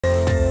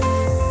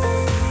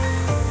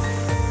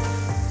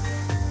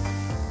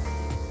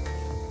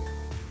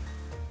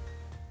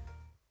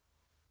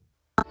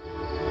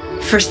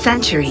For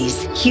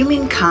centuries,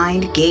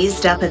 humankind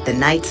gazed up at the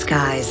night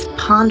skies,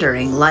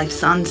 pondering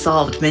life's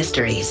unsolved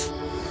mysteries.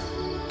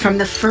 From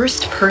the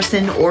first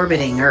person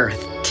orbiting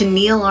Earth to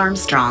Neil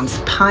Armstrong's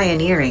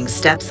pioneering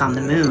steps on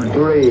the moon.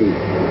 3,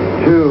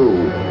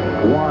 2,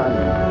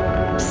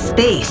 1.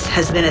 Space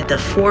has been at the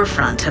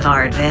forefront of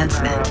our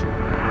advancement.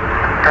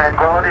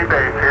 Tranquility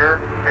Base here.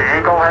 The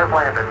Eagle has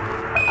landed.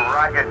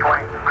 Roger,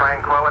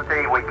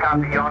 Tranquility. We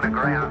copy you on the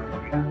ground.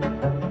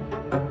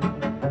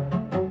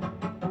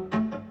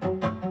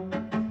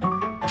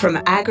 From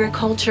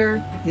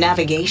agriculture,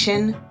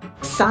 navigation,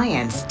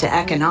 science to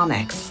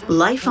economics,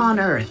 life on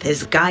Earth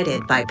is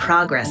guided by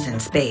progress in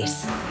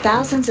space.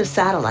 Thousands of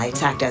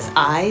satellites act as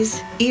eyes,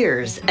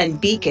 ears,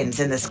 and beacons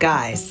in the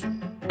skies.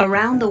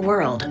 Around the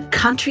world,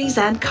 countries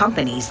and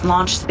companies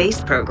launch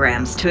space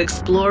programs to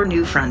explore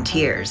new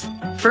frontiers,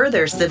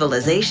 further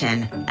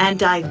civilization, and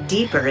dive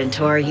deeper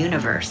into our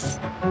universe.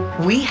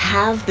 We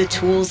have the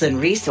tools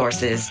and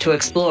resources to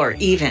explore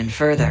even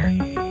further.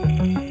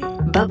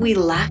 But we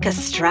lack a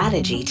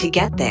strategy to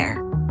get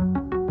there.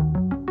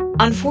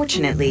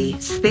 Unfortunately,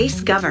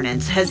 space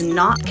governance has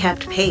not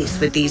kept pace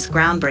with these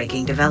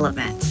groundbreaking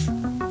developments.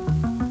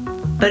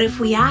 But if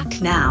we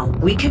act now,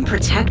 we can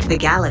protect the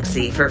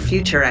galaxy for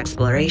future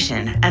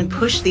exploration and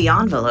push the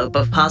envelope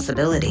of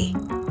possibility.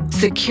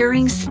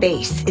 Securing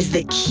space is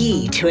the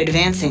key to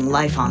advancing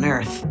life on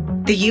Earth.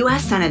 The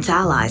U.S. and its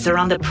allies are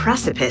on the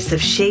precipice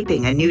of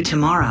shaping a new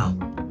tomorrow.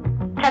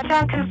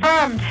 Touchdown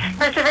confirmed.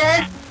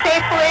 Perseverance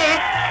safely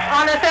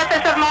on the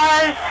surface of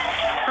Mars,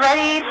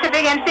 ready to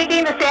begin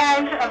seeking the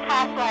sands of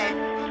past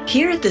life.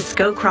 Here at the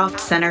Scowcroft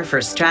Center for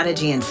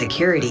Strategy and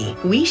Security,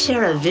 we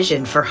share a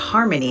vision for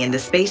harmony in the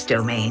space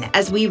domain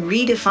as we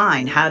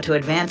redefine how to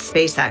advance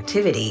space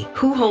activity,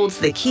 who holds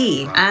the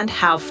key, and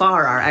how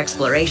far our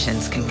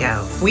explorations can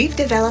go. We've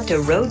developed a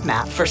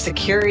roadmap for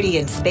security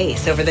in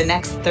space over the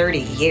next 30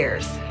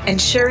 years,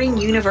 ensuring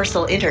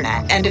universal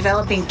internet and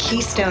developing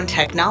keystone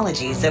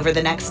technologies over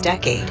the next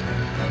decade,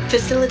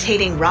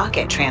 facilitating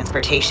rocket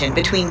transportation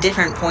between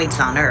different points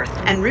on Earth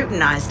and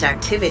routinized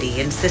activity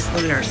in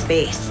cislunar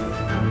space,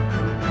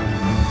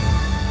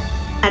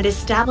 and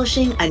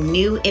establishing a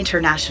new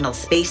international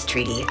space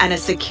treaty and a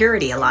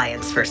security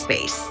alliance for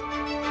space.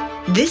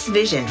 This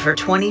vision for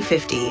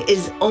 2050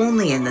 is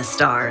only in the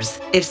stars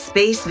if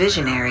space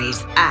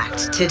visionaries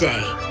act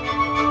today.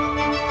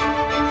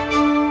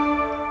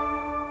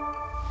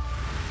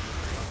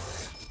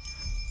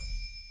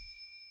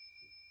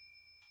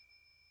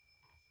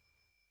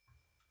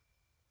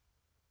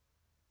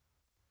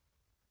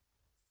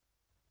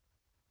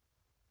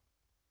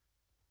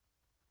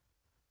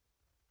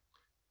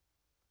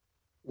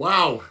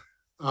 Wow,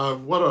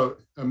 what an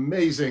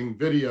amazing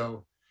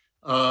video.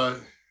 A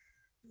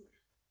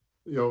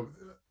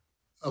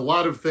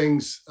lot of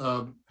things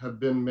have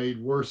been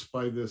made worse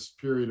by this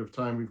period of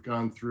time we've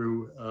gone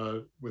through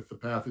with the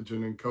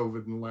pathogen and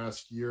COVID in the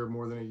last year,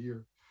 more than a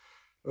year.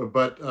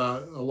 But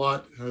a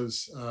lot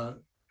has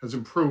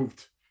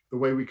improved the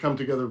way we come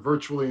together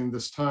virtually in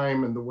this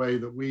time and the way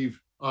that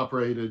we've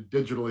operated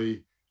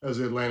digitally as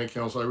the Atlantic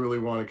Council. I really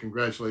want to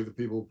congratulate the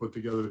people who put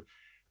together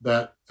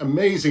that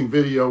amazing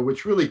video,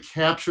 which really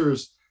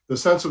captures the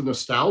sense of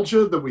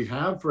nostalgia that we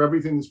have for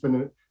everything that's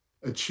been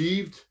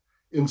achieved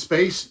in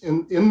space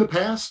in the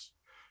past,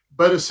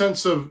 but a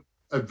sense of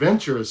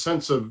adventure, a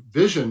sense of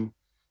vision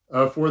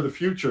for the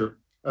future,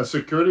 a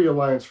security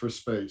alliance for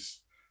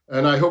space.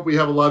 And I hope we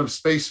have a lot of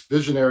space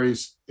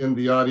visionaries in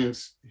the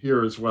audience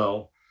here as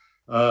well.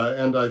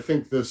 And I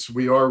think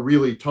we are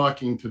really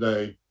talking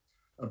today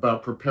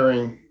about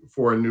preparing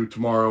for a new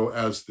tomorrow,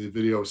 as the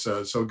video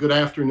says. So good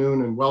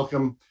afternoon and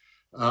welcome.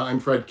 I'm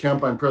Fred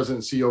Kemp. I'm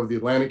President and CEO of the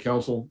Atlantic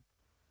Council,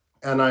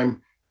 and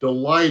I'm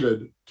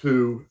delighted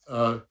to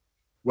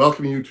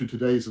welcome you to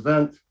today's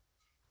event,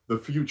 The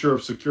Future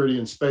of Security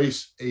in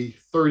Space, a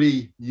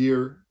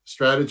 30-year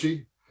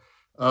strategy.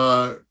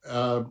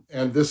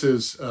 And this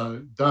is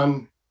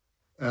done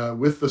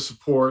with the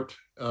support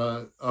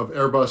of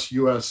Airbus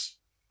US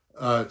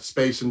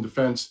Space and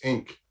Defense,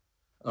 Inc.,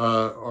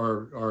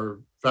 our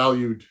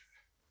valued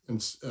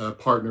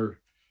partner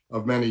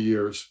of many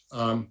years.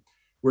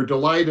 We're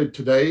delighted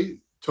today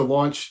to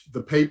launch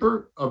the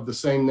paper of the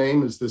same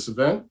name as this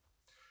event.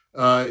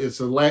 It's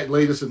the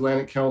latest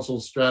Atlantic Council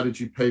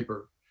strategy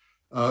paper.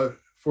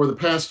 For the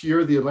past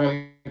year, the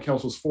Atlantic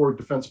Council's Forward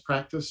Defense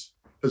Practice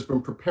has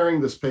been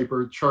preparing this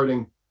paper,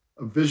 charting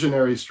a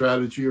visionary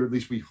strategy, or at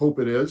least we hope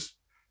it is.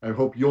 I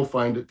hope you'll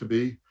find it to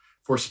be,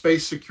 for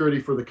space security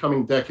for the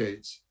coming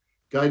decades,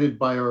 guided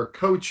by our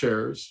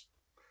co-chairs,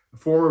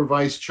 former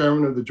Vice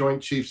Chairman of the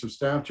Joint Chiefs of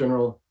Staff,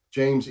 General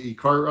James E.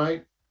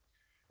 Cartwright,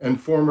 and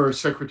former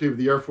Secretary of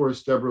the Air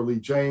Force, Deborah Lee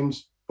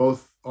James.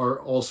 Both are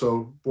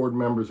also board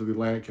members of the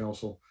Atlantic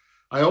Council.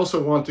 I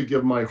also want to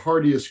give my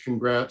heartiest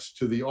congrats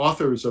to the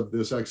authors of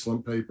this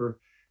excellent paper,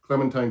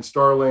 Clementine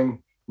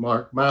Starling,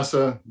 Mark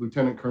Massa,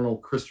 Lieutenant Colonel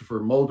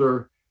Christopher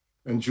Mulder,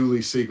 and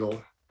Julie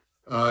Siegel.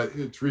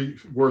 It's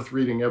worth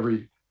reading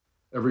every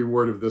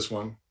word of this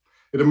one.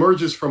 It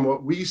emerges from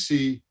what we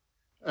see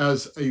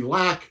as a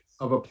lack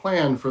of a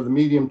plan for the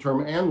medium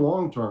term and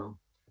long term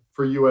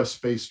for U.S.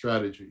 space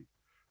strategy.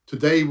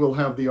 Today, we'll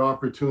have the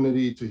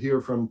opportunity to hear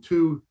from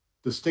two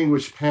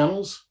distinguished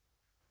panels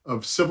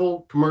of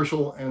civil,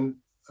 commercial, and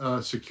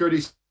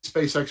security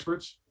space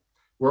experts.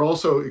 We're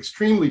also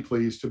extremely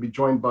pleased to be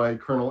joined by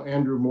Colonel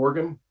Andrew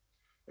Morgan,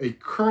 a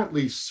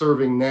currently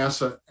serving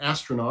NASA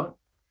astronaut,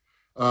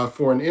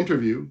 for an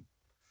interview,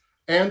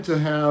 and to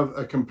have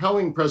a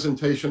compelling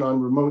presentation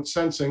on remote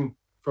sensing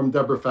from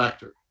Deborah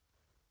Factor.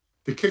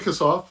 To kick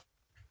us off,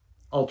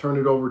 I'll turn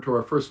it over to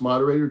our first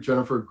moderator,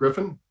 Jennifer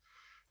Griffin.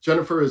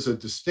 Jennifer is a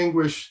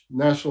distinguished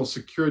national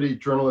security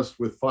journalist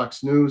with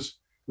Fox News,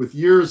 with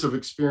years of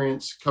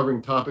experience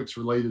covering topics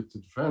related to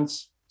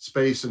defense,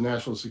 space, and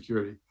national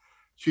security.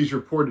 She's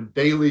reported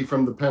daily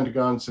from the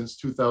Pentagon since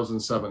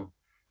 2007.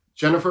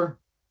 Jennifer,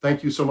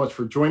 thank you so much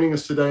for joining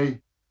us today,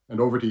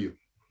 and over to you.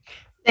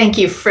 Thank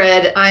you,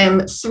 Fred. I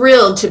am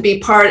thrilled to be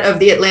part of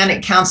the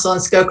Atlantic Council and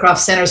Scowcroft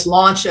Center's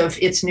launch of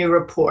its new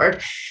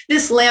report.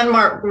 This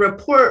landmark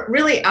report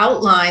really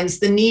outlines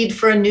the need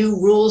for a new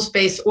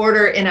rules-based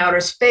order in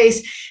outer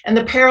space and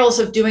the perils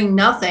of doing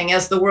nothing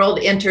as the world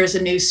enters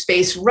a new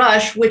space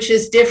rush, which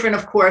is different,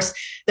 of course,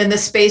 than the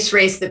space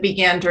race that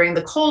began during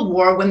the Cold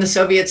War when the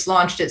Soviets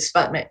launched its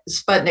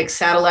Sputnik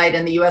satellite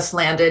and the US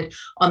landed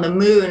on the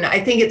moon. I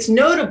think it's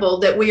notable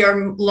that we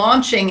are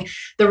launching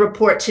the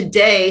report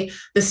today,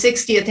 the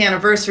 60th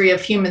anniversary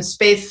of human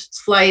space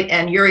flight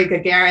and Yuri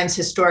Gagarin's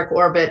historic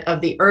orbit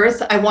of the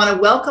Earth. I want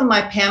to welcome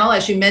my panel,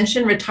 as you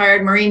mentioned,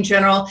 retired Marine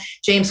General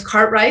James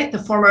Cartwright,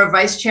 the former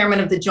Vice Chairman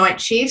of the Joint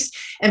Chiefs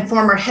and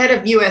former head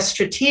of U.S.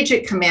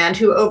 Strategic Command,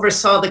 who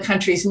oversaw the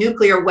country's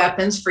nuclear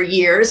weapons for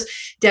years,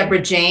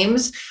 Deborah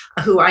James,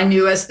 who I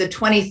knew as the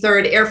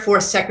 23rd Air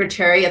Force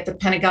Secretary at the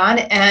Pentagon,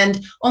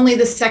 and only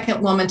the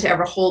second woman to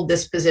ever hold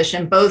this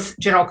position. Both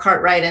General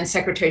Cartwright and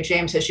Secretary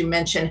James, as you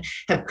mentioned,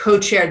 have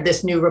co-chaired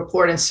this new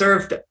report and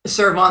serve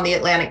on the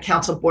Atlantic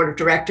Council Board of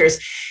Directors.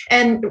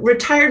 And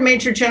retired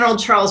Major General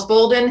Charles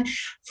Bolden,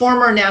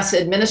 former NASA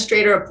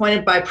administrator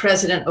appointed by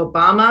President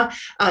Obama.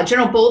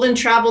 General Bolden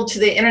traveled to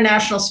the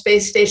International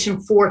Space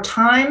Station 4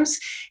 times,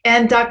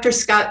 and Dr.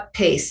 Scott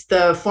Pace,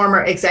 the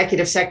former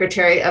executive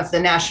secretary of the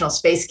National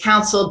Space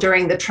Council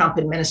during the Trump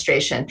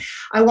administration.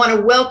 I want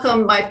to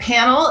welcome my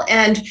panel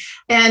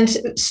and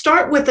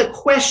start with a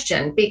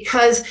question,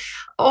 because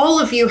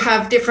all of you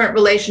have different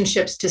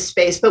relationships to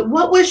space, but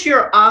what was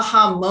your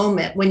aha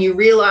moment when you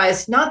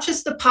realized not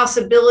just the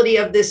possibility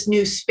of this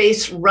new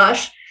space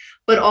rush,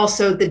 but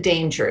also the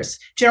dangers?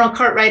 General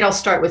Cartwright, I'll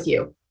start with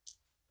you.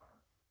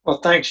 Well,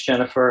 thanks,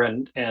 Jennifer,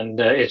 and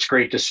it's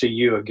great to see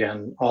you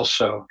again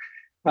also.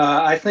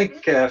 I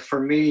think for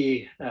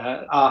me,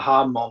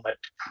 aha moment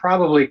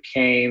probably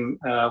came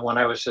when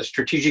I was a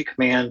Strategic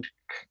Command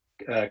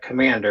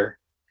commander,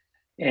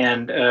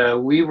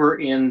 and we were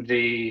in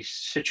the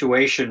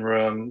Situation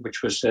Room,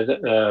 which was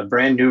a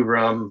brand new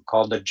room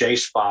called the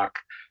JSPOC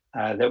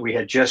that we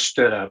had just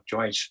stood up,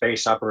 Joint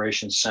Space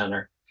Operations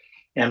Center,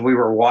 and we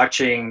were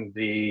watching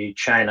the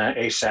China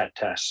ASAT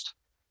test.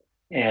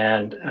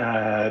 And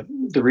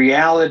the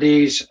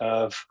realities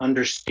of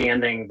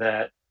understanding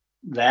that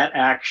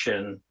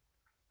action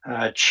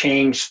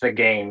changed the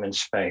game in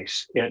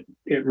space.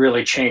 It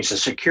really changed the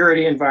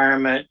security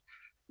environment.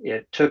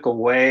 It took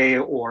away,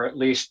 or at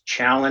least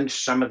challenged,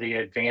 some of the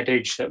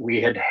advantage that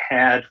we had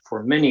had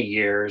for many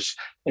years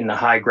in the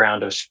high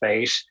ground of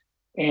space.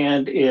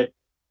 And it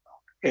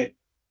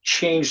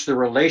changed the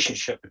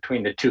relationship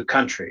between the two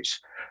countries.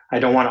 I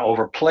don't want to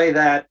overplay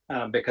that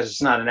because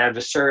it's not an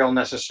adversarial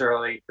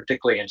necessarily,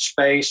 particularly in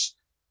space,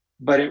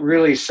 but it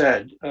really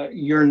said,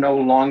 you're no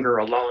longer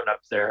alone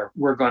up there.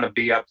 We're going to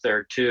be up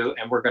there too,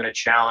 and we're going to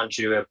challenge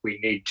you if we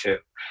need to.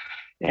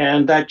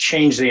 And that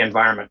changed the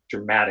environment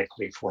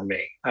dramatically for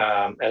me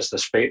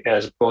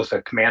as both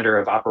a commander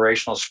of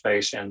operational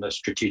space and the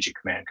Strategic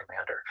Command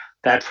commander.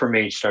 That for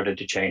me started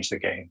to change the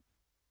game.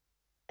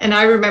 And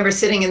I remember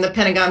sitting in the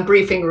Pentagon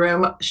briefing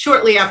room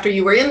shortly after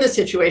you were in the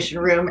Situation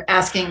Room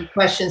asking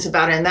questions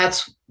about it. And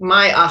that's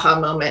my aha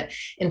moment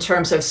in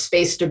terms of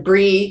space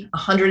debris,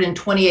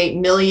 128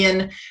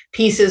 million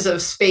pieces of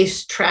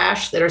space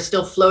trash that are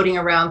still floating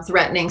around,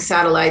 threatening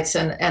satellites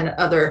and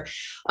other,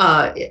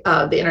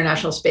 the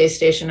International Space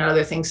Station and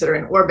other things that are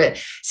in orbit.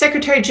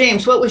 Secretary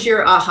James, what was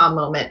your aha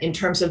moment in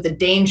terms of the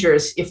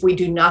dangers if we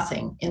do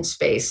nothing in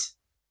space?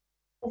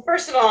 Well,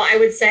 first of all, I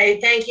would say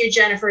thank you,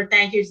 Jennifer.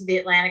 Thank you to the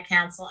Atlantic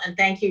Council, and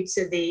thank you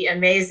to the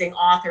amazing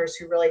authors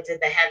who really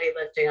did the heavy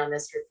lifting on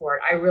this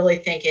report. I really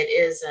think it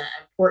is an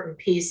important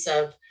piece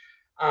of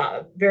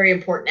very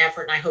important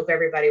effort, and I hope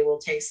everybody will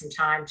take some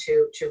time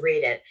to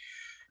read it.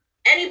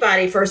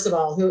 Anybody, first of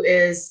all, who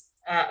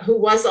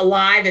was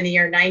alive in the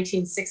year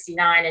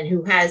 1969 and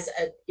who has,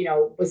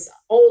 was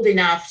old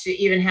enough to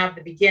even have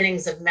the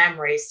beginnings of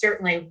memory.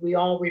 Certainly, we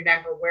all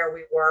remember where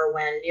we were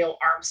when Neil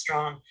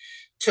Armstrong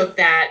took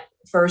that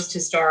first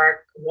historic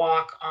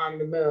walk on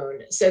the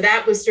moon. So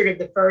that was sort of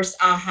the first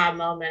aha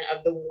moment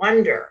of the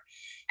wonder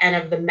and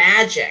of the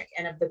magic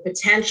and of the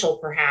potential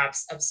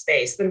perhaps of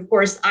space. But of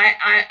course,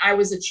 I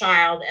was a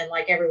child, and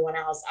like everyone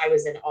else, I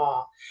was in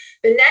awe.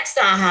 The next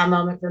aha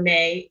moment for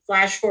me,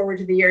 flash forward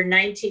to the year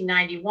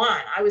 1991.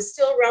 I was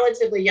still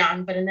relatively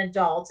young, but an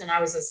adult, and I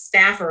was a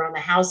staffer on the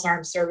House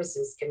Armed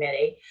Services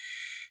Committee.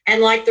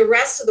 And like the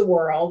rest of the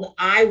world,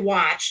 I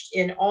watched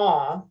in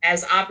awe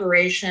as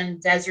Operation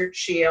Desert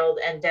Shield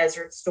and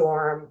Desert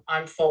Storm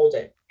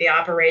unfolded, the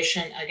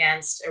operation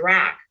against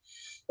Iraq,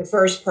 the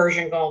first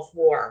Persian Gulf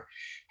War.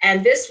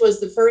 And this was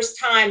the first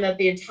time that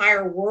the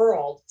entire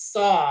world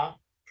saw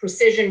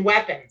precision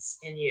weapons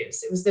in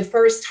use. It was the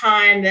first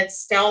time that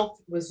stealth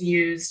was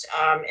used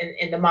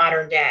in the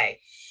modern day.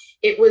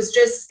 It was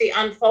just the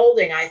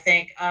unfolding, I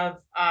think,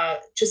 of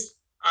just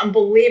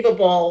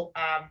unbelievable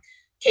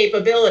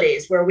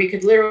capabilities where we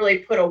could literally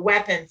put a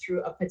weapon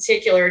through a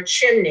particular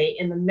chimney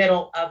in the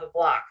middle of a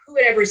block. Who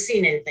had ever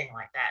seen anything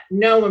like that?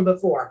 No one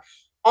before.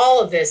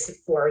 All of this, of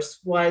course,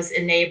 was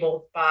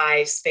enabled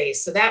by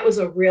space. So that was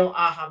a real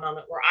aha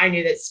moment where I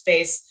knew that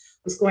space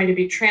was going to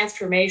be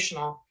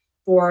transformational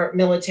for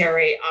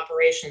military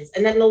operations.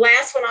 And then the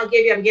last one I'll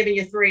give you, I'm giving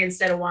you three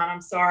instead of one,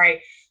 I'm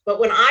sorry. But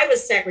when I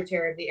was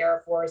Secretary of the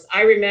Air Force,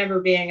 I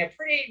remember being a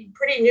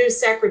pretty new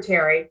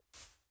secretary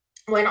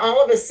when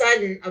all of a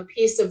sudden a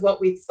piece of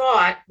what we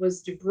thought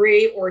was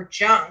debris or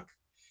junk,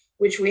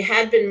 which we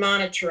had been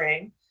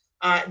monitoring,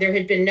 there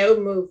had been no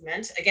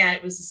movement. Again,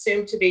 it was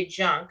assumed to be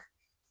junk.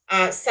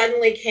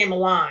 Suddenly came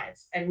alive.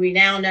 And we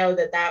now know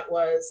that that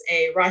was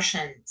a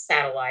Russian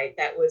satellite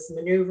that was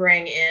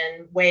maneuvering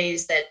in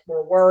ways that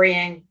were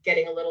worrying,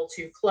 getting a little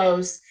too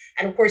close.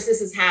 And of course,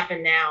 this has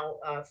happened now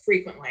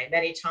frequently,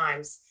 many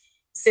times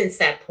since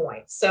that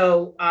point.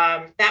 So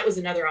that was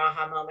another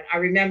aha moment. I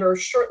remember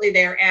shortly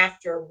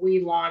thereafter,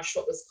 we launched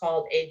what was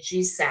called a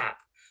GSAP,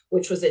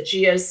 which was a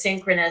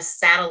geosynchronous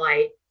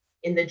satellite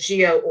in the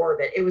geo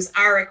orbit. It was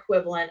our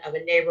equivalent of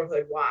a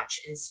neighborhood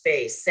watch in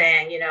space,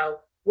 saying, you know,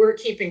 we're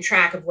keeping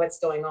track of what's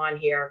going on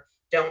here.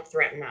 Don't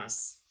threaten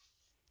us.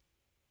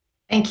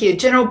 Thank you.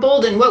 General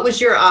Bolden, what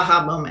was your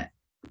aha moment?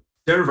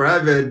 Jennifer,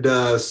 I've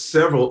had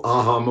several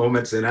aha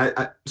moments, and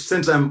I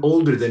since I'm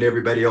older than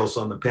everybody else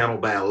on the panel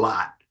by a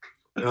lot,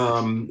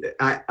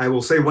 I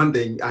will say one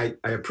thing, I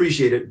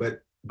appreciate it,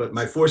 but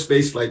my 4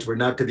 space flights were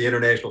not to the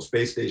International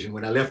Space Station.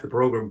 When I left the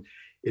program,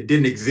 it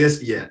didn't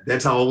exist yet.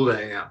 That's how old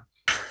I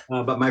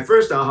am. But my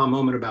first aha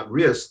moment about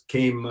risk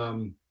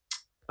came,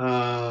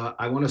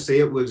 I want to say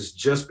it was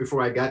just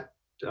before I got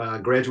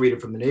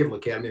graduated from the Naval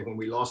Academy when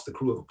we lost the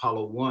crew of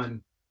Apollo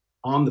 1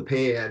 on the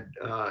pad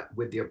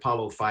with the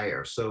Apollo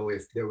fire. So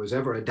if there was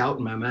ever a doubt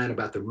in my mind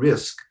about the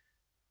risk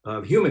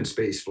of human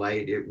space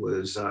flight, it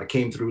was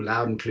came through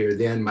loud and clear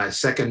then. My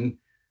second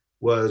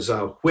was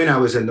when I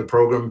was in the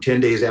program 10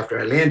 days after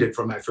I landed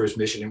from my first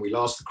mission, and we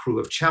lost the crew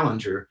of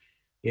Challenger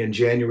in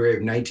January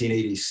of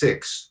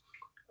 1986.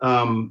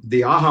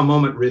 The aha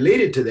moment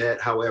related to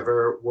that,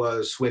 however,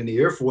 was when the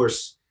Air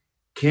Force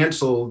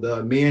canceled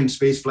the manned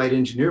spaceflight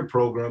engineer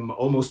program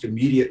almost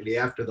immediately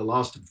after the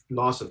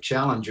loss of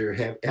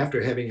Challenger,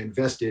 after having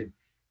invested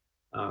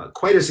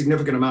quite a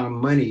significant amount of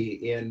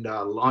money in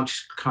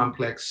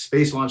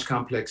Space Launch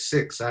Complex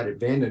 6 out at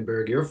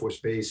Vandenberg Air Force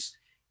Base,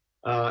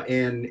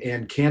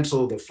 and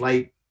canceled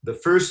the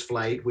first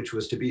flight, which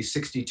was to be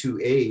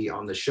 62A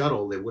on the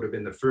shuttle. That would have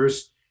been the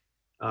first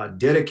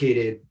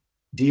dedicated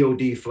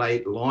DoD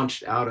flight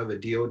launched out of a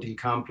DoD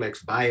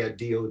complex by a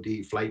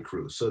DoD flight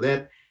crew. So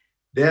that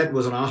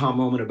was an aha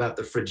moment about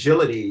the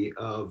fragility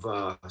of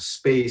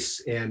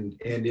space and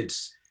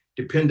its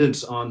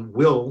dependence on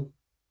will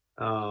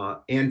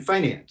and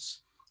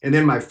finance. And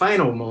then my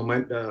final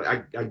moment,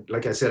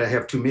 like I said, I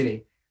have too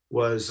many,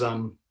 was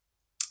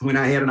when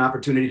I had an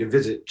opportunity to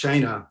visit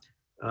China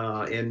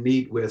and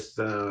meet with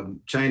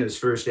China's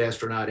first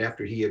astronaut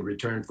after he had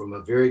returned from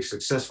a very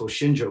successful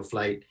Shenzhou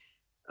flight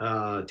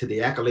to the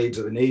accolades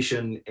of the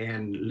nation,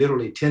 and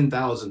literally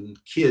 10,000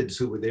 kids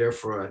who were there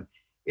for an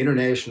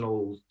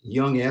International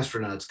Young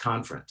Astronauts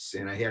Conference.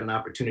 And I had an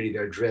opportunity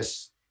to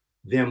address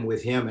them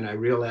with him, and I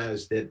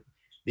realized that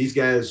these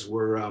guys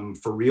were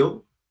for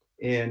real,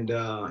 and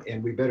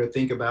we better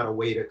think about a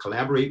way to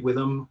collaborate with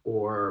them,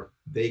 or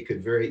they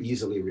could very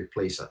easily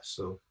replace us.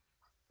 So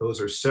those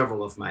are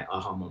several of my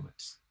aha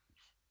moments.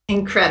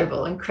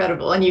 Incredible,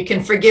 incredible. And you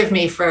can forgive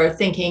me for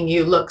thinking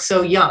you look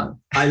so young.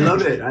 I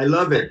love it. I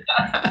love it.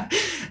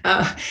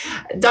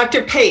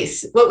 Dr.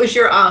 Pace, what was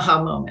your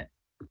aha moment?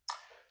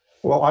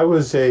 Well, I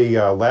was a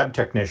lab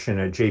technician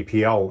at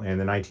JPL in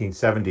the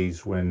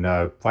 1970s when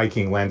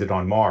Viking landed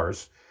on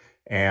Mars.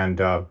 And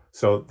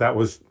so that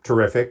was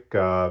terrific.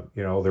 You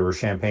know, there were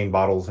champagne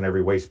bottles in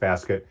every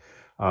wastebasket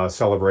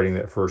celebrating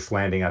that first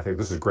landing. I think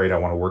this is great. I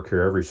want to work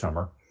here every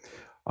summer.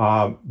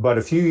 But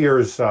a few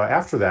years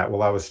after that,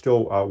 while I was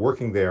still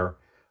working there,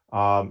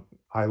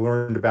 I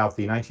learned about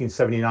the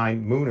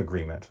 1979 Moon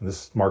Agreement. And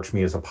this marks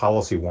me as a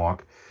policy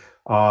wonk,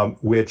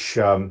 which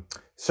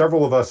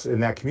several of us in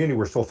that community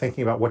were still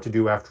thinking about what to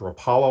do after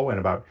Apollo, and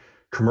about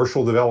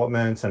commercial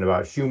developments, and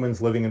about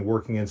humans living and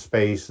working in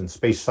space and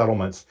space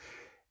settlements.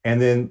 And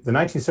then the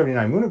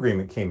 1979 Moon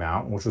Agreement came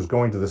out, which was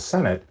going to the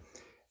Senate,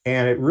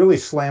 and it really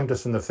slammed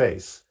us in the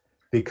face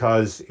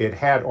because it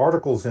had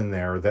articles in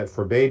there that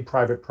forbade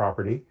private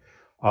property.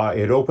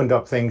 It opened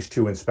up things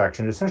to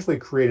inspection, essentially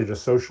created a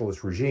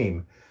socialist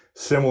regime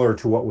similar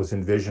to what was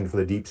envisioned for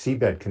the Deep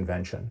Seabed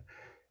Convention.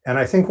 And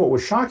I think what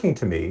was shocking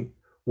to me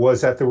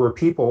was that there were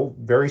people,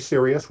 very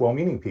serious,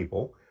 well-meaning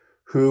people,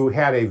 who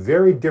had a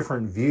very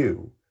different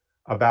view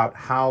about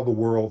how the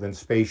world and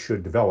space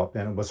should develop,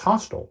 and it was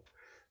hostile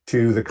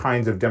to the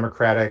kinds of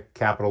democratic,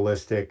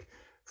 capitalistic,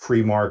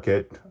 free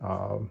market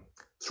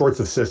sorts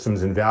of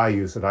systems and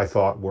values that I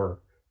thought were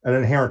an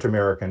inherent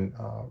American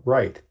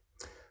right.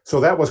 So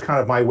that was kind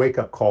of my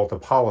wake-up call to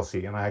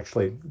policy, and I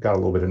actually got a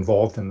little bit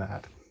involved in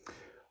that.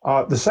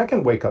 The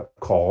second wake-up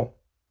call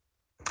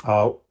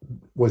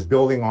was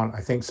building on,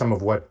 I think, some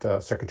of what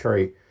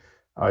Secretary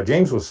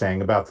James was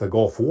saying about the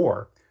Gulf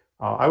War.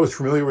 I was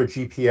familiar with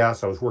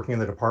GPS. I was working in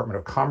the Department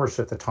of Commerce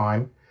at the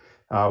time.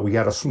 We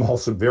had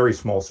a very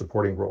small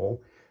supporting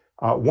role.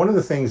 One of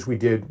the things we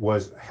did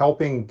was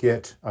helping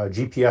get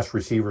GPS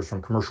receivers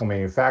from commercial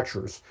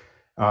manufacturers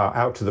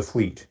out to the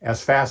fleet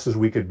as fast as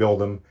we could build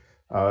them,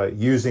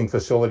 using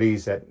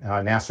facilities at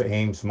NASA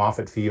Ames,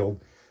 Moffett Field,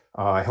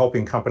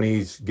 helping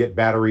companies get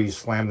batteries,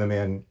 slam them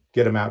in,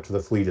 get them out to the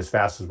fleet as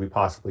fast as we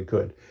possibly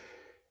could.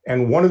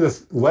 And one of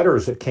the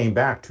letters that came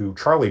back to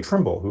Charlie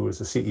Trimble, who was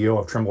the CEO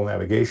of Trimble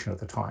Navigation at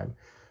the time,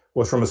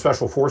 was from a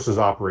Special Forces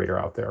operator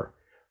out there,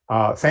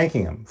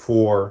 thanking him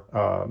for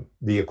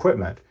the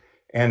equipment,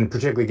 and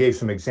particularly gave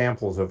some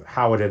examples of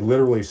how it had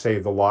literally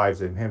saved the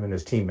lives of him and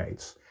his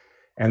teammates.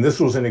 And this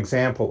was an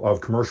example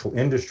of commercial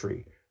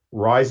industry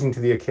rising to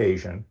the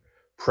occasion,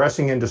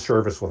 pressing into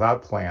service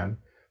without plan,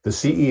 the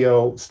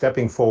CEO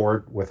stepping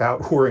forward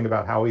without worrying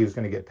about how he was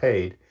going to get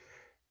paid,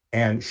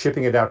 and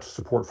shipping it out to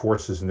support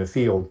forces in the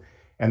field.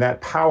 And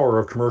that power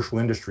of commercial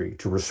industry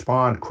to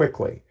respond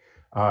quickly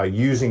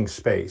using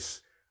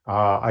space,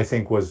 I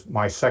think was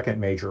my second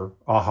major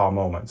aha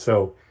moment.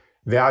 So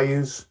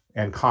values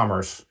and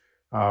commerce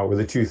were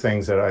the two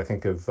things that I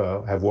think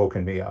have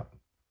woken me up.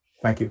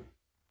 Thank you.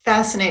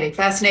 Fascinating,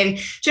 fascinating.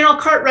 General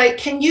Cartwright,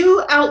 can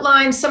you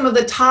outline some of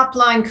the top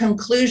line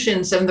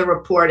conclusions of the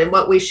report and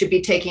what we should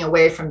be taking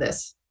away from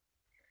this?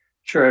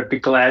 Sure, I'd be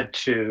glad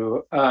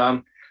to.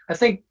 I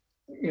think,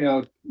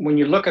 when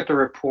you look at the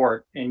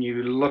report and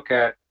you look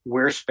at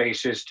where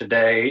space is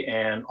today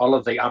and all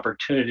of the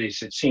opportunities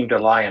that seem to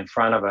lie in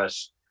front of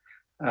us,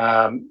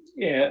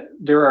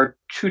 there are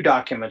two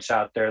documents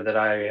out there that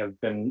I have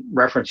been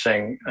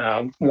referencing.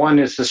 One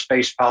is the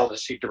Space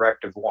Policy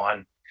Directive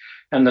 1,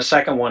 and the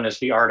second one is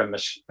the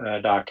Artemis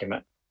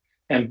document.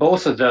 And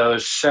both of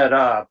those set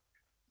up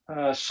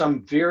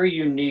some very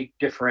unique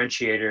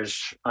differentiators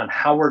on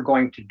how we're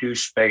going to do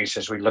space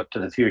as we look to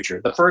the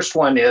future. The first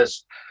one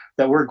is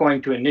that we're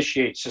going to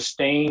initiate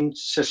sustained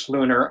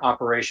cislunar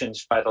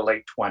operations by the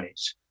late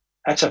 20s.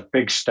 That's a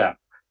big step.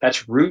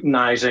 That's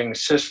routinizing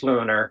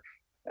cislunar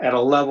at a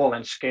level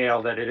and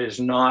scale that it is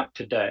not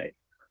today.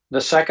 The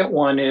second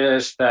one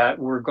is that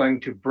we're going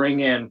to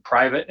bring in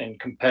private and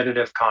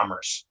competitive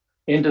commerce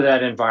into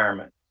that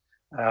environment.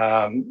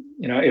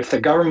 If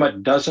the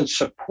government doesn't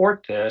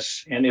support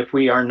this, and if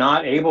we are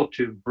not able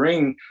to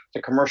bring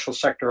the commercial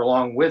sector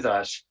along with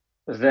us,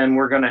 then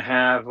we're going to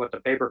have what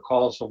the paper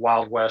calls the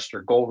Wild West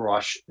or gold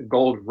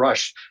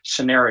rush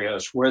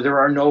scenarios, where there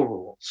are no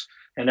rules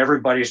and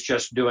everybody's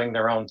just doing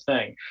their own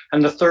thing.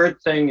 And the third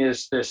thing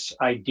is this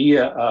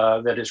idea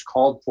that is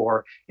called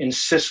for in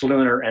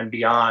cislunar and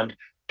beyond,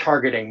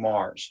 targeting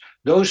Mars.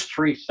 Those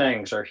three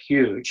things are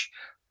huge.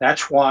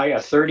 That's why a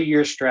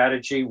 30-year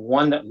strategy,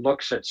 one that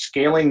looks at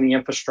scaling the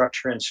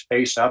infrastructure in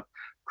space up,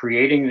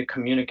 creating the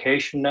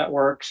communication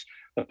networks,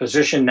 the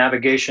position,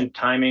 navigation,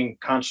 timing,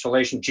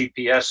 constellation,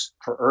 GPS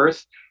for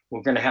Earth.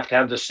 We're going to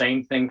have the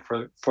same thing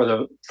for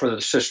the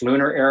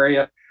cislunar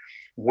area.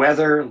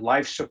 Weather,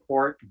 life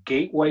support,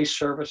 gateway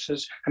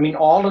services. I mean,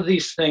 all of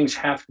these things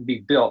have to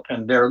be built,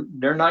 and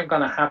they're not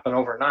going to happen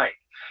overnight.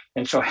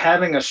 And so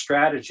having a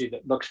strategy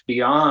that looks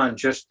beyond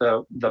just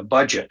the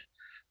budget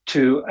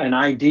to an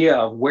idea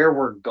of where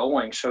we're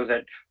going, so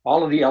that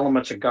all of the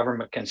elements of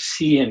government can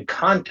see in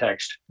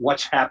context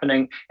what's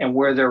happening and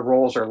where their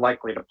roles are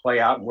likely to play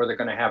out and where they're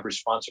going to have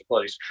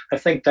responsibilities. I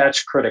think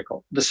that's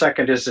critical. The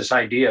second is this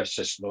idea of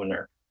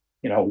cislunar.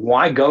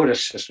 Why go to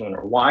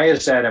cislunar? Why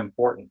is that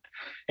important?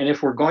 And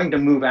if we're going to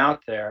move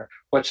out there,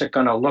 what's it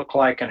going to look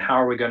like, and how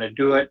are we going to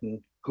do it, and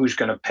who's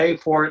going to pay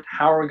for it?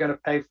 How are we going to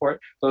pay for it?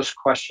 Those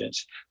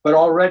questions. But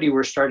already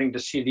we're starting to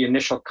see the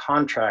initial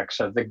contracts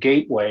of the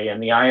Gateway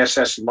and the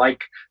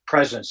ISS-like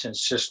presence in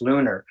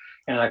cislunar,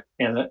 and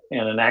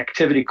an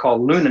activity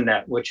called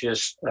LunaNet, which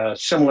is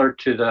similar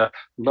to the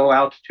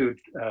low-altitude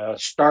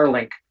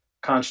Starlink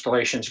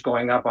constellations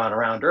going up on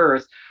around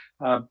Earth,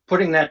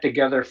 putting that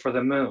together for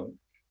the moon.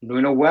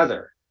 Luna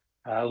Weather,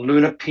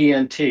 Luna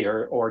PNT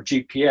or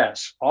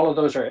GPS. All of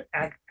those are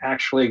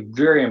actually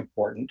very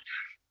important.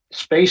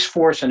 Space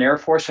Force and Air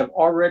Force have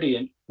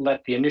already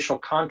let the initial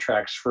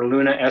contracts for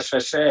Luna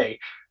SSA,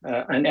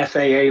 an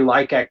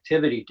FAA-like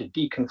activity to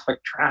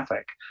deconflict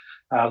traffic.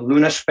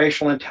 Lunar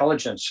spatial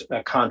intelligence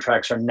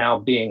contracts are now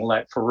being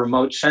let for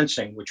remote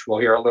sensing, which we'll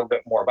hear a little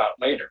bit more about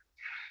later.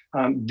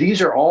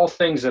 These are all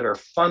things that are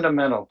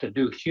fundamental to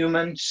do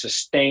human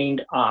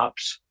sustained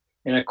ops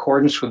in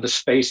accordance with the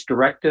space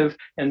directive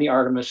and the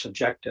Artemis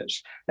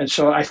objectives. And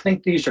so I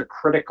think these are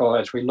critical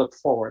as we look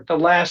forward. The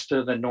last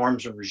are the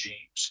norms and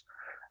regimes.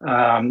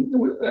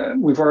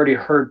 We've already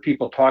heard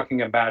people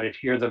talking about it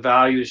here, the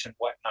values and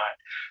whatnot,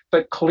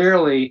 but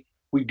clearly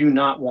we do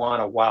not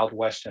want a Wild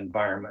West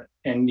environment.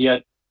 And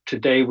yet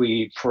today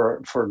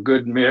for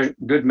good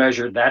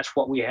measure, that's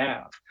what we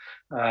have.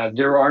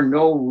 There are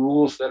no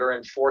rules that are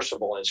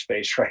enforceable in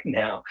space right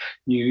now.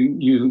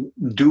 You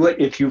do it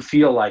if you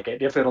feel like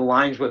it, if it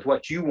aligns with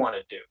what you want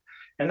to do.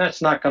 And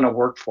that's not going to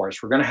work for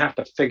us. We're going to have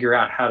to figure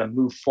out how to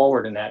move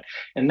forward in that.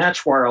 And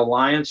that's where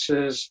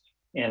alliances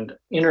and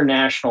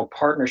international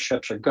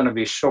partnerships are going to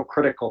be so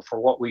critical for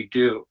what we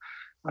do.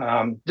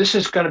 This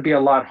is going to be a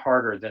lot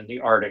harder than the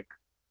Arctic,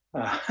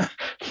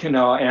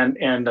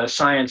 and the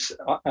science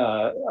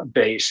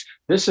base.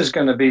 This is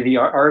going to be the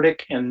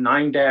Arctic and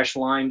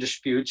 9-line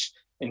disputes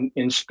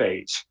in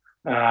spades.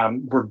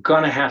 We're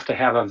going to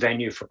have a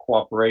venue for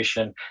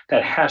cooperation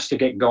that has to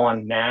get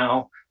going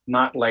now,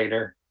 not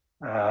later.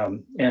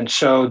 And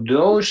so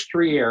those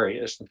three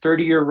areas, the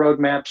 30-year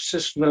roadmap,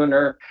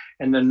 cislunar,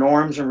 and the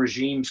norms and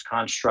regimes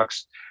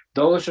constructs,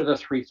 those are the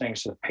three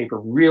things that the paper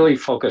really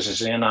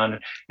focuses in on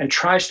and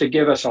tries to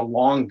give us a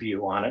long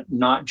view on it,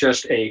 not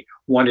just a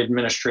one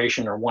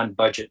administration or one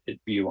budget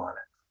view on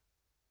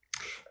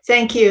it.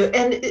 Thank you.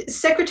 And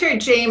Secretary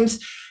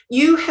James,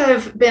 you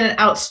have been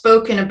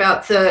outspoken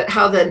about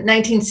how the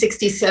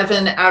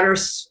 1967 Outer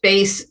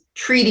Space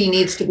Treaty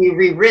needs to be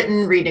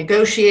rewritten,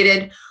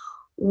 renegotiated.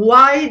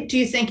 Why do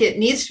you think it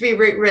needs to be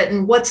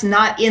rewritten? What's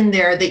not in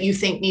there that you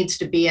think needs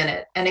to be in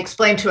it? And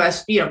explain to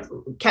us,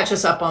 catch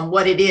us up on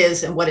what it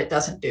is and what it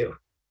doesn't do.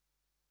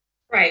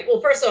 Right.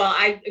 Well, first of all,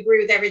 I agree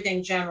with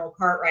everything General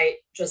Cartwright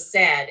just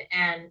said.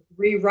 And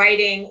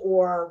rewriting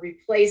or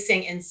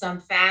replacing in some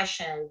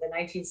fashion the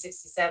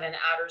 1967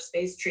 Outer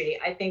Space Treaty,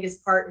 I think is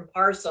part and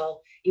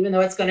parcel, even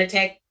though it's going to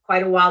take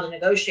quite a while to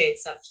negotiate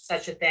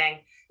such a thing.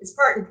 It's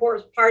part and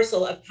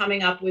parcel of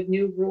coming up with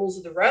new rules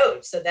of the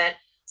road so that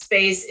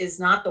space is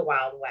not the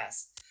Wild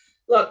West.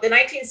 Look, the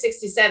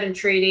 1967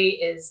 treaty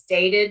is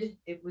dated.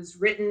 It was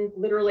written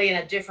literally in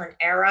a different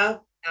era.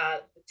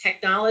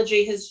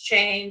 Technology has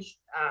changed.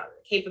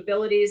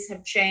 Capabilities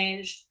have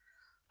changed.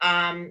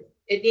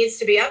 It needs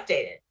to be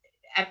updated.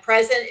 At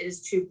present, it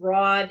is too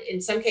broad.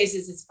 In some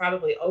cases, it's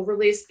probably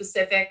overly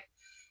specific.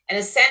 And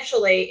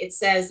essentially, it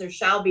says there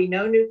shall be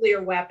no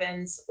nuclear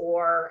weapons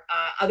or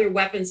other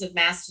weapons of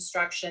mass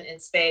destruction in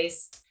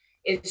space.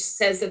 It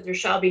says that there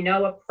shall be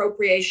no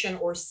appropriation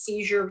or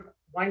seizure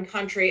one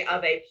country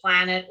of a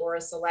planet or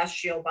a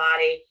celestial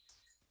body,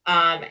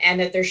 and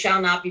that there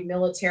shall not be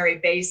military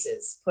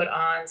bases put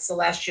on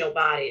celestial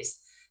bodies.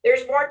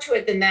 There's more to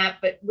it than that,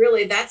 but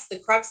really that's the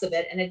crux of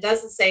it, and it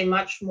doesn't say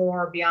much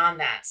more beyond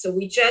that. So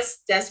we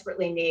just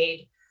desperately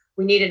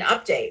need an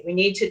update. We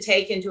need to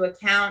take into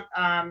account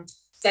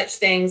such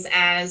things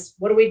as,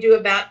 what do we do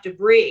about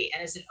debris?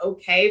 And is it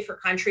okay for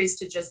countries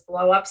to just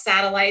blow up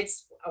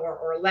satellites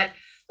or let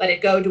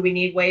it go? Do we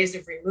need ways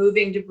of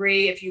removing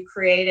debris if you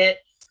create it?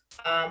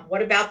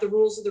 What about the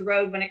rules of the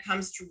road when it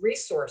comes to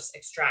resource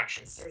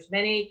extractions? There's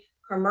many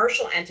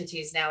commercial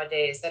entities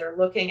nowadays that are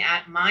looking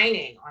at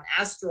mining on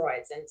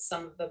asteroids, and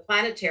some of the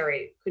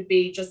planetary could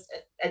be just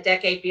a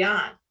decade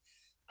beyond.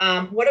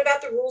 What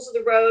about the rules of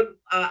the road?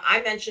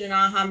 I mentioned an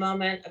aha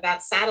moment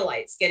about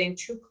satellites getting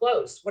too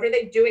close. What are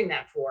they doing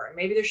that for?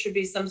 Maybe there should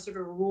be some sort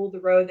of rule of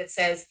the road that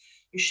says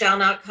you shall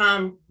not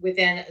come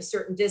within a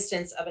certain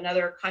distance of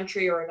another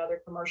country or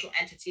another commercial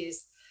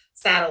entity's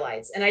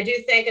satellites. And I do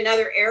think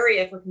another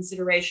area for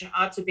consideration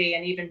ought to be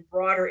an even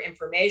broader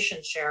information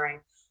sharing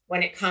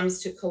when it comes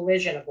to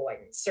collision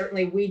avoidance.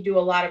 Certainly we do a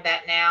lot of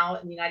that now.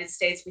 In the United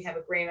States, we have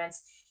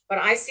agreements, but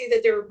I see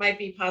that there might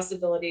be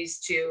possibilities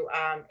to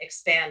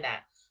expand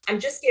that. I'm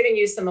just giving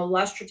you some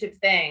illustrative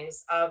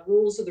things of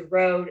rules of the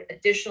road,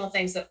 additional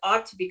things that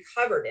ought to be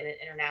covered in an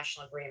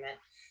international agreement.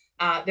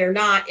 They're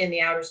not in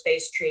the Outer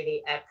Space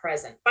Treaty at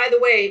present. By the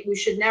way, we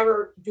should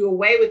never do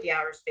away with the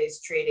Outer Space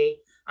Treaty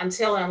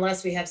until and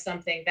unless we have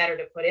something better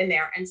to put in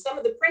there. And some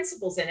of the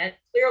principles in it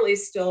clearly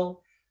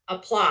still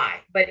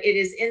apply, but it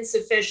is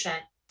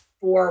insufficient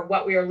for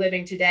what we are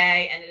living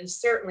today, and it is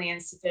certainly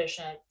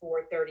insufficient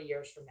for 30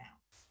 years from now.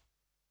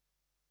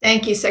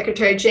 Thank you,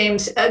 Secretary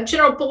James.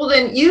 General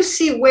Bolden, you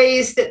see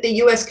ways that the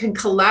U.S. can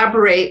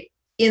collaborate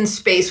in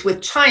space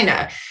with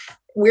China.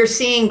 We're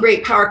seeing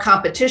great power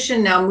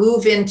competition now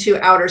move into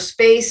outer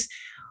space.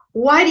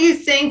 Why do you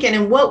think, and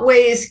in what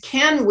ways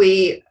can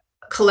we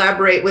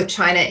collaborate with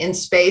China in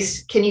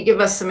space? Can you give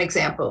us some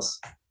examples?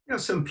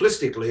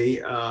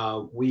 Simplistically,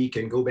 we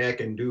can go back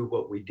and do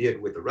what we did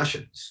with the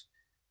Russians.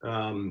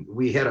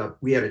 We had a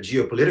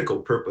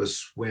geopolitical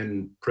purpose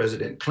when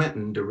President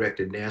Clinton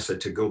directed NASA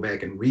to go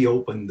back and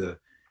reopen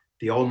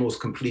the almost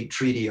complete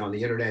treaty on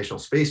the International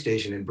Space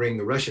Station and bring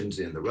the Russians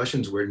in. The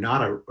Russians were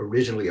not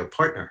originally a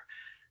partner.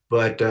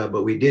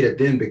 But we did it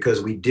then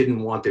because we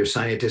didn't want their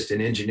scientists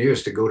and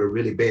engineers to go to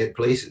really bad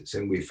places,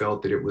 and we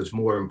felt that it was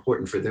more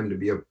important for them to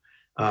be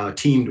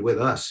teamed with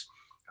us.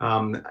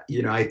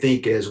 I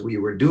think as we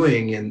were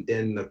doing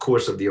in the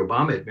course of the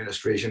Obama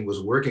administration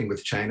was working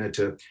with China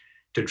to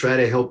try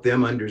to help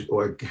them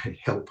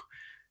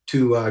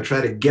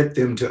try to get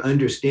them to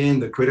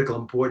understand the critical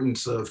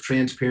importance of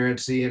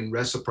transparency and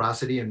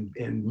reciprocity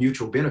and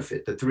mutual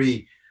benefit, the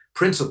three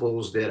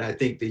principles that I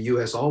think the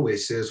US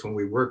always says when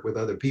we work with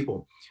other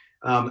people.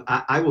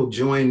 I will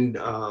join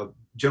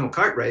General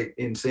Cartwright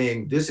in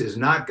saying this is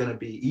not going to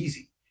be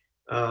easy.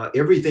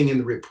 Everything in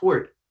the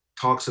report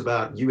talks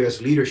about US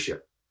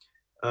leadership.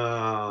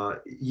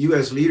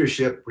 US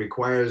leadership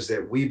requires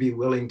that we be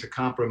willing to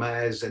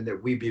compromise and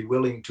that we be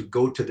willing to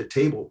go to the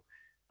table.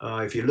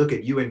 If you look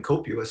at UN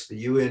COPUOS, the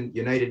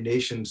United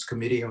Nations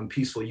Committee on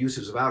Peaceful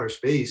Uses of Outer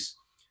Space,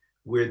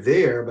 we're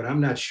there, but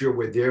I'm not sure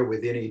we're there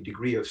with any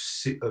degree of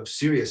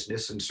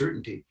seriousness and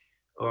certainty,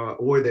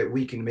 or that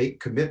we can make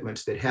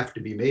commitments that have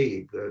to be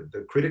made.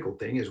 The critical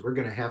thing is we're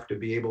going to have to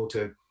be able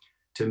to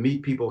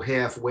meet people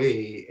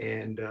halfway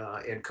and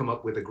come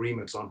up with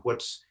agreements on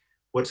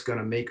what's going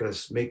to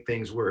make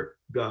things work.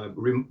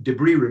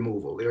 Debris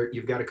removal.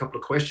 You've got a couple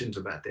of questions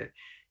about that.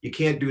 You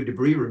can't do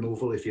debris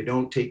removal if you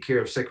don't take care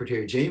of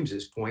Secretary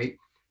James's point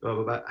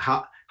about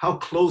how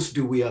close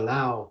do we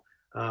allow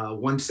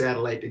one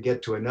satellite to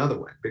get to another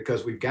one,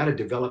 because we've got to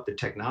develop the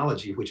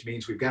technology, which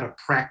means we've got to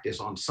practice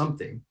on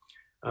something.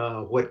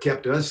 What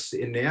kept us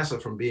in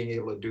NASA from being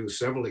able to do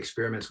several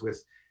experiments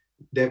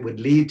that would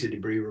lead to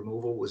debris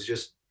removal was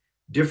just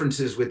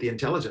differences with the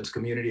intelligence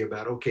community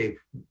about, okay,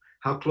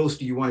 how close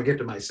do you want to get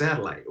to my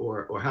satellite?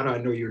 Or how do I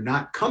know you're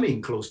not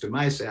coming close to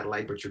my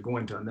satellite, but you're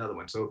going to another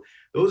one? So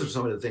those are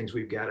some of the things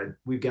we've got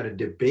to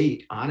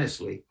debate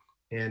honestly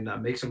and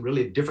make some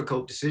really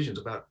difficult decisions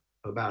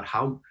about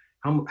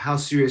how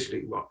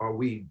seriously are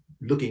we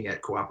looking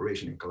at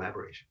cooperation and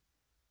collaboration.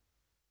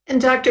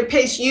 And Dr.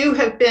 Pace, you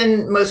have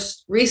been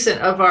most recent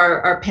of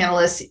our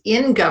panelists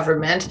in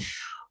government.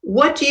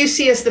 What do you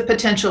see as the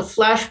potential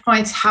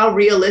flashpoints? How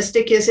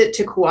realistic is it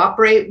to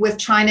cooperate with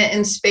China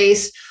in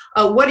space?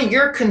 What are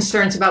your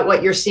concerns about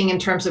what you're seeing in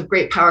terms of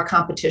great power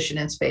competition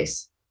in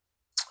space?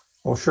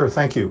 Well, sure,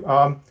 thank you.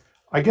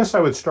 I guess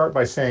I would start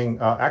by saying,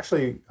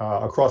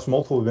 across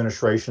multiple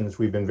administrations,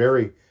 we've been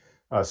very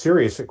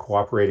serious at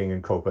cooperating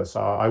in COPUOS.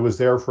 I was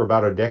there for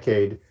about a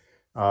decade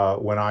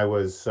when I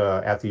was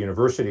at the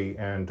university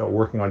and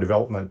working on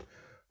development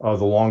of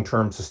the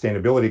long-term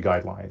sustainability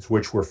guidelines,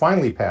 which were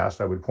finally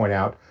passed, I would point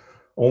out,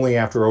 only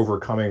after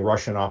overcoming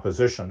Russian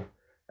opposition.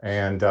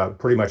 And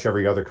pretty much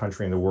every other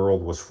country in the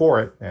world was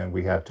for it, and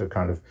we had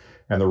to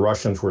and the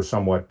Russians were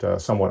somewhat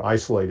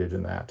isolated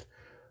in that.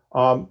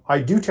 I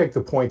do take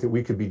the point that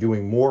we could be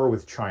doing more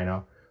with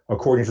China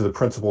according to the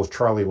principles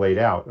Charlie laid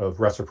out of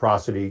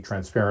reciprocity,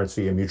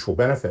 transparency, and mutual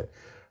benefit.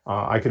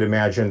 I could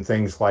imagine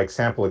things like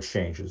sample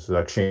exchanges,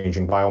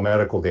 exchanging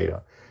biomedical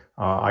data.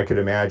 I could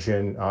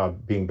imagine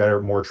being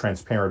more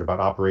transparent about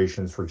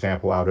operations, for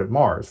example, out at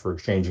Mars for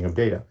exchanging of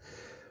data.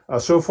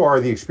 So far,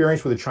 the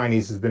experience with the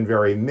Chinese has been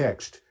very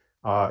mixed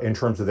in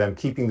terms of them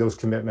keeping those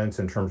commitments,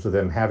 in terms of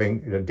them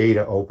having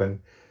data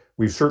open.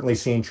 We've certainly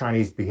seen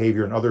Chinese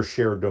behavior in other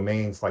shared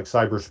domains like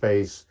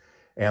cyberspace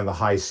and the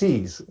high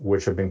seas,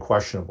 which have been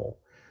questionable.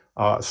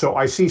 So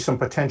I see some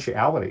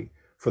potentiality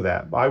for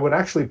that. I would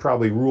actually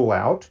probably rule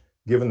out,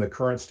 given the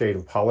current state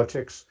of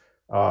politics,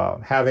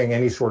 having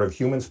any sort of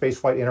human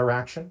spaceflight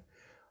interaction,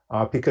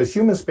 because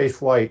human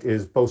spaceflight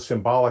is both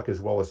symbolic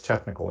as well as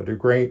technical.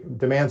 It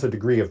demands a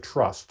degree of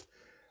trust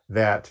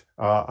that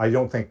I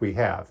don't think we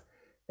have.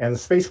 And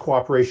space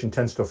cooperation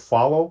tends to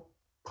follow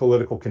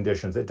political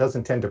conditions. It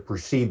doesn't tend to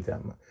precede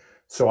them.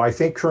 So I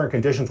think current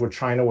conditions with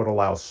China would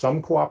allow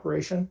some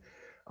cooperation,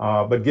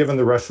 but given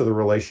the rest of the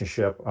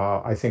relationship,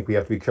 I think we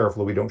have to be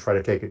careful that we don't try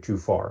to take it too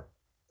far.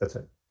 That's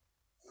it.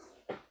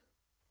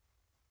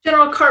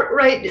 General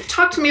Cartwright,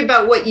 talk to me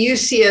about what you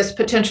see as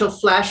potential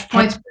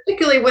flashpoints,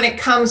 particularly when it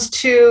comes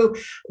to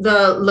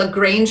the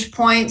Lagrange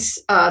points,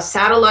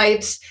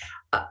 satellites.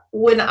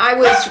 When I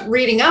was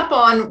reading up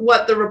on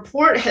what the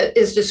report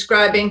is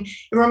describing,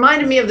 it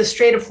reminded me of the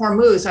Strait of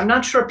Hormuz. I'm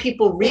not sure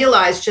people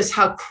realize just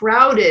how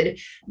crowded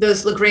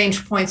those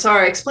Lagrange points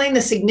are. Explain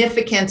the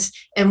significance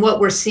and what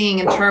we're seeing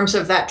in terms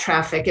of that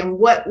traffic and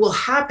what will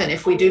happen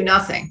if we do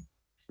nothing.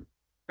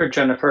 Sure,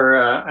 Jennifer.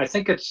 I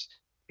think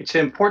it's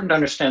important to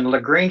understand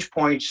Lagrange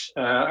points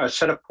are a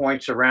set of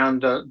points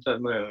around the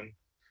moon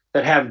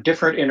that have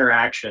different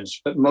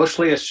interactions, but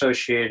mostly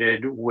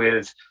associated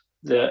with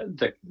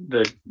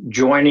the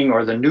joining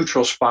or the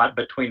neutral spot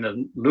between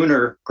the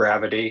lunar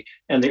gravity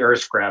and the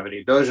Earth's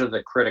gravity. Those are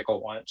the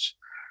critical ones.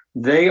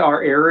 They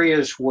are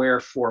areas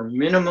where for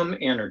minimum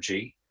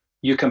energy,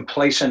 you can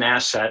place an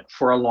asset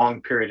for a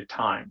long period of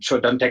time. So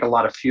it doesn't take a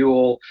lot of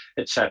fuel,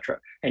 et cetera.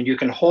 And you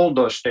can hold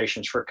those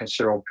stations for a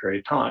considerable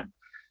period of time.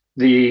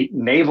 The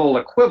naval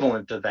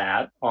equivalent to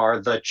that are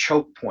the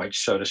choke points,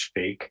 so to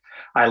speak.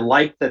 I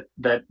like that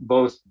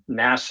both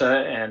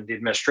NASA and the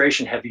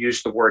administration have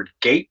used the word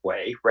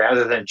gateway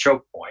rather than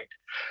choke point.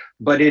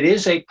 But it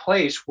is a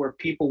place where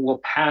people will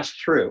pass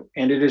through,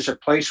 and it is a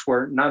place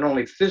where not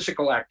only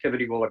physical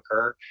activity will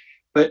occur,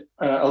 but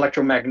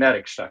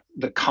electromagnetic stuff.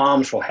 The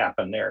comms will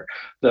happen there.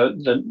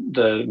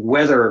 The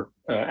weather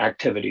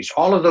activities,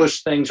 all of those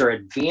things are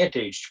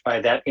advantaged by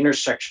that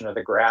intersection of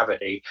the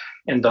gravity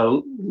and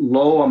the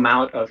low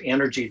amount of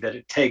energy that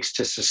it takes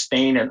to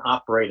sustain and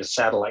operate a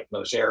satellite in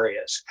those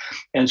areas.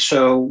 And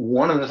so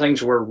one of the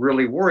things we're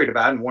really worried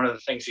about, and one of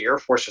the things the Air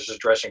Force is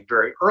addressing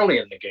very early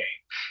in the game,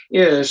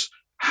 is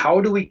how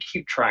do we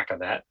keep track of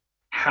that?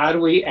 How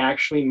do we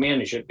actually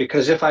manage it?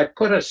 Because if I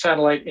put a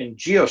satellite in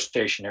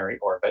geostationary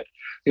orbit,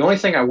 the only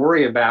thing I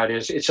worry about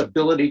is its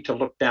ability to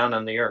look down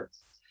on the Earth.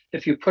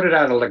 If you put it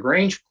at a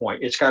Lagrange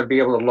point, it's got to be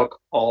able to look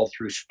all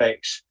through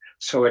space.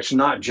 So it's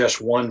not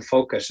just one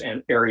focus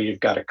and area you've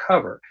got to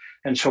cover.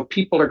 And so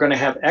people are going to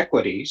have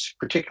equities,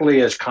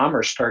 particularly as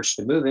commerce starts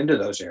to move into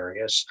those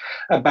areas,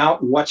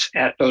 about what's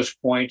at those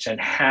points and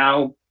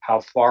how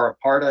far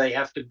apart they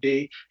have to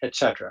be, et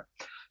cetera.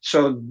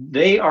 So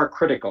they are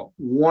critical.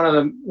 One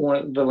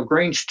of the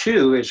Lagrange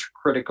 2 is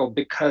critical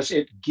because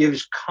it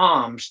gives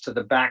comms to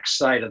the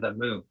backside of the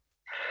moon.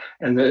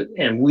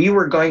 And we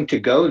were going to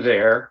go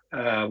there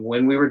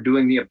when we were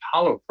doing the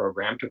Apollo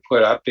program to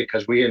put up,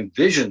 because we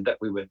envisioned that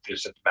we would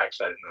visit the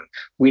backside of the moon.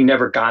 We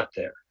never got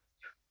there.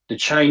 The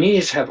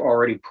Chinese have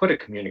already put a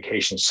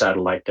communication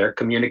satellite there,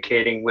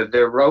 communicating with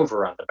their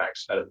rover on the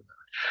backside of the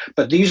moon.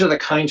 But these are the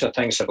kinds of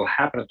things that will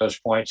happen at those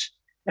points,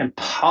 and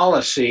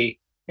policy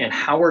and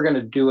how we're going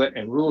to do it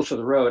and rules of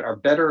the road are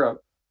better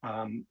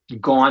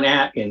gone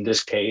at, in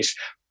this case,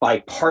 by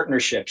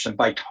partnerships and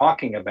by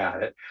talking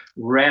about it,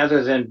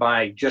 rather than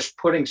by just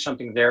putting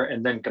something there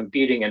and then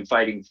competing and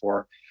fighting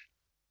for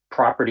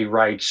property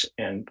rights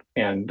and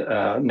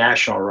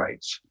national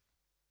rights.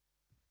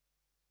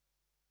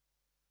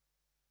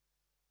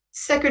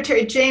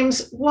 Secretary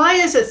James, why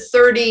is a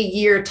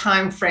 30-year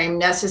time frame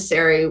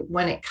necessary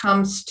when it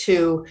comes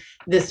to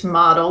this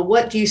model?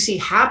 What do you see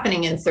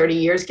happening in 30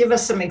 years? Give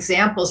us some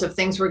examples of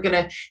things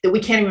that we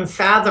can't even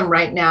fathom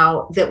right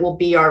now that will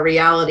be our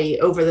reality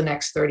over the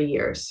next 30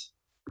 years.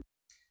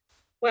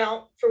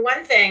 Well, for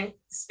one thing,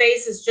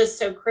 space is just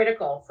so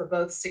critical for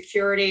both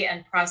security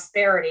and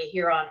prosperity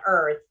here on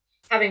Earth.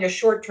 Having a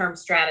short-term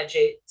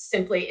strategy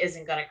simply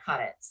isn't going to cut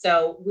it.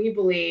 So we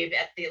believe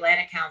at the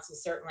Atlantic Council,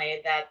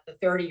 certainly, that the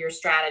 30-year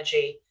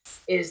strategy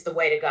is the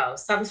way to go.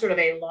 Some sort of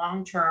a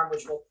long-term,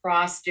 which will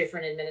cross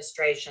different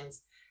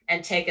administrations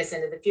and take us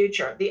into the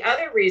future. The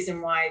other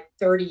reason why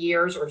 30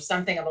 years or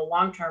something of a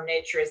long-term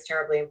nature is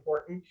terribly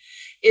important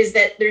is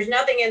that there's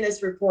nothing in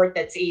this report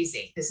that's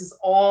easy. This is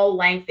all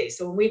lengthy.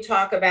 So when we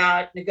talk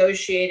about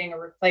negotiating a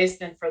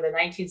replacement for the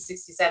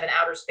 1967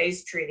 Outer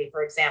Space Treaty,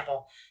 for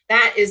example,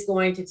 that is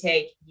going to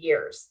take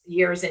years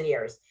and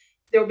years.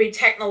 There will be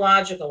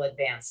technological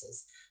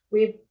advances.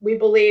 We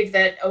believe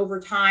that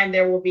over time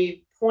there will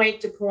be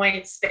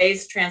point-to-point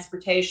space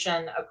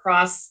transportation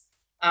across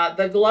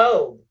the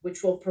globe,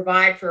 which will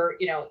provide for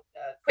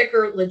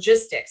quicker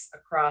logistics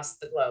across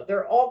the globe. There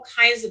are all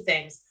kinds of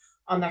things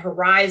on the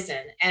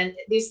horizon, and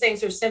these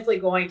things are simply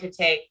going to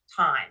take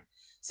time.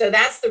 So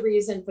that's the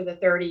reason for the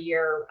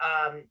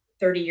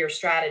 30-year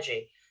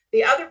strategy.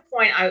 The other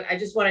point I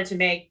just wanted to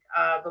make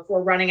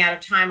before running out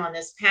of time on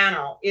this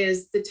panel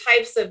is the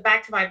types of,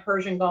 back to my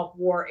Persian Gulf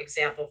War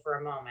example for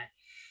a moment.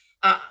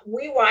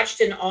 We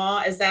watched in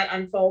awe as that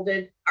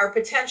unfolded. Our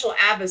potential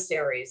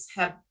adversaries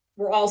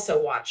were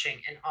also watching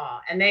in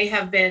awe, and they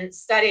have been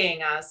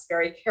studying us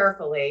very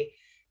carefully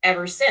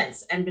ever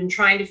since and been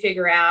trying to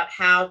figure out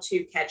how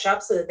to catch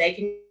up so that they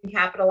can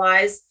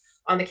capitalize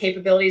on the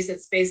capabilities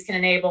that space can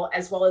enable,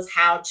 as well as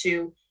how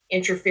to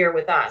interfere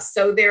with us.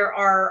 So there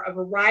are a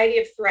variety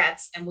of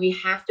threats, and we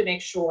have to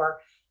make sure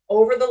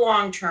over the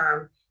long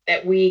term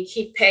that we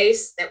keep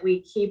pace, that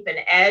we keep an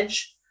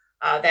edge,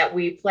 that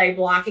we play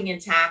blocking and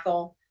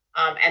tackle,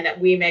 and that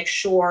we make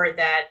sure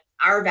that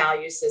our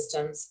value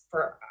systems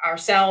for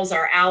ourselves,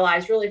 our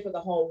allies, really for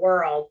the whole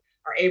world,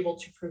 are able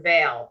to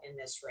prevail in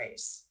this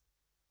race.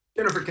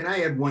 Jennifer, can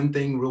I add one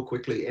thing real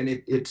quickly? And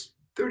it's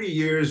 30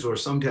 years or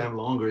sometime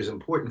longer is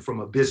important from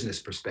a business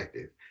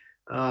perspective.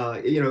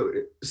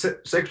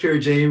 Secretary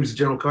James,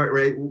 General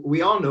Cartwright,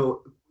 we all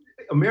know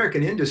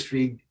American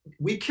industry,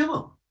 we kill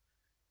them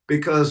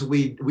because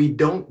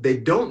they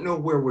don't know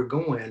where we're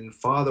going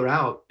farther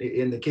out.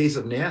 In the case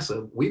of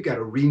NASA, we've got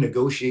to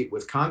renegotiate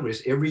with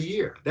Congress every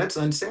year. That's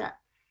unsat.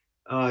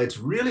 It's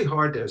really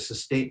hard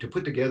to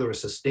put together a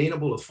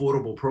sustainable,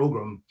 affordable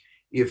program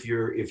if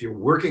you're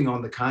working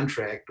on the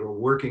contract or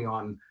working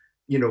on,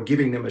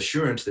 giving them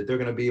assurance that they're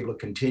going to be able to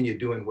continue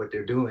doing what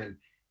they're doing.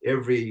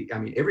 Every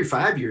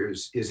 5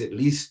 years is at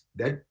least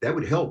that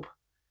would help,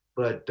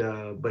 but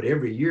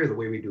every year the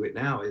way we do it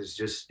now is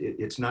just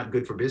it's not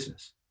good for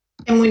business.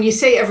 And when you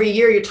say every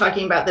year, you're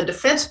talking about the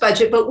defense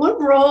budget, but what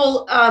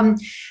role,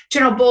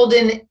 General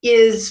Bolden,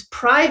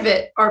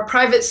 are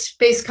private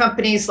space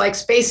companies like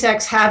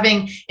SpaceX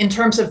having in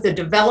terms of the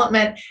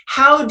development?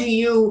 How do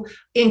you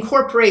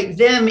incorporate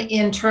them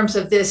in terms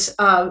of this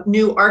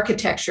new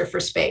architecture for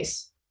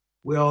space?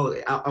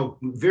 Well,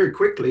 very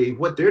quickly,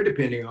 what they're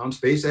depending on,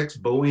 SpaceX,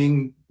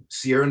 Boeing,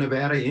 Sierra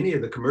Nevada, any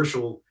of the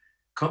commercial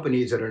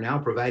companies that are now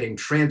providing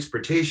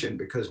transportation,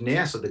 because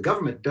NASA, the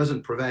government,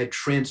 doesn't provide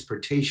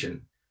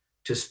transportation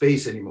to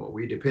space anymore.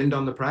 We depend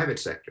on the private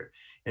sector.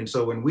 And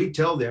so when we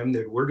tell them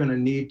that we're going to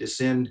need to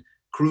send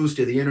crews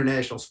to the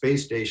International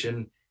Space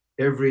Station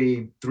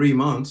every 3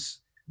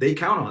 months, they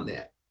count on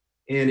that.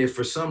 And if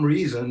for some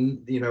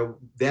reason,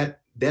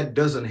 that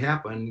doesn't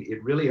happen,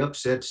 it really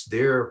upsets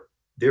their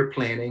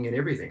planning and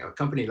everything. A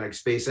company like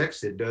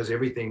SpaceX that does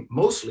everything,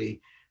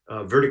 mostly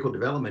vertical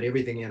development,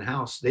 everything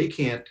in-house, they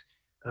can't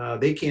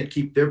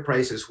keep their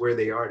prices where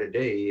they are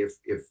today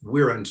if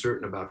we're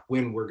uncertain about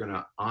when we're going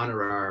to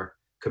honor our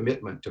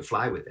commitment to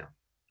fly with them.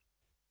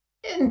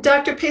 And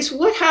Dr. Pace,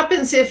 what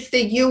happens if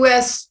the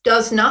U.S.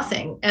 does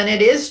nothing and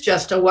it is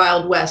just a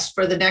Wild West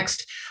for the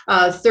next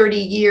 30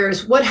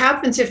 years? What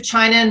happens if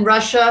China and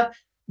Russia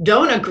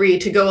don't agree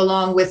to go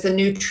along with a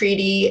new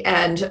treaty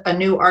and a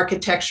new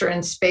architecture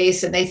in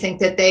space, and they think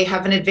that they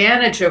have an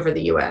advantage over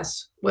the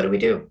U.S.? What do we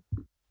do?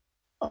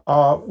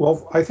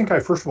 Well, I think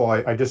first of all,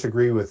 I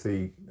disagree with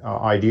the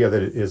idea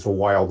that it is a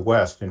Wild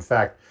West. In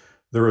fact,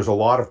 there is a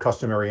lot of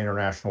customary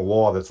international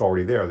law that's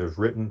already there. There's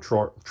written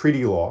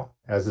treaty law,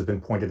 as has been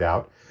pointed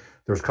out.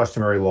 There's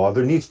customary law.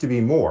 There needs to be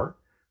more.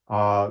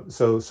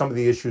 So some of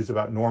the issues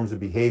about norms of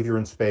behavior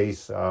in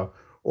space,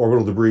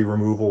 orbital debris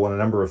removal, and a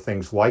number of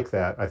things like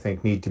that, I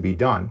think need to be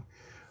done.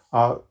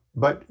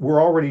 But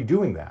we're already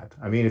doing that.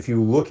 I mean, if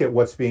you look at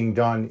what's being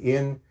done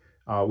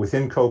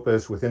within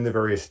COPUS, within the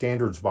various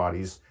standards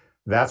bodies,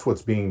 that's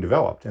what's being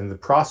developed. And the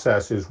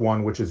process is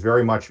one which is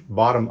very much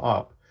bottom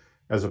up,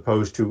 as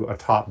opposed to a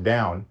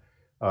top-down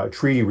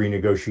treaty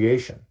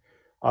renegotiation.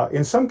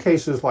 In some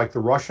cases, like the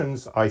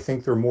Russians, I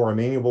think they're more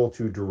amenable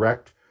to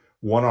direct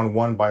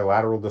one-on-one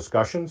bilateral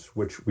discussions,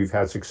 which we've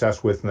had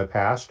success with in the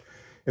past.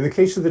 In the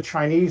case of the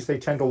Chinese, they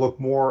tend to look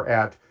more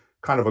at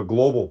kind of a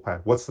global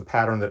pattern. What's the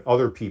pattern that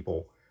other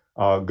people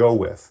go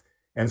with?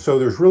 And so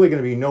there's really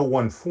going to be no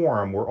one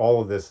forum where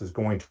all of this is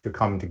going to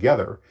come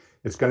together.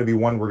 It's going to be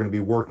one we're going to be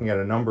working at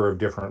a number of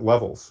different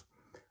levels.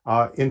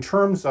 In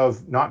terms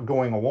of not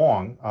going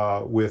along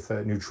with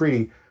a new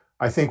treaty,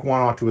 I think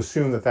one ought to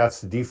assume that that's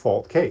the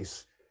default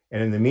case.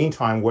 And in the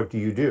meantime, what do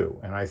you do?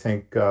 And I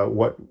think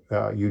what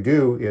you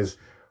do is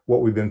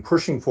what we've been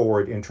pushing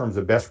forward in terms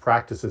of best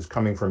practices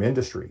coming from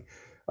industry.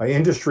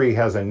 Industry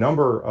has a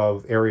number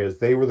of areas.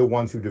 They were the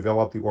ones who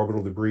developed the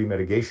orbital debris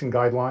mitigation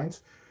guidelines,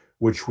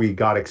 which we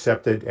got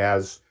accepted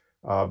as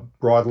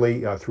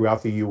broadly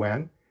throughout the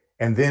UN.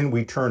 And then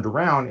we turned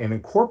around and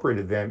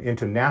incorporated them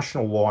into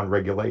national law and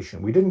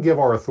regulation. We didn't give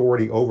our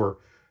authority over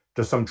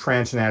to some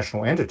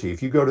transnational entity.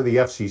 If you go to the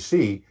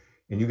FCC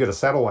and you get a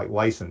satellite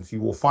license, you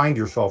will find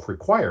yourself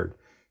required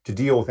to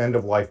deal with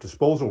end-of-life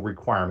disposal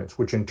requirements,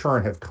 which in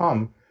turn have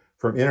come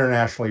from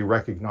internationally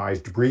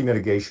recognized debris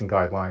mitigation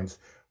guidelines,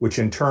 which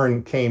in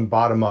turn came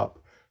bottom up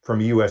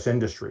from US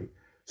industry.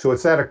 So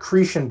it's that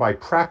accretion by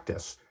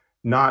practice,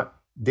 not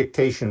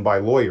dictation by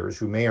lawyers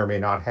who may or may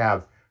not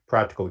have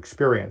practical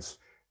experience,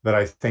 that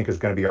I think is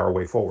going to be our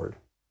way forward.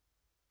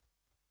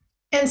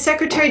 And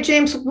Secretary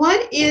James,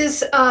 what is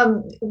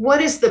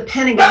the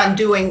Pentagon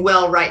doing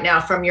well right now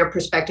from your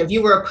perspective?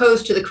 You were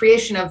opposed to the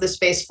creation of the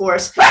Space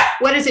Force.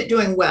 What is it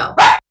doing well?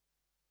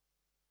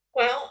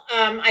 Well,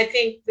 I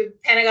think the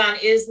Pentagon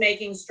is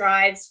making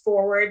strides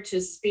forward to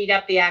speed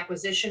up the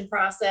acquisition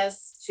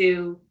process,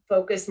 to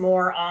focus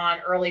more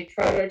on early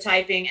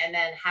prototyping, and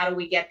then how do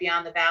we get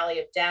beyond the valley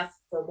of death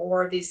for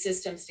more of these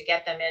systems to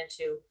get them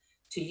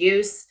into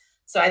use.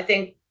 So I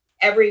think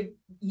every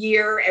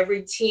year,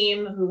 every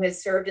team who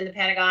has served in the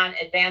Pentagon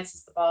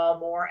advances the ball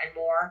more and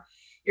more.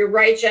 You're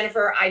right,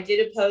 Jennifer, I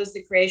did oppose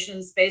the creation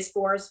of the Space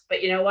Force,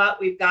 but you know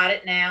what? We've got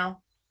it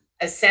now.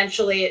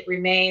 Essentially, it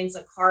remains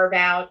a carve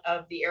out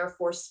of the Air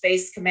Force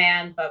Space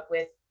Command, but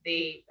with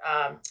the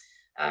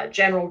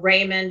General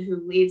Raymond,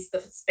 who leads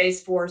the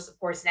Space Force, of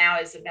course, now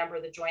is a member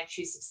of the Joint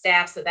Chiefs of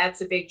Staff. So that's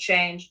a big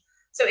change.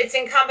 So it's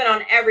incumbent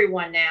on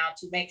everyone now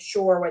to make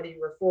sure, whether you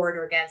were for it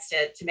or against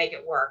it, to make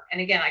it work. And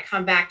again, I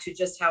come back to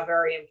just how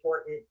very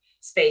important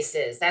space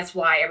is. That's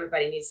why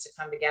everybody needs to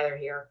come together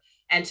here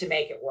and to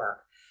make it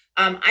work.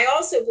 I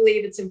also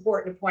believe it's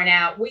important to point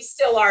out, we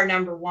still are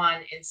number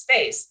one in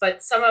space,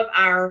 but some of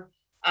our,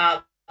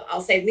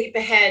 I'll say, leap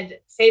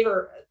ahead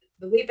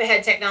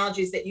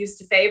technologies that used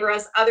to favor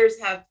us, others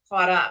have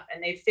caught up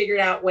and they've figured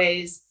out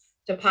ways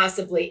to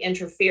possibly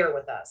interfere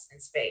with us in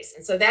space.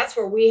 And so that's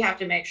where we have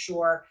to make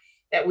sure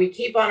that we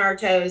keep on our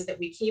toes, that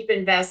we keep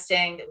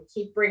investing, that we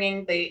keep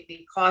bringing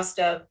the cost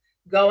of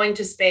going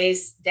to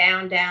space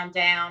down, down,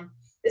 down.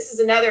 This is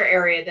another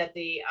area that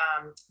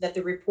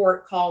the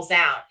report calls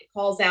out. It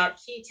calls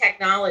out key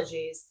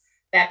technologies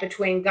that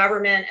between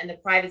government and the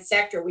private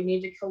sector, we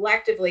need to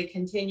collectively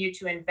continue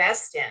to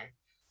invest in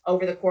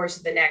over the course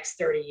of the next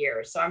 30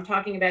 years. So I'm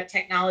talking about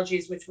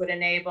technologies which would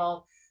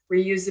enable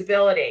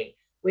reusability.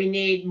 We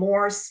need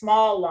more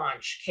small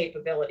launch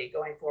capability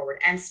going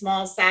forward and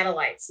small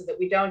satellites so that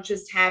we don't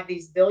just have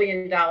these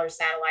billion-dollar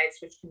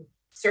satellites which can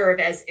serve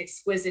as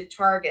exquisite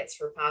targets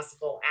for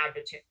possible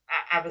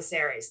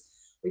adversaries.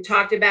 We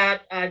talked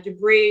about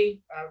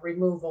debris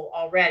removal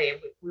already.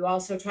 We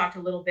also talked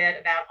a little bit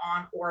about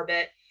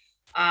on-orbit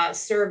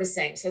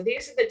servicing. So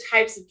these are the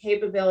types of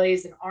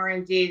capabilities and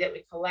R&D that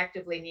we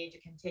collectively need to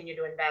continue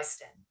to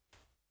invest in.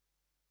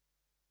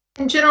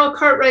 And General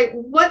Cartwright,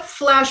 what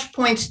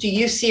flashpoints do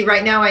you see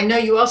right now? I know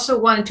you also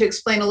wanted to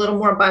explain a little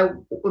more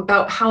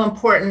about how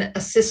important a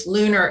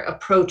cislunar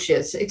approach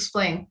is.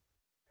 Explain.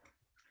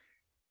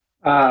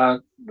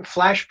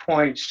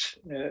 Flashpoints,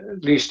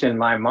 at least in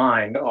my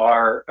mind,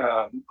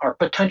 are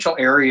potential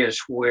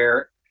areas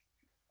where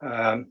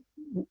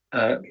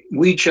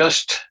we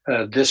just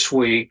this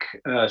week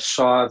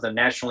saw the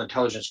National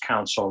Intelligence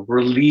Council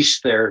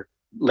release their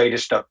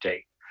latest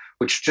update,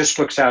 which just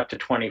looks out to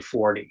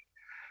 2040.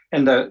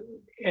 And the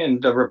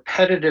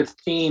repetitive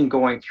theme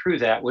going through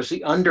that was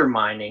the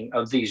undermining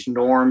of these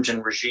norms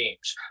and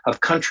regimes, of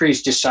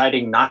countries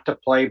deciding not to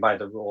play by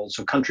the rules,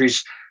 of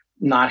countries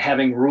not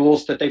having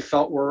rules that they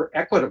felt were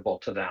equitable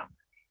to them.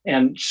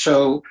 And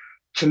so,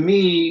 to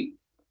me,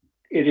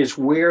 it is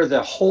where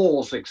the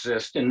holes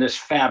exist in this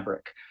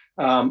fabric.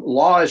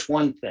 Law is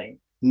one thing.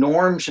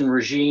 Norms and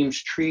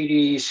regimes,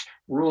 treaties,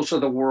 rules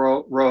of the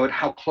road,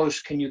 how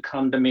close can you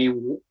come to me?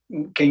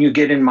 Can you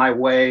get in my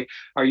way?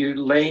 Are you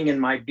laying in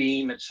my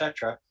beam,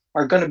 etc.,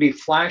 are going to be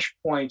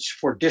flashpoints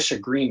for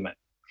disagreement.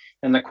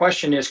 And the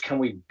question is, can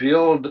we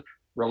build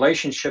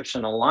relationships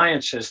and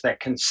alliances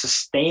that can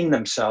sustain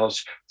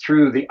themselves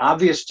through the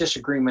obvious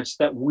disagreements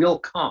that will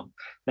come?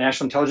 The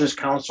National Intelligence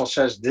Council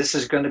says this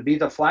is going to be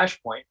the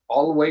flashpoint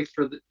all the way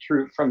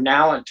through from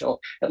now until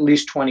at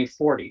least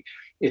 2040.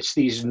 It's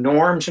these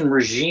norms and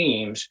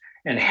regimes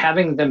and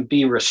having them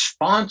be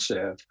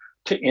responsive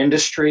to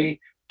industry,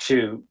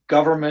 to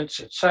governments,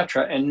 et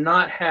cetera, and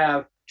not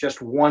have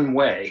just one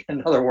way.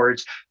 In other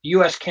words, the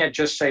US can't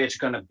just say it's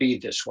going to be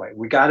this way.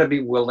 We got to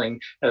be willing,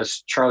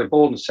 as Charlie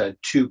Bolden said,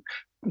 to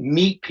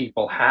meet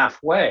people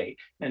halfway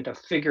and to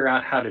figure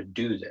out how to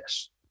do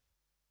this.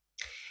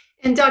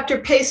 And Dr.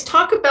 Pace,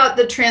 talk about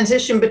the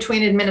transition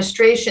between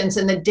administrations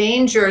and the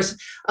dangers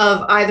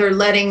of either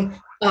letting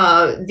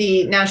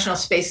the National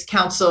Space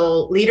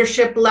Council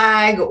leadership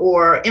lag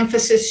or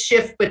emphasis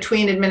shift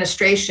between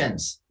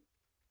administrations.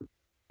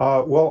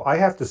 Well, I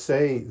have to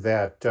say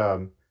that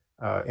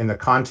in the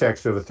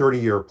context of a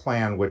 30-year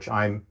plan, which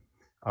I'm,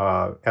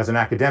 as an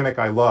academic,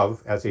 I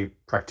love, as a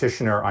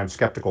practitioner, I'm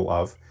skeptical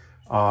of.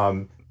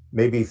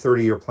 Maybe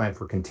 30-year plan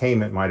for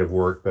containment might have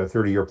worked, but a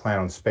 30-year plan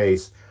on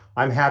space,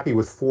 I'm happy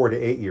with 4 to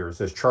 8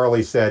 years. As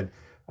Charlie said,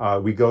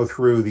 we go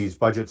through these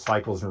budget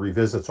cycles and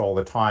revisits all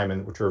the time,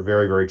 and which are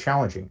very, very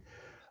challenging.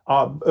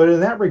 But in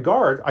that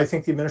regard, I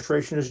think the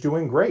administration is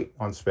doing great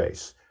on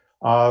space.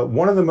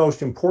 One of the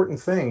most important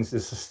things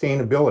is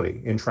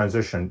sustainability in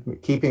transition,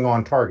 keeping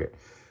on target.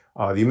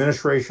 The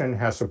administration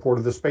has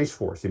supported the Space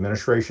Force. The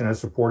administration has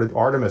supported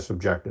Artemis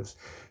objectives.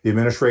 The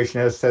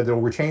administration has said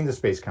they'll retain the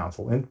Space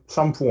Council in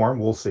some form,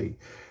 we'll see.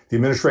 The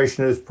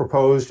administration has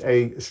proposed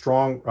a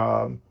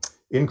strong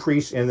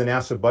increase in the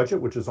NASA budget,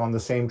 which is on the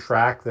same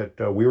track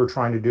that we were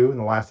trying to do in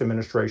the last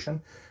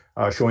administration,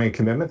 showing a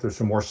commitment. There's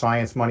some more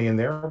science money in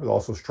there, but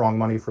also strong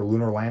money for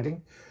lunar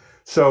landing.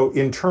 So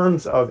in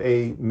terms of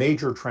a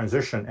major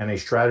transition and a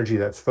strategy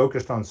that's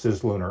focused on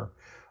cislunar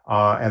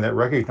and that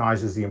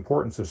recognizes the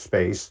importance of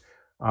space,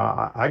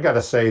 I got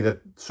to say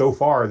that so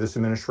far this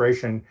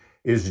administration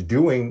is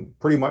doing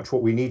pretty much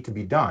what we need to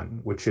be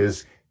done, which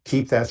is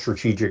keep that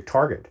strategic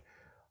target.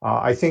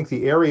 I think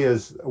the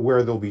areas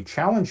where there'll be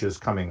challenges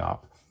coming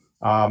up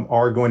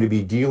are going to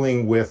be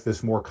dealing with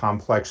this more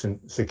complex and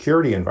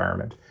security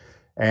environment.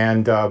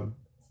 And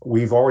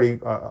we've already,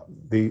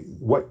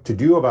 what to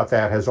do about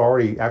that has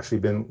already actually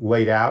been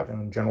laid out,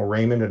 and General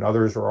Raymond and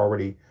others are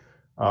already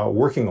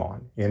working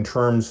on. In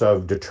terms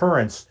of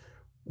deterrence,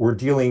 we're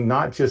dealing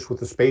not just with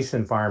the space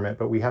environment,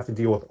 but we have to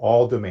deal with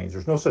all domains.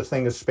 There's no such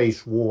thing as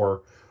space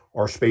war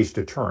or space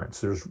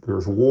deterrence.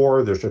 There's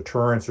war, there's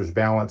deterrence, there's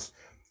balance.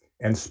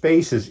 And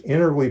space is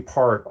integrally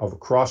part of a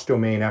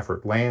cross-domain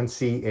effort, land,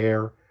 sea,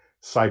 air,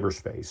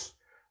 cyberspace.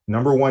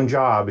 Number one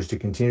job is to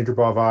continue to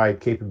provide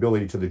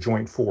capability to the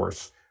joint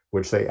force,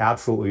 which they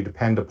absolutely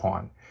depend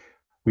upon.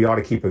 We ought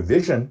to keep a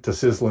vision to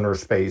cislunar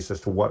space as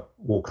to what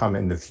will come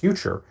in the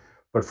future.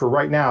 But for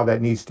right now,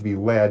 that needs to be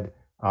led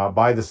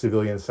by the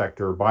civilian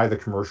sector, by the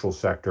commercial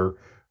sector,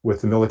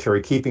 with the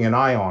military keeping an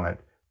eye on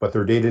it. But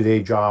their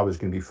day-to-day job is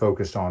going to be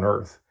focused on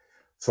Earth.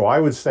 So I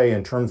would say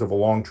in terms of a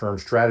long-term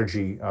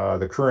strategy,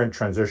 the current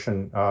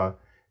transition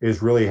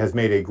has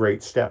made a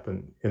great step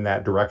in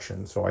that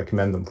direction. So I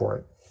commend them for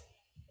it.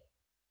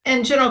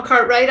 And General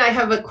Cartwright, I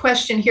have a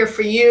question here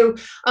for you.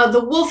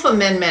 The Wolf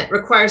Amendment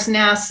requires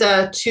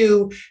NASA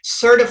to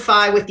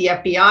certify with the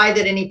FBI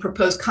that any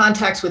proposed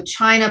contacts with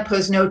China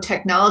pose no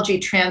technology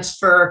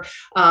transfer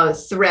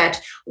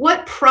threat.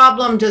 What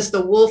problem does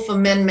the Wolf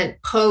Amendment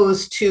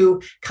pose to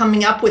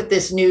coming up with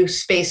this new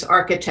space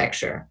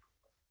architecture?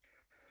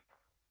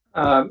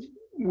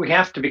 We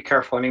have to be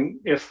careful. I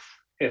mean,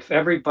 if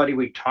everybody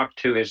we talk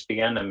to is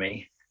the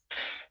enemy,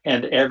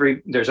 and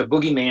there's a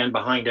boogeyman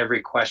behind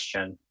every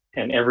question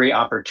and every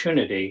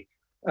opportunity,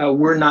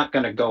 we're not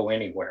going to go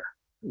anywhere.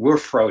 We're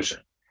frozen.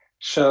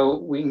 So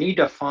we need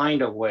to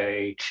find a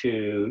way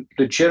to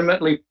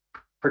legitimately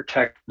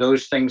protect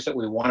those things that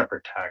we want to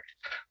protect,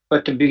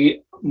 but to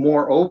be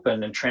more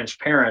open and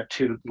transparent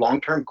to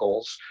long-term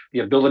goals, the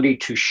ability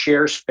to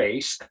share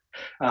space,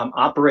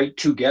 operate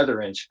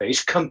together in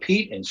space,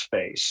 compete in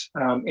space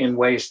in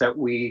ways that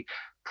we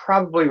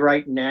probably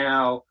right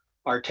now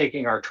are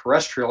taking our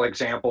terrestrial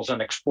examples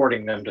and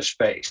exporting them to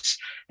space.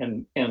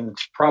 And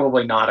it's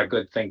probably not a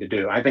good thing to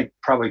do. I think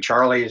probably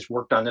Charlie has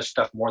worked on this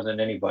stuff more than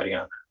anybody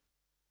on it.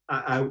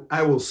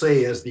 I will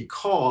say, as the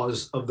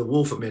cause of the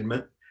Wolf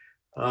Amendment,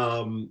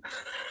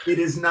 it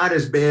is not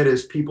as bad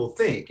as people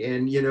think.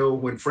 And you know,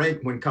 when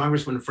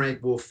Congressman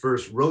Frank Wolf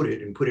first wrote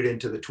it and put it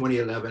into the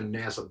 2011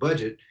 NASA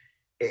budget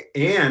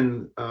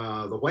and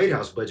the White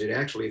House budget,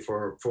 actually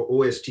for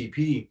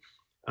OSTP,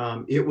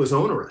 it was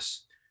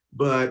onerous.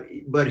 But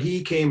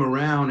he came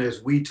around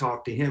as we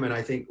talked to him. And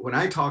I think when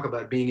I talk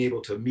about being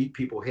able to meet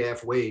people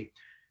halfway,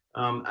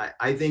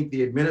 I think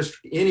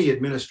any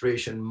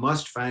administration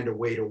must find a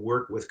way to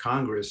work with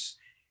Congress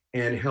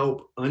and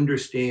help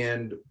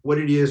understand what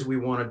it is we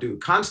want to do.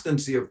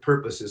 Constancy of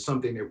purpose is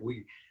something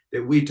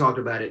that we talked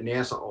about at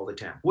NASA all the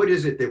time. What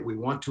is it that we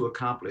want to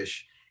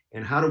accomplish,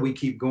 and how do we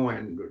keep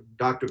going?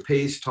 Dr.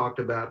 Pace talked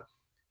about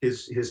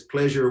his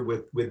pleasure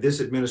with this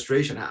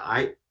administration.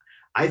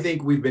 I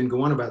think we've been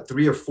going about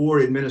 3 or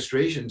 4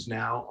 administrations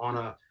now on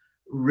a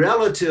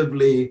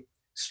relatively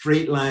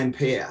straight line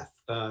path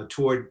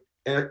toward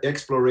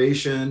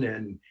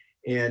exploration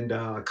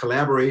and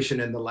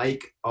collaboration and the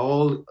like.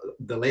 All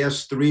the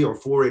last 3 or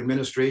 4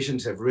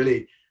 administrations have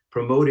really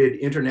promoted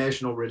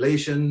international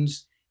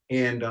relations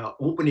and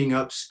opening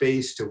up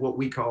space to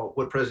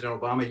what President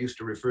Obama used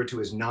to refer to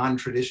as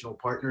non-traditional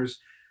partners.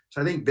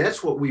 So I think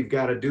that's what we've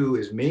got to do,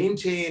 is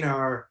maintain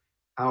our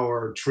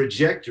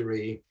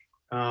trajectory.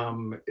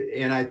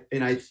 And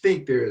I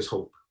think there is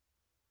hope.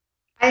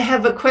 I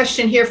have a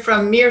question here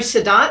from Mir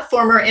Sadat,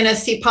 former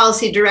NSC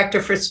Policy Director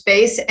for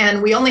Space,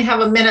 and we only have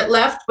a minute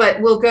left,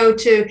 but we'll go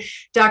to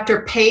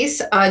Dr.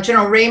 Pace.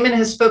 General Raymond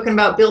has spoken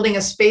about building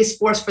a space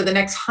force for the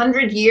next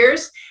 100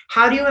 years.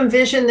 How do you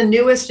envision the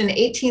newest and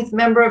 18th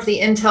member of the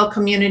Intel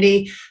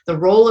community, the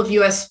role of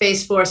U.S.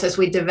 Space Force as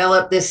we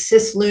develop this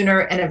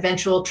cislunar and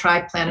eventual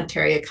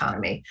triplanetary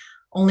economy?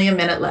 Only a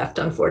minute left,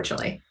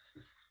 unfortunately.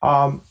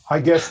 I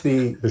guess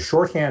the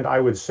shorthand I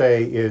would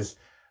say is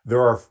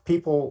there are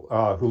people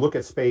who look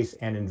at space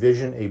and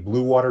envision a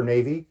blue water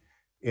Navy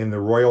in the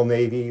Royal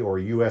Navy or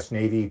U.S.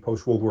 Navy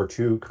post-World War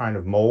II kind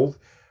of mold.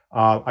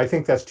 I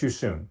think that's too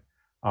soon.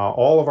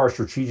 All of our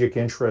strategic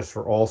interests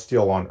are all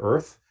still on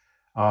Earth.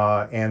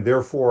 And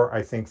therefore,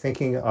 I think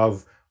thinking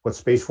of what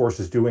Space Force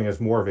is doing as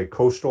more of a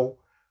coastal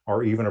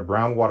or even a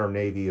brown water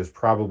Navy is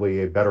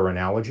probably a better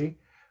analogy.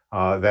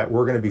 That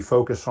we're going to be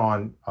focused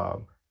on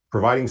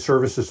providing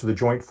services to the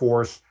Joint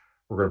Force.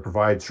 We're going to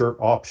provide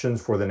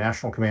options for the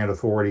National Command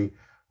Authority.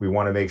 We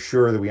want to make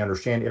sure that we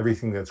understand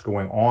everything that's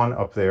going on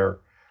up there.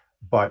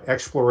 But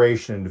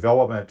exploration and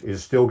development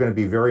is still going to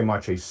be very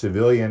much a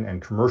civilian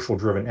and commercial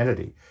driven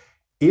entity.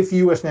 If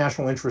U.S.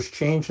 national interests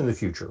change in the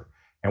future,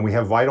 and we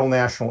have vital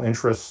national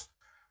interests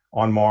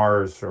on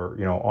Mars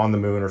or on the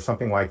moon or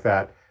something like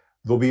that,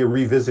 there'll be a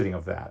revisiting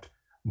of that.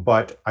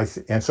 But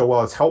and so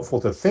while it's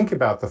helpful to think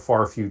about the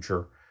far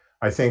future,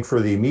 I think for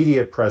the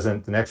immediate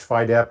present, the next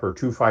FIDEP or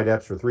 2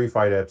 FIDEPs or 3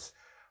 FIDEPs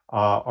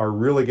are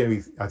really going to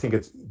be, I think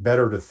it's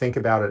better to think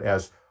about it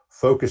as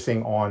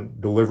focusing on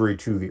delivery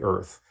to the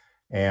Earth.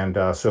 And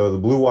so the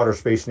Blue Water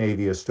Space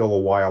Navy is still a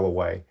while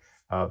away,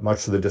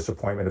 much to the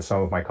disappointment of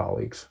some of my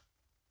colleagues.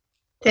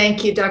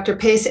 Thank you, Dr.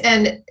 Pace.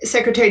 And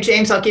Secretary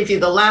James, I'll give you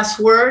the last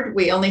word.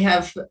 We only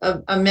have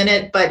a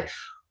minute, but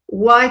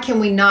why can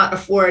we not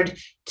afford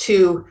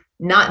to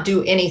not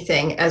do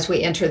anything as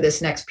we enter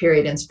this next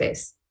period in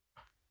space?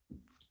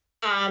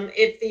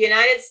 If the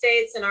United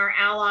States and our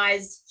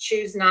allies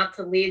choose not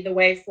to lead the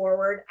way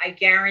forward, I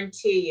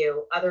guarantee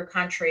you other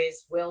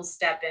countries will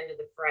step into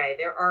the fray.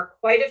 There are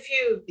quite a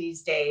few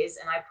these days,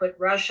 and I put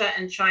Russia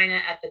and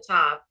China at the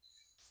top,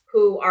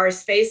 who are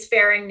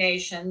spacefaring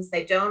nations.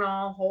 They don't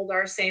all hold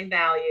our same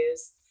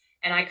values.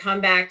 And I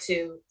come back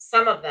to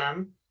some of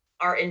them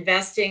are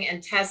investing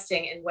and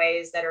testing in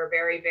ways that are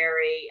very,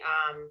 very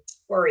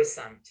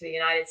worrisome to the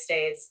United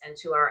States and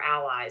to our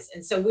allies.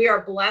 And so we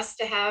are blessed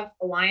to have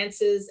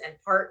alliances and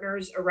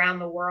partners around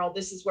the world.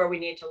 This is where we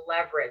need to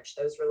leverage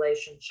those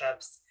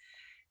relationships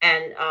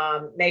and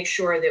make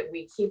sure that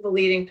we keep a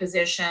leading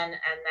position and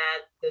that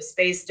the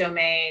space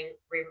domain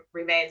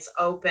remains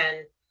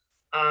open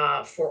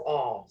for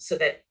all, so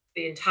that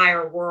the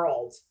entire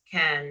world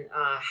can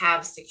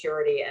have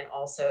security and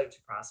also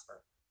to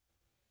prosper.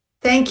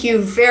 Thank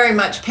you very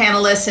much,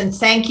 panelists, and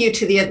thank you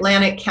to the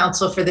Atlantic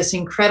Council for this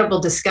incredible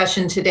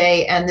discussion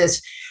today and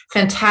this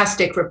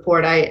fantastic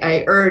report.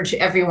 I urge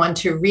everyone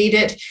to read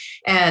it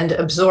and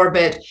absorb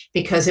it,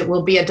 because it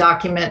will be a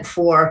document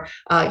for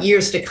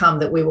years to come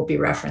that we will be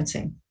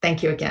referencing.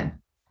 Thank you again.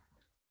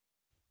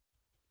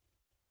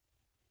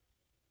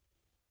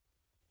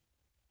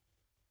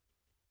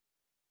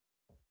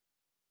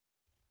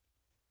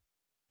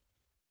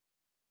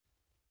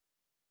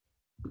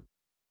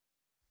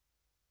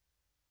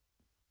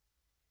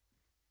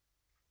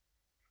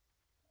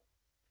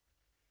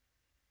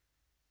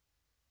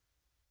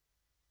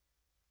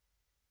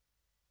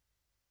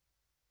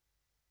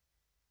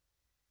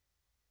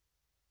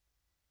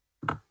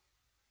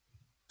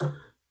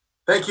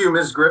 Thank you,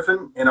 Ms.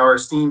 Griffin, and our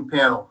esteemed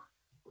panel.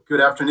 Good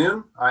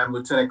afternoon. I am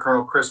Lieutenant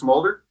Colonel Chris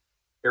Mulder,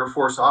 Air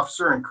Force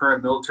officer and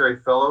current military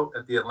fellow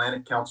at the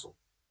Atlantic Council.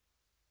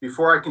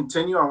 Before I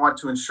continue, I want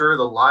to ensure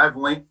the live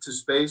link to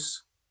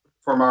space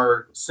from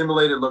our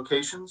simulated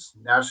locations,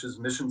 NASA's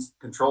Mission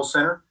Control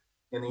Center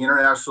and the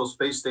International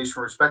Space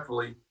Station,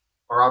 respectively,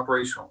 are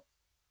operational.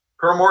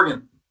 Colonel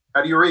Morgan,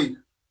 how do you read?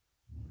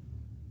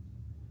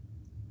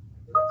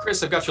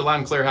 Chris, I've got you loud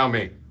and clear. How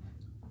me?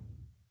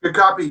 Good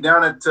copy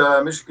down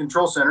at Mission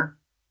Control Center.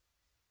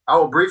 I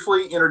will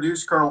briefly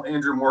introduce Colonel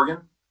Andrew Morgan,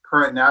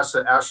 current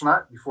NASA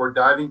astronaut, before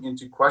diving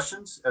into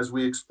questions as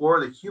we explore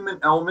the human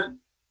element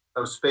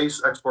of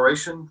space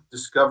exploration,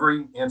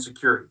 discovery, and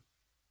security.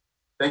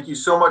 Thank you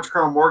so much,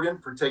 Colonel Morgan,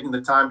 for taking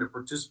the time to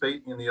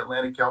participate in the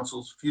Atlantic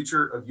Council's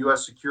Future of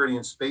U.S. Security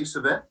in Space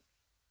event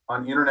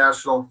on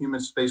International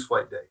Human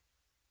Spaceflight Day.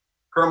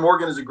 Colonel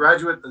Morgan is a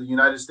graduate of the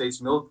United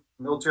States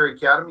Military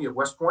Academy at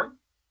West Point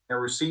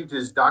and received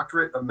his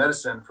doctorate of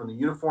medicine from the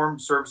Uniformed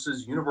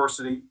Services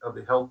University of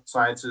the Health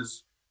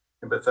Sciences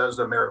in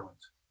Bethesda, Maryland.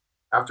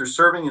 After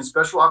serving in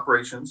special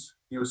operations,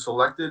 he was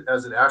selected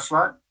as an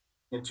astronaut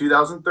in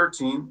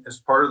 2013 as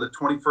part of the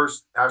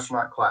 21st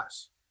astronaut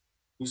class.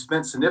 He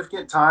spent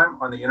significant time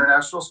on the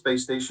International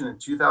Space Station in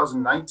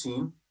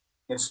 2019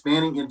 and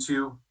spanning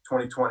into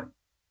 2020.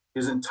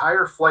 His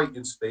entire flight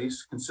in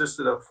space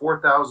consisted of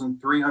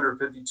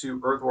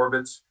 4,352 Earth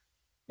orbits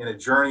in a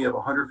journey of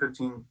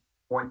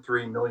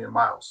 115.3 million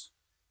miles.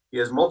 He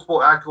has multiple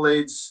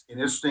accolades and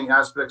interesting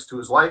aspects to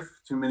his life,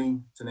 too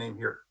many to name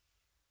here.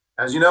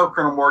 As you know,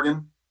 Colonel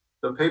Morgan,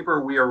 the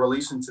paper we are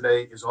releasing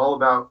today is all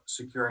about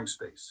securing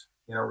space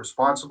in a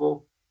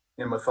responsible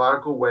and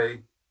methodical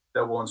way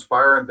that will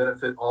inspire and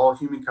benefit all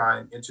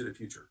humankind into the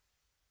future.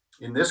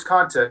 In this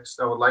context,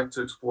 I would like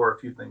to explore a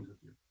few things with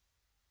you.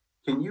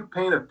 Can you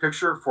paint a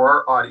picture for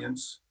our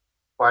audience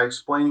by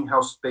explaining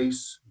how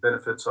space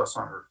benefits us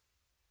on Earth?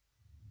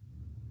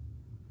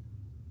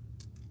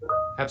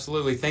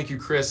 Absolutely. Thank you,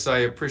 Chris. I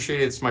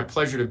appreciate it. It's my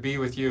pleasure to be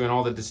with you and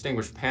all the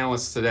distinguished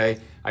panelists today.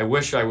 I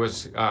wish I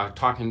was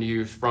talking to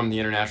you from the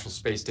International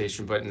Space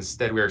Station, but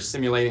instead we are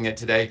simulating it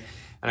today.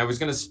 And I was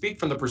going to speak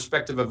from the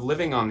perspective of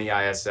living on the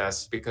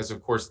ISS because,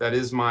 of course, that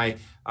is my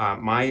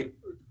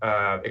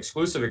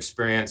exclusive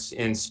experience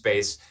in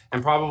space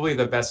and probably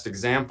the best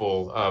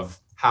example of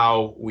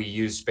how we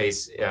use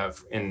space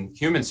in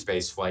human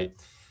space flight.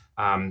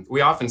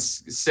 We often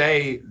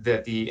say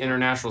that the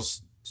International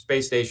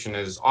Space Station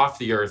is off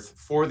the Earth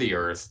for the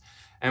Earth.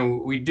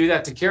 And we do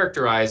that to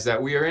characterize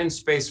that we are in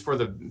space for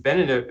the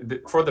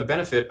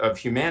benefit of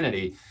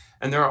humanity.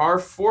 And there are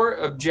four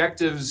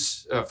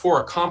objectives, four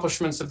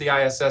accomplishments of the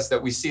ISS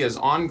that we see as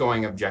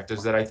ongoing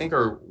objectives that I think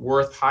are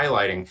worth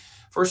highlighting.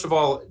 First of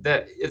all,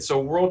 that it's a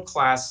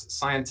world-class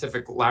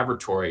scientific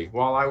laboratory.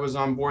 While I was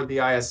on board the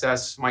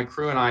ISS, my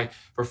crew and I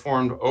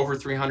performed over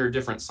 300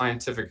 different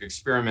scientific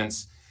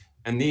experiments.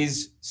 And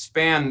these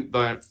span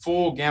the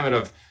full gamut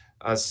of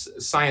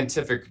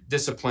scientific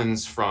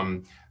disciplines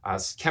from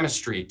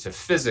chemistry to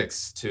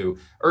physics to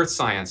earth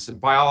science,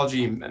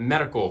 biology,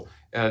 medical,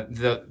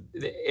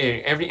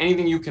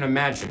 anything you can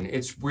imagine.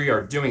 We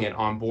are doing it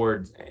on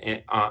board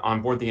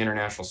the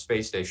International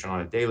Space Station on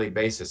a daily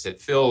basis.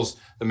 It fills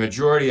the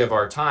majority of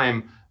our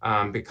time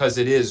because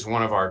it is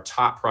one of our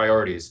top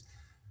priorities.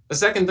 The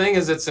second thing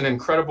is it's an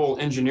incredible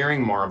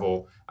engineering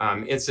marvel.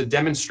 It's a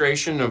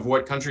demonstration of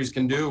what countries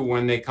can do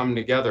when they come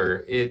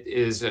together.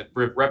 It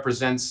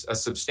represents a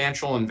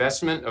substantial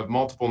investment of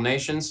multiple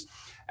nations.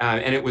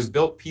 And it was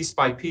built piece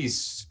by piece,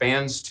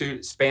 spanned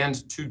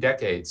 2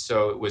 decades.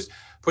 So it was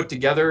put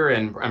together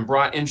and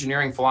brought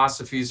engineering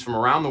philosophies from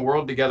around the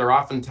world together,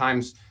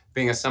 oftentimes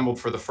being assembled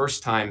for the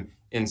first time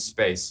in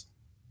space.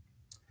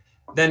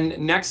 Then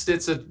next,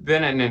 it's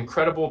been an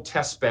incredible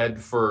test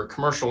bed for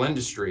commercial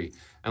industry.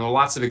 And there are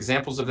lots of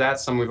examples of that,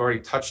 some we've already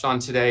touched on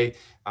today.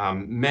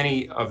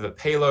 Many of the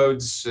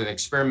payloads and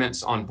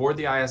experiments on board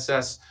the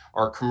ISS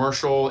are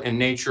commercial in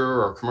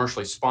nature or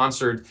commercially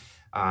sponsored.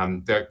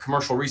 The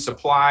commercial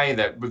resupply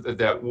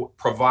that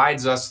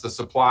provides us the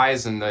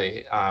supplies and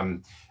the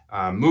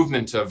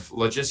movement of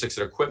logistics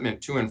and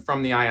equipment to and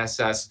from the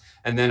ISS.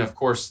 And then, of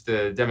course,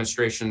 the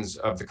demonstrations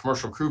of the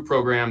commercial crew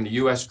program, the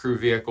US crew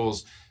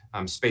vehicles,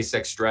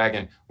 SpaceX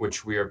Dragon,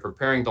 which we are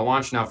preparing to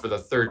launch now for the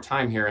 3rd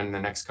time here in the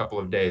next couple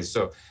of days.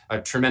 So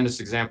a tremendous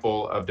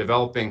example of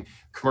developing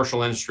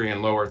commercial industry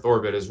in low Earth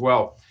orbit as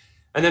well.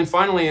 And then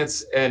finally,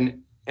 it's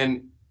an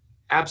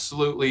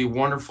absolutely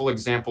wonderful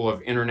example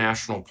of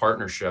international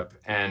partnership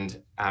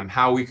and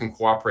how we can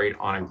cooperate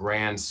on a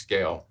grand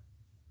scale.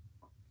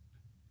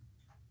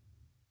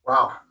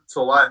 Wow, it's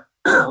a lot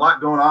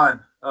going on.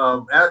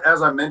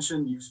 As I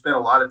mentioned, you've spent a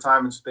lot of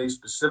time in space.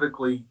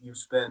 Specifically, you've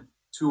spent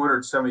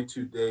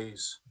 272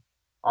 days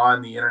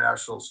on the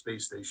International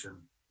Space Station,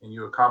 and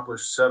you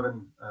accomplished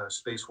 7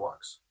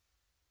 spacewalks.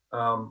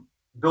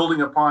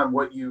 Building upon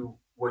what you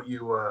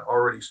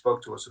already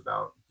spoke to us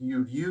about, do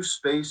you view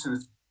space and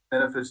its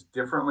benefits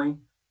differently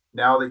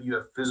now that you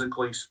have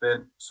physically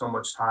spent so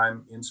much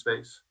time in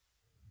space?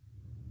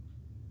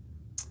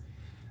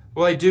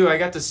 Well, I do. I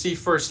got to see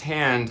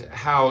firsthand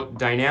how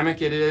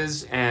dynamic it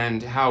is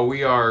and how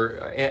we are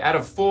at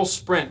a full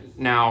sprint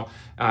now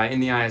in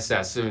the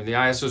ISS. So the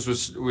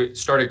ISS we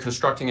started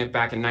constructing it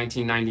back in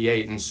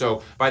 1998. And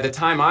so by the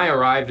time I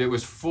arrived, it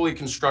was fully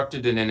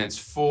constructed and in its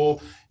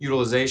full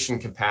utilization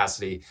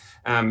capacity.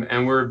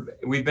 And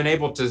we've been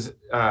able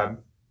to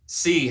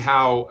see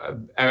how,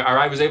 or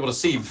I was able to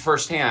see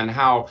firsthand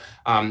how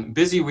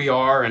busy we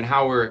are and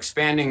how we're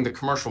expanding the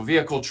commercial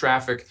vehicle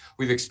traffic.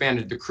 We've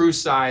expanded the crew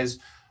size.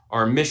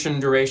 Our mission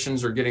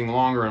durations are getting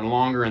longer and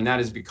longer, and that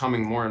is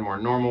becoming more and more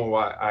normal.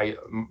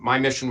 My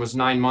mission was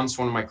 9 months.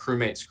 One of my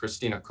crewmates,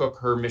 Christina Cook,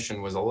 her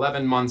mission was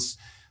 11 months.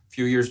 A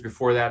few years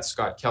before that,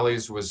 Scott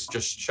Kelly's was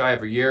just shy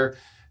of a year.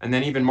 And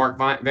then even Mark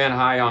Van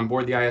High on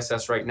board the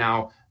ISS right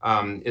now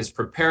is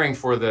preparing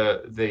for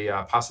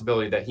the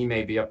possibility that he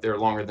may be up there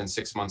longer than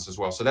 6 months as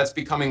well. So that's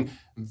becoming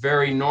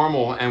very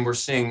normal, and we're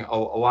seeing a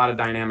lot of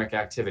dynamic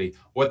activity.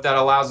 What that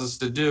allows us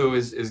to do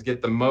is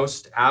get the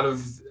most out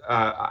of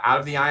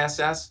the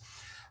ISS.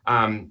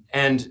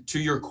 And to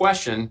your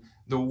question,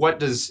 what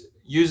does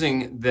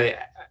using the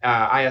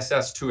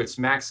ISS to its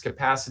max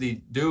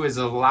capacity do is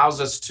it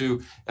allows us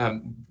to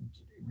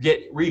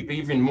reap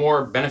even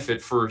more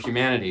benefit for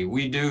humanity.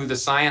 We do the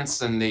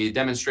science and the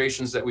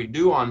demonstrations that we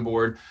do on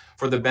board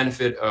for the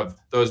benefit of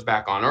those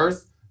back on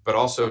Earth, but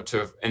also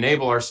to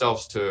enable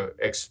ourselves to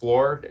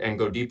explore and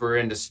go deeper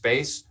into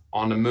space,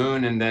 on the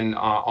moon, and then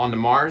onto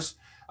Mars,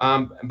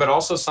 but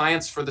also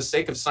science for the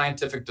sake of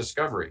scientific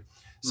discovery.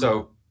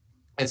 So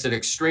it's an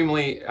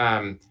extremely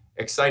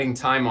exciting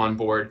time on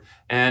board.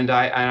 And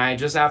I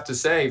just have to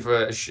say,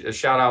 a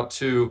shout out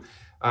to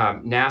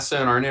NASA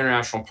and our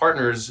international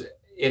partners.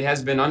 It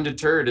has been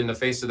undeterred in the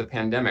face of the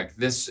pandemic.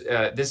 This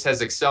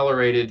has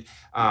accelerated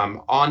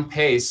on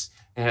pace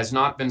and has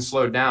not been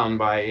slowed down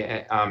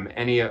by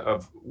any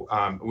of,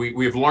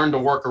 we've learned to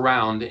work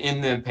around in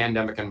the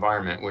pandemic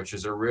environment, which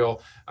is a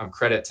real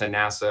credit to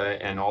NASA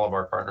and all of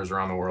our partners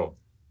around the world.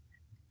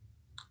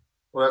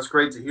 Well, that's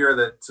great to hear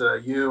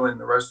that you and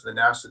the rest of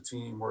the NASA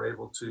team were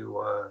able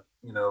to,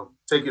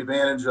 take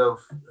advantage of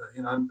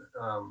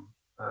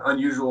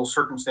unusual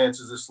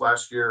circumstances this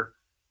last year,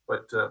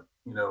 but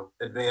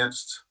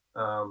advanced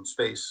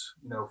space,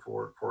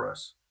 for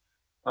us.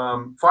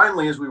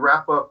 Finally, as we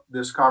wrap up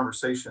this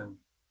conversation,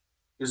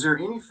 is there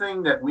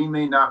anything that we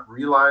may not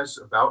realize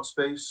about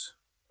space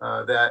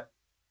that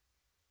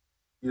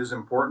is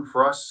important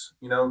for us,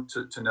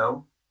 to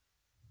know?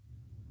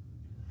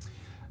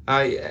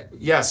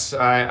 Yes, we've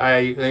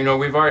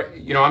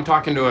already, I'm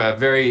talking to a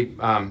very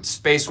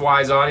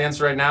space-wise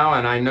audience right now,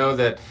 and I know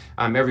that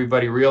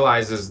everybody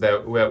realizes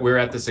that we're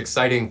at this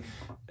exciting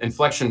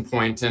inflection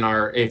point in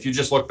if you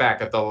just look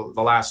back at the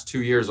last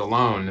 2 years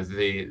alone,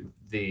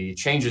 the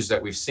changes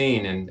that we've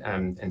seen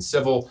in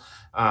civil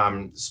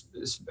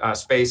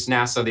space,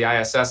 NASA, the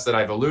ISS that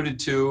I've alluded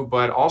to,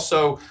 but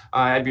also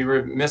I'd be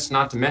remiss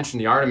not to mention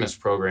the Artemis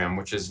program,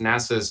 which is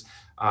NASA's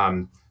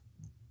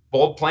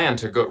bold plan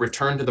to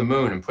return to the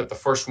moon and put the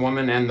first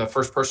woman and the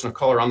first person of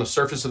color on the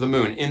surface of the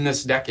moon in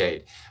this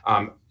decade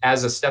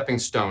as a stepping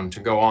stone to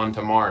go on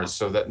to Mars.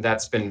 So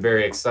that's been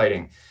very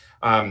exciting.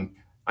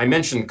 I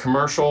mentioned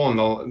commercial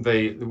and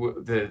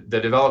the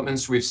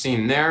developments we've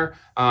seen there,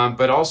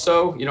 but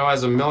also,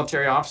 as a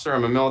military officer,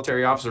 I'm a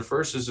military officer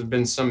first, there's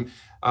been some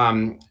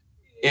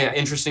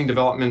interesting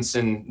developments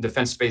in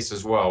defense space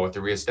as well, with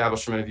the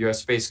reestablishment of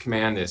U.S. Space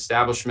Command, the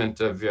establishment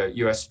of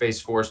U.S.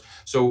 Space Force.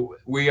 So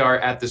we are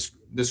at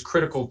this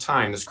critical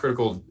time, this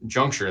critical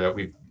juncture that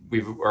we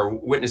are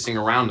witnessing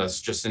around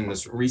us just in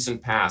this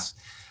recent past.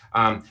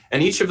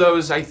 And each of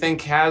those, I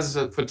think, has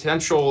a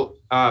potential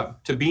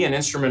to be an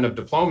instrument of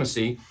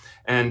diplomacy,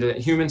 and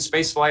human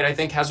spaceflight, I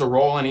think, has a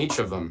role in each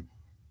of them.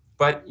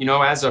 But,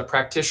 as a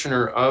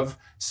practitioner of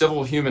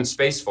civil human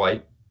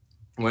spaceflight,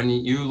 when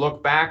you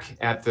look back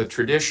at the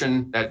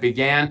tradition that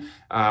began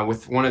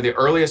with one of the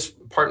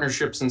earliest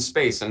partnerships in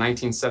space in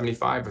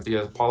 1975 with the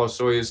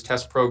Apollo-Soyuz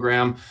test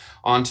program,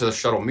 onto the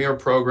Shuttle Mir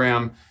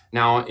program,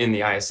 now in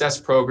the ISS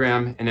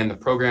program, and in the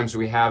programs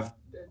we have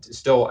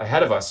still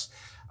ahead of us,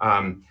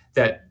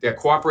 that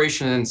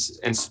cooperation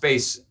in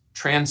space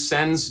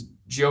transcends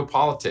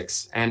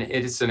geopolitics, and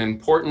it is a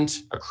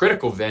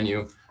critical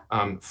venue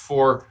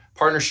for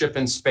partnership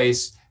in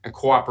space and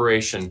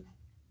cooperation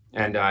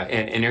and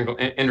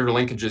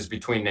interlinkages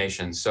between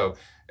nations. So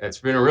it's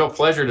been a real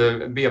pleasure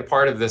to be a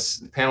part of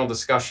this panel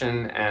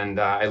discussion, and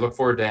I look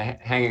forward to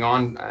hanging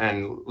on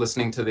and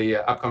listening to the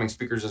upcoming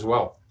speakers as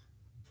well.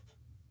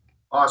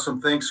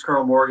 Awesome. Thanks,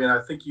 Colonel Morgan.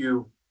 I think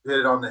you hit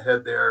it on the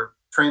head there.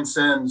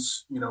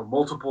 Transcends,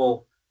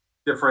 multiple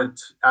different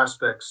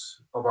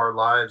aspects of our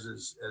lives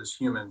as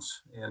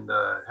humans, and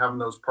having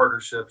those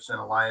partnerships and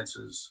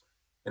alliances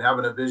and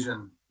having a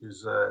vision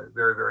is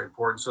very, very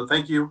important. So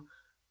thank you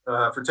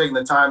for taking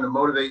the time to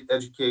motivate,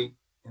 educate,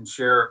 and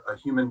share a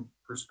human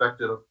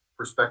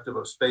perspective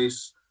of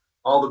space.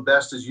 All the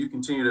best as you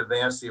continue to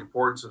advance the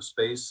importance of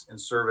space and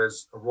serve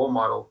as a role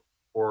model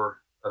for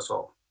us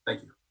all.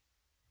 Thank you.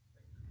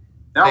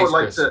 Now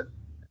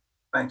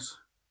Thanks,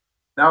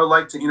 Now I'd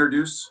like to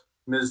introduce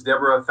Ms.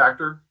 Deborah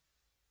Factor,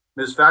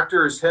 Ms.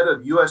 Factor is head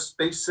of U.S.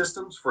 Space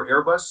Systems for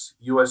Airbus,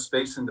 U.S.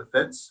 Space and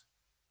Defense.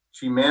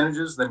 She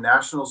manages the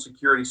national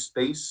security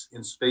space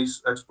and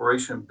space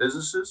exploration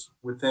businesses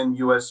within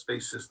U.S.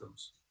 Space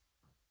Systems.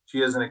 She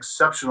has an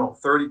exceptional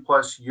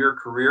 30-plus year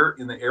career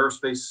in the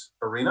aerospace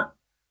arena,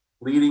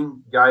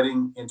 leading,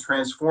 guiding, and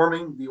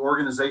transforming the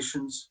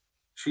organizations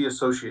she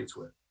associates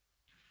with.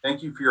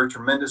 Thank you for your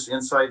tremendous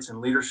insights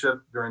and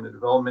leadership during the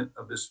development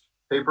of this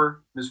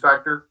paper. Ms.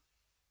 Factor,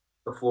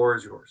 the floor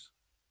is yours.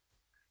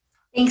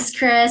 Thanks,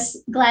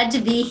 Chris. Glad to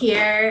be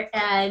here.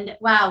 And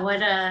wow,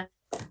 what a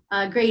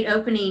great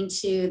opening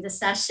to the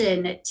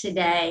session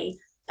today.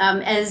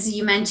 As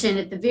you mentioned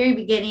at the very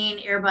beginning,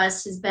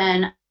 Airbus has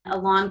been a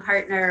long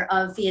partner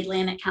of the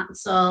Atlantic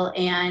Council,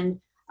 and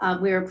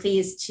we were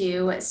pleased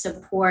to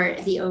support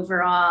the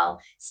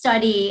overall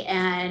study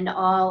and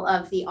all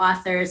of the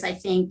authors. I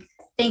thank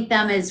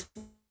them as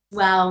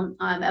well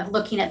of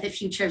looking at the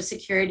future of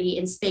security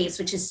in space,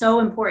 which is so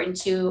important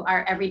to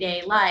our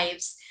everyday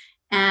lives.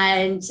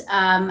 And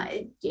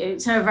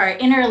sort of our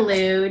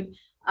interlude,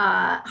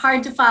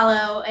 hard to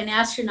follow an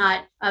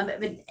astronaut,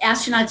 but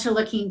astronauts are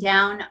looking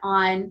down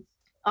on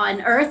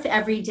Earth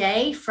every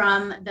day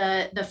from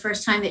the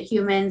first time that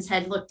humans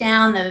had looked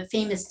down, the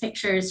famous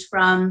pictures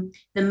from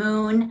the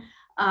moon,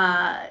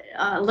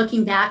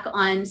 looking back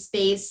on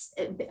space,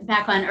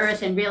 back on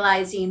Earth, and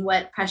realizing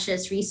what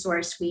precious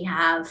resource we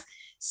have.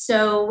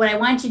 So what I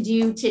wanted to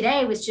do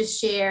today was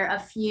just share a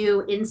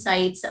few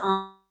insights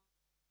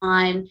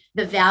on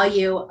the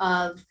value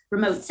of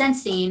remote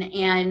sensing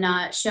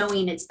and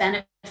showing its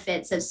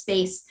benefits of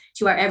space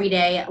to our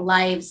everyday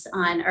lives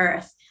on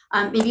Earth.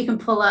 Maybe you can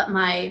pull up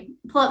my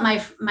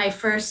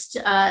first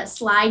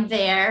slide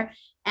there,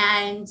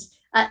 and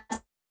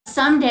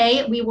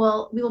someday we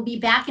will be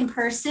back in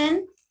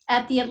person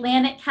at the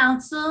Atlantic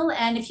Council.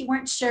 And if you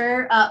weren't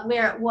sure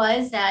where it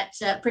was, that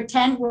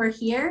pretend we're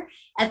here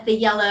at the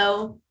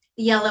yellow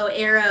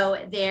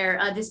arrow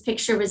there. This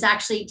picture was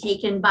actually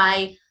taken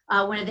by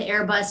one of the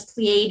Airbus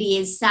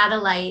Pleiades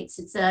satellites.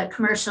 It's a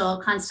commercial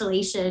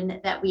constellation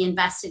that we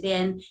invested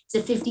in. It's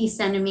a 50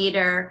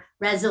 centimeter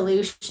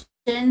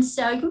resolution.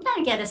 So you can kind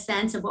of get a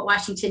sense of what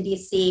Washington,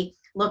 D.C.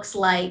 looks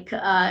like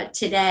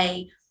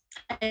today.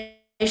 I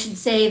should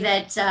say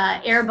that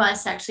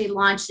Airbus actually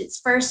launched its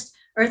first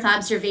Earth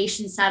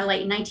observation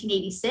satellite in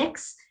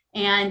 1986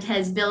 and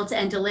has built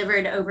and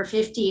delivered over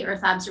 50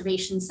 Earth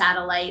observation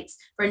satellites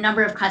for a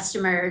number of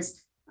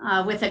customers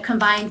with a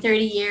combined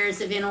 30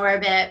 years of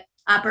in-orbit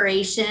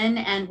operation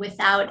and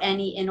without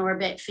any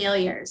in-orbit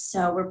failures.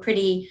 So we're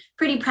pretty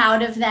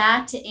proud of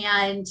that.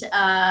 And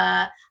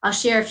I'll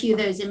share a few of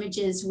those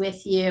images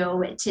with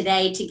you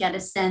today to get a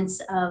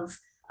sense of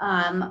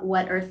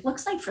what Earth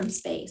looks like from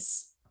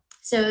space.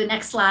 So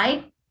next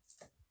slide.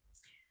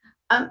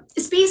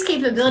 Space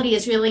capability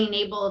has really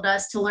enabled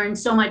us to learn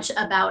so much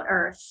about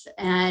Earth.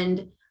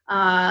 And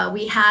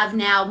we have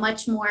now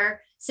much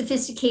more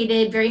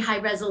sophisticated, very high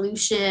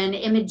resolution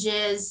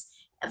images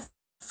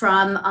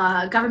from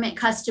government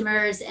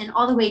customers and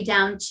all the way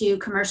down to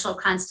commercial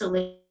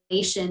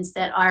constellations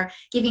that are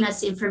giving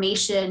us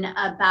information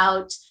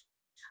about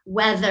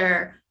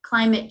weather,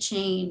 climate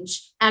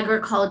change,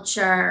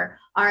 agriculture,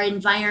 our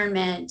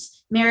environment,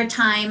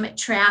 maritime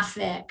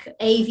traffic,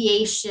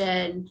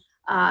 aviation,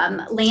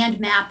 land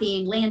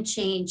mapping, land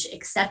change,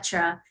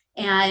 etc.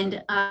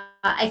 And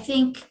I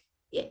think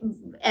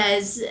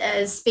as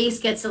space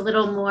gets a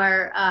little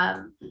more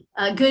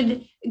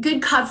good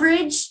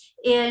coverage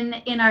in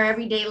our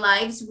everyday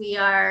lives, we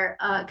are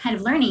kind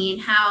of learning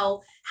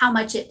how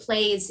much it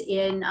plays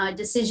in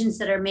decisions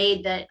that are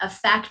made that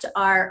affect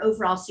our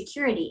overall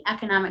security,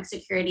 economic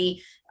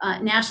security,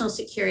 national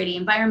security,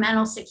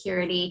 environmental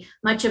security,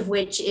 much of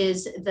which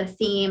is the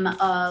theme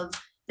of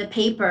the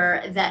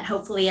paper that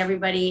hopefully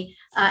everybody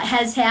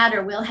has had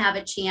or will have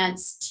a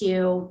chance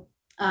to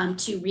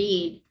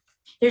read.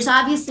 There's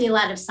obviously a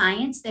lot of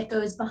science that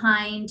goes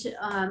behind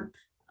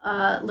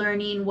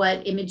learning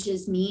what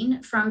images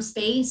mean from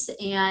space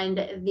and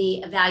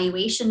the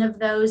evaluation of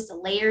those, the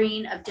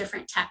layering of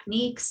different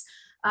techniques,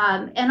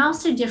 and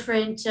also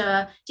different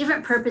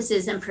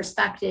purposes and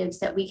perspectives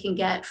that we can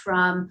get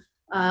from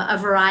a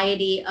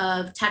variety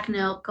of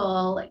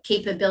technical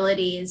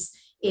capabilities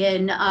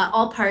in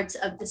all parts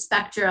of the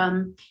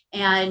spectrum,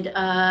 and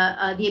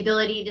the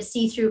ability to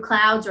see through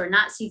clouds or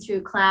not see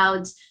through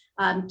clouds,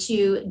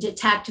 to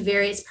detect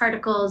various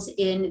particles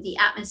in the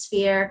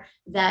atmosphere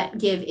that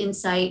give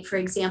insight, for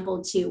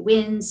example, to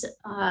winds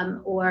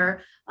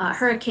or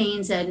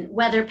hurricanes and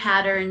weather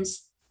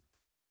patterns,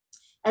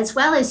 as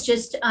well as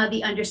just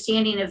the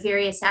understanding of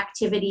various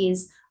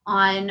activities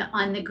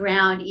on the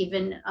ground,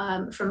 even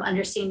from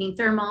understanding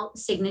thermal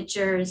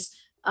signatures,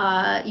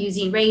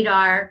 using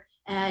radar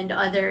and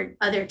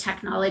other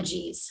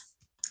technologies.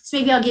 So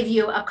maybe I'll give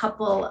you a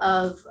couple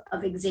of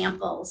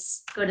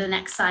examples. Go to the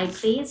next slide,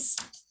 please.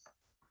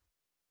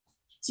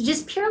 So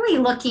just purely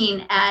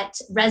looking at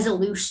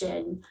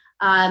resolution,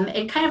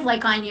 and kind of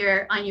like on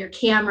your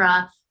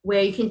camera,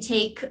 where you can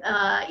take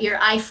your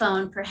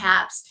iPhone,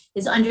 perhaps,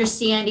 is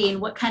understanding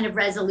what kind of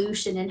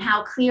resolution and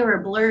how clear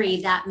or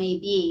blurry that may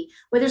be,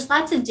 where there's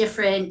lots of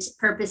different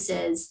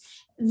purposes.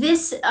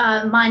 This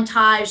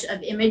montage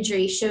of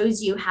imagery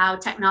shows you how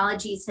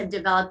technologies have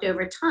developed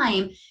over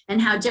time and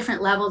how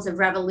different levels of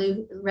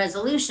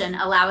resolution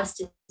allow us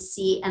to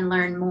see and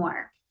learn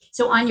more.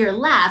 So on your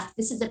left,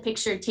 this is a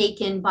picture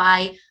taken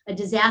by a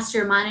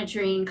disaster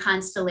monitoring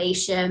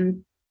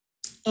constellation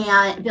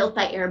and built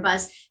by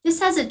Airbus. This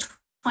has a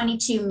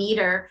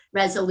 22-meter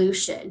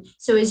resolution.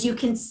 So as you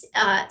can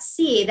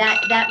see,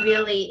 that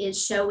really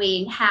is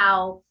showing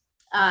how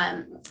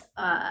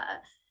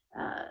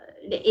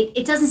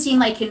it doesn't seem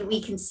like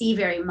we can see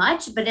very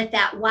much, but at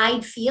that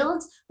wide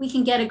field, we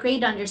can get a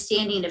great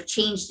understanding of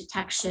change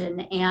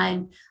detection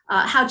and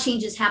how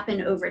changes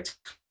happen over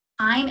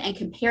time, and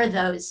compare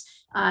those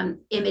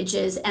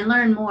images and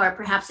learn more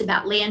perhaps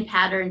about land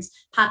patterns,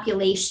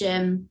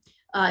 population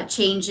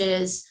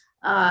changes,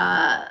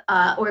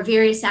 or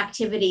various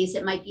activities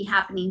that might be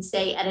happening,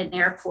 say, at an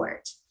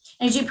airport.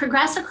 And as you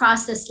progress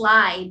across the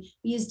slide,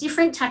 we use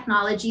different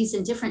technologies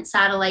and different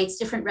satellites,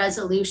 different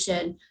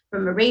resolution,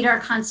 from a radar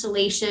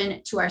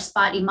constellation to our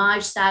spot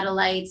image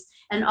satellites,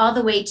 and all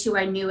the way to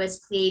our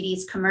newest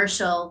Pleiades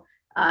commercial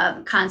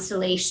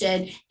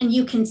constellation. And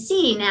you can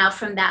see now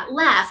from that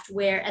left,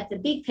 where at the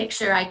big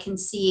picture, I can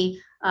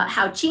see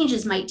how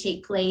changes might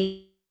take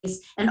place.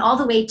 And all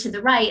the way to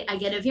the right, I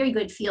get a very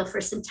good feel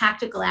for some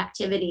tactical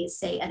activities,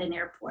 say, at an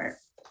airport.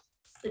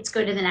 Let's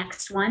go to the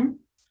next one.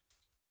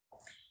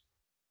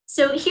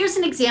 So here's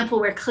an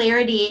example where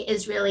clarity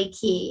is really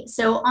key.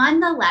 So on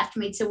the left,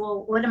 you might say,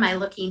 well, what am I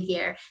looking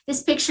here?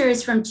 This picture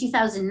is from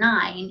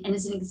 2009 and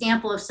is an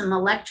example of some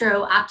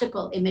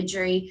electro-optical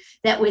imagery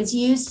that was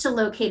used to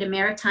locate a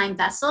maritime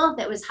vessel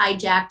that was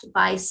hijacked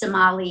by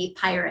Somali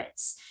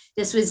pirates.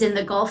 This was in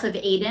the Gulf of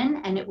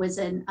Aden, and it was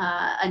an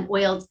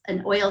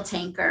oil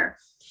tanker.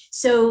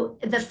 So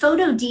the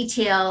photo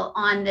detail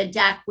on the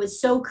deck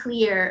was so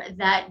clear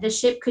that the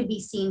ship could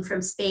be seen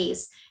from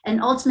space. And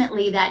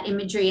ultimately, that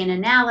imagery and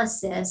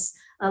analysis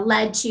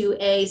led to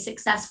a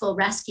successful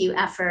rescue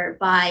effort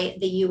by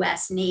the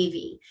US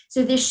Navy.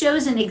 So this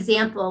shows an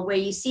example where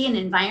you see an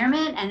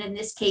environment, and in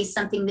this case,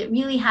 something that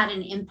really had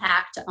an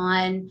impact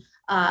on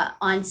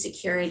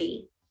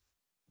security.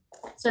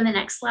 So in the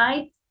next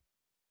slide.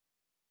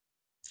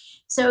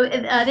 So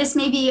this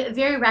may be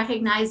very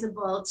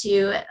recognizable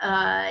to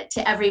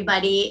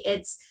everybody.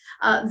 It's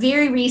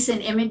very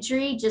recent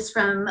imagery, just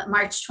from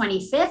March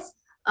 25th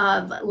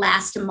of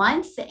last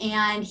month.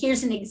 And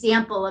here's an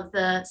example of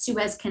the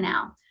Suez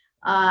Canal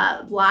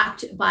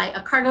blocked by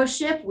a cargo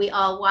ship. We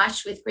all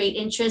watched with great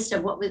interest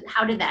of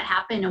how did that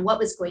happen and what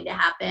was going to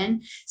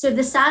happen. So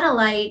the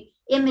satellite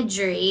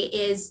imagery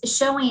is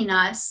showing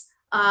us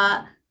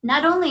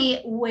not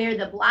only where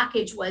the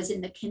blockage was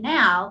in the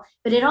canal,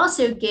 but it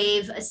also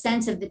gave a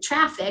sense of the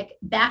traffic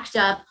backed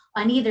up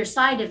on either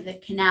side of the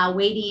canal,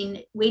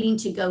 waiting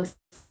to go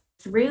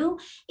through,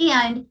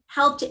 and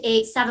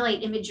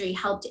satellite imagery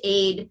helped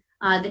aid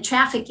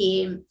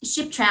the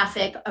ship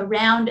traffic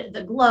around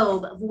the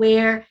globe of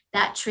where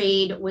that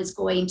trade was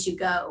going to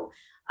go.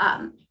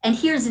 And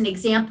here's an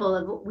example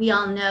of what we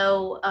all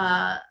know,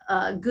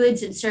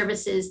 goods and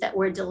services that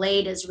were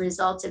delayed as a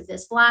result of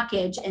this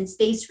blockage, and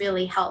space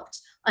really helped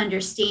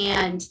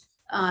understand,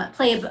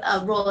 play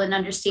a role in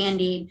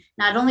understanding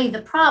not only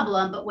the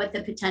problem, but what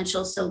the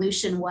potential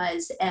solution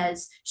was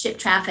as ship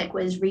traffic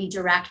was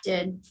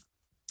redirected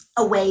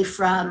away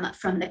from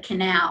the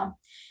canal.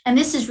 And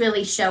this is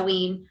really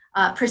showing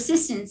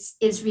persistence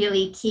is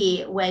really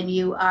key when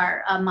you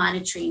are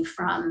monitoring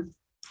from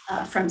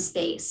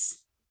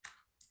space.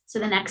 So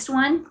the next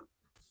one.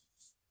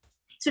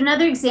 So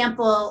another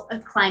example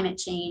of climate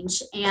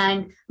change,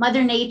 and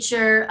Mother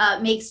Nature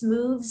makes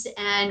moves,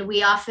 and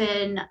we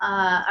often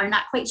are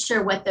not quite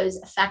sure what those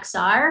effects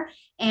are,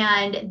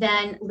 and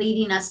then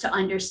leading us to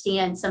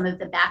understand some of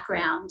the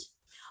background.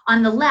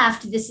 On the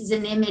left, this is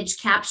an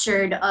image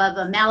captured of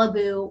a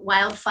Malibu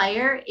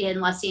wildfire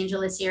in Los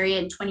Angeles area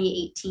in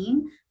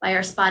 2018 by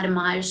our Spot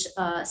Image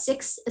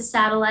 6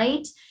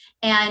 satellite.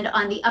 And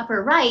on the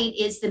upper right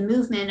is the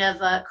movement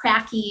of a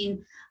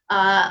cracking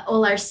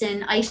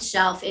Olarsen ice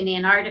shelf in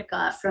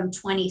Antarctica from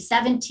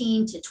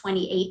 2017 to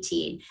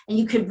 2018. And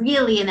you could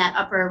really, in that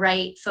upper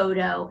right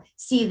photo,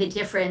 see the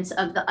difference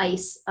of the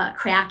ice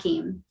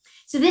cracking.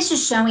 So this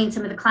is showing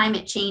some of the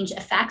climate change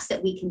effects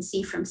that we can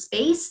see from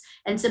space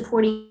and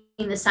supporting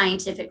the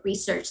scientific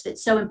research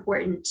that's so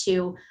important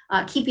to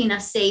keeping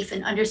us safe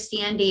and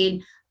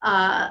understanding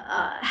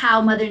how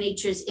Mother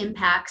Nature's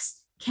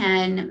impacts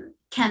can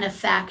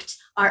affect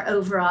our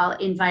overall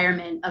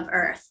environment of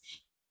Earth.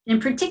 In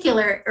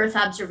particular, Earth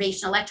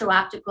observation,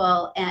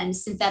 electro-optical and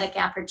synthetic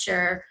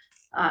aperture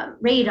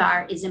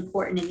radar is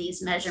important in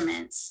these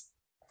measurements.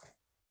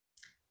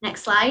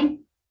 Next slide.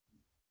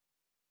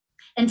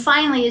 And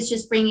finally, is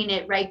just bringing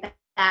it right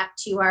back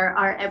to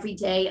our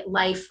everyday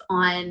life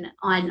on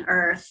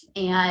Earth,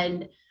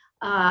 and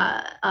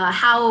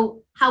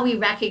how we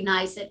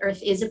recognize that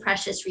Earth is a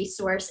precious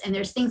resource, and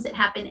there's things that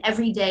happen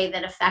every day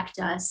that affect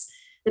us.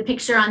 The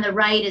picture on the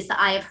right is the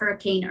eye of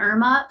Hurricane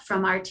Irma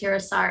from our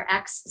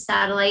TerraSAR-X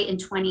satellite in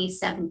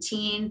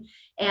 2017.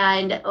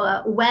 And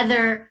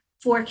weather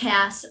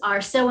forecasts are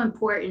so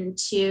important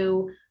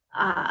to,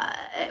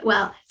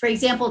 well, for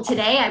example,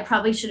 today I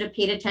probably should have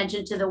paid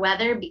attention to the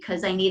weather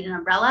because I need an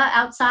umbrella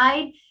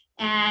outside,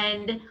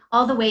 and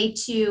all the way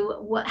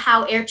to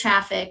how air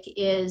traffic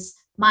is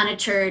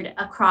monitored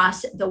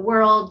across the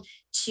world,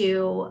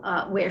 to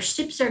where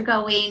ships are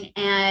going,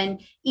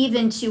 and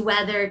even to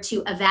whether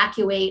to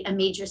evacuate a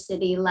major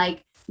city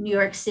like New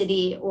York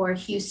City or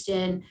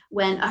Houston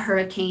when a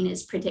hurricane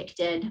is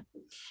predicted.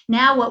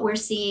 Now what we're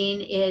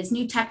seeing is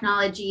new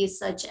technologies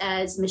such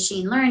as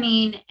machine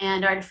learning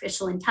and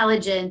artificial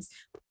intelligence,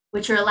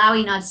 which are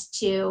allowing us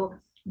to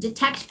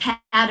detect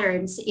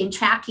patterns in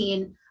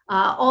tracking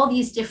all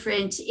these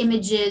different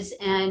images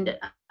and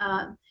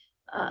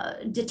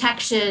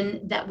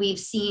detection that we've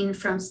seen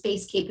from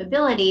space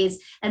capabilities,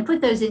 and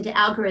put those into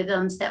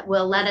algorithms that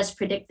will let us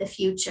predict the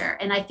future.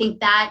 And I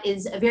think that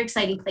is a very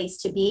exciting place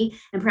to be,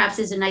 and perhaps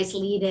is a nice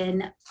lead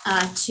in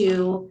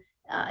to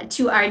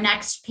our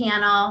next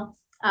panel.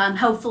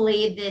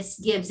 Hopefully this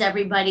gives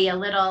everybody a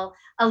little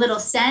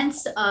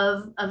sense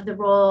of the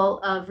role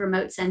of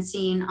remote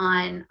sensing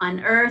on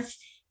Earth.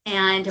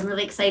 And I'm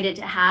really excited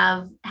to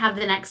have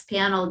the next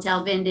panel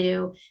delve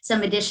into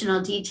some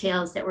additional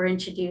details that were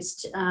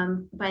introduced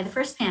by the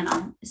first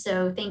panel.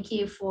 So thank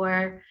you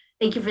for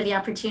the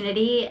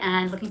opportunity,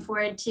 and looking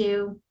forward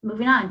to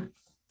moving on.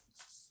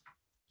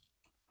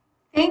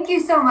 Thank you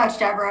so much,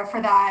 Deborah,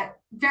 for that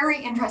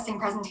very interesting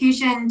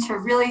presentation to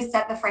really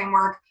set the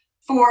framework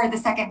for the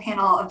second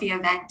panel of the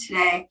event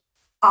today.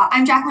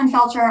 I'm Jacqueline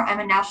Felcher.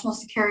 I'm a national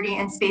security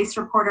and space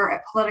reporter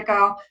at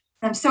Politico.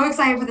 I'm so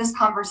excited for this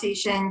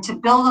conversation to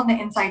build on the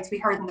insights we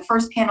heard in the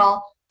first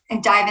panel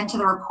and dive into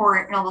the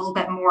report in a little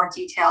bit more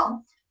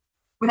detail.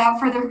 Without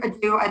further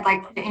ado, I'd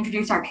like to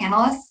introduce our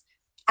panelists.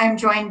 I'm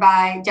joined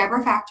by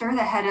Deborah Factor,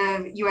 the head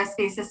of U.S.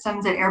 Space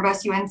Systems at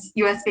Airbus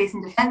U.S. Space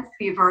and Defense,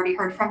 who you've already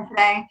heard from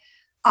today.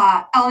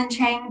 Ellen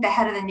Chang, the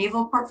head of the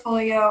naval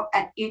portfolio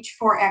at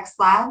H4X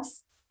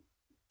Labs.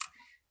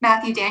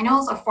 Matthew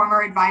Daniels, a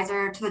former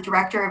advisor to the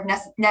director of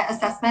net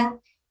assessment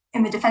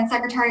in the Defense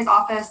Secretary's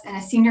office and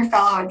a senior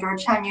fellow at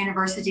Georgetown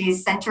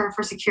University's Center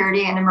for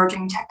Security and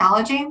Emerging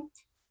Technology.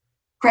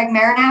 Greg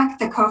Marinac,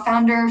 the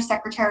co-founder,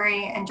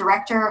 secretary, and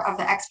director of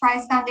the X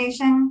Prize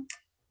Foundation.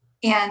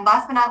 And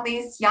last but not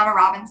least, Jana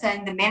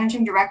Robinson, the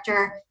managing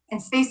director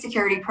and space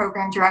security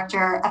program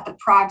director at the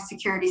Prague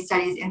Security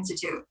Studies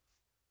Institute.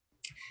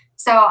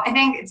 So I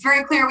think it's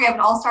very clear we have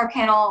an all-star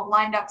panel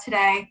lined up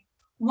today.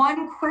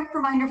 One quick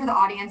reminder for the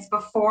audience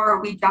before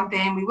we jump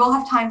in, we will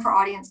have time for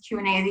audience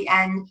Q&A at the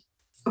end.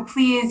 So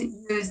please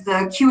use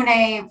the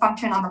Q&A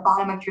function on the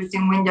bottom of your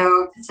Zoom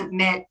window to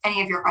submit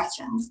any of your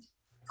questions.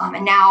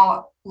 And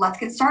now let's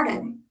get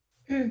started.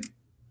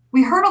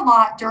 We heard a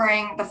lot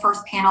during the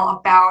first panel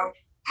about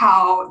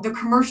how the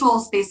commercial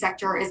space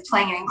sector is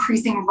playing an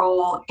increasing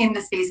role in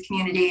the space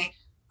community.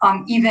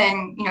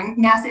 Even,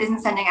 NASA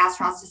isn't sending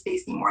astronauts to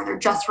space anymore. They're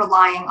just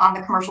relying on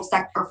the commercial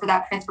sector for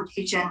that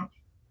transportation.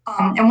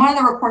 And one of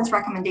the report's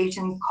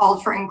recommendations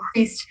called for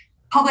increased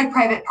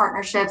public-private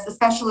partnerships,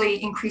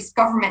 especially increased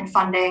government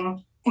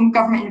funding and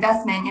government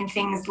investment in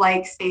things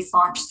like space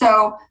launch.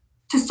 So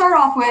to start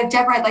off with,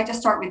 Deborah, I'd like to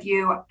start with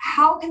you.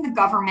 How can the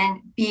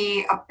government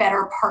be a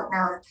better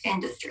partner to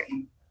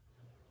industry?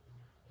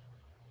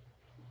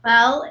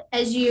 Well,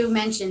 as you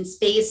mentioned,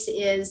 space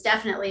is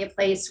definitely a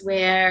place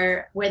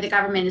where the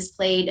government has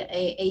played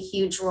a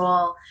huge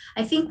role.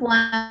 I think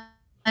one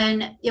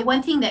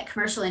thing that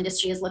commercial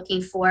industry is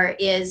looking for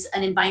is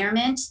an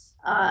environment,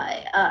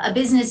 a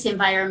business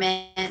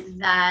environment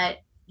that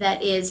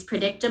is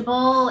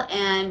predictable,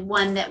 and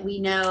one that we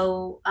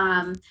know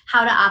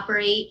how to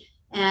operate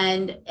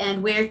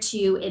and where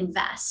to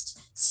invest.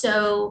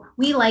 So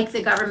we like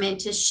the government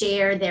to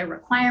share their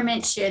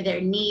requirements, share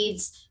their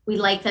needs. We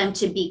like them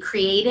to be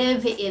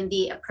creative in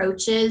the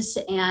approaches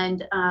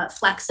and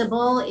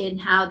flexible in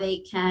how they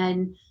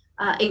can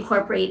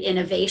incorporate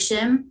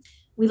innovation.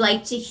 We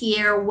like to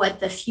hear what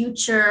the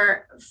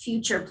future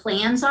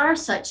plans are,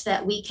 such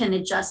that we can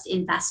adjust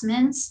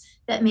investments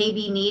that may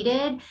be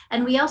needed.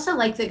 And we also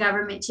like the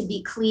government to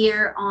be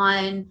clear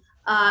on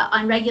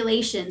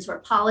regulations or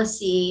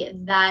policy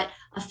that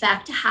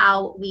affect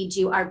how we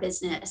do our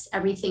business,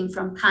 everything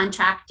from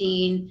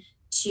contracting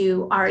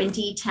to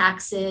R&D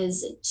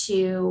taxes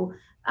to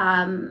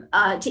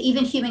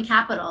even human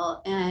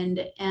capital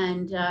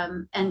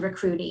and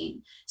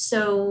recruiting.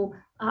 So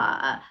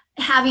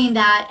having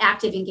that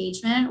active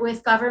engagement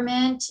with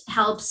government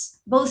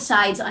helps both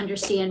sides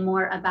understand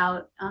more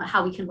about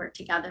how we can work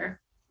together.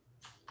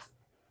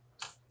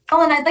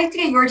 Ellen, I'd like to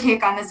get your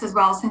take on this as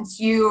well, since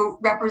you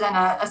represent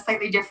a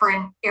slightly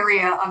different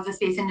area of the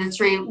space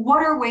industry.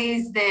 What are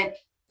things that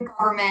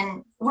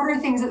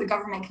the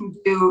government can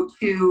do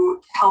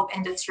to help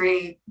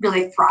industry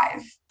really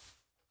thrive?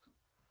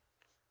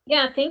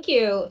 Yeah, thank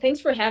you. Thanks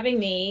for having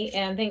me,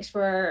 and thanks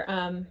for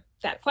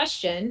that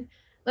question.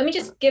 Let me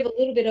just give a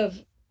little bit of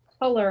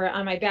color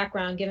on my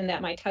background, given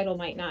that my title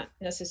might not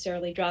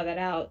necessarily draw that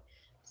out.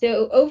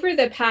 So over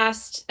the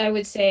past, I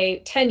would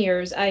say 10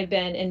 years, I've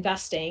been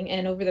investing,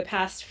 and over the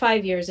past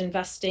 5 years,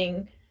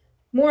 investing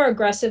more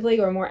aggressively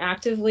or more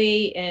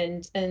actively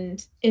and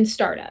in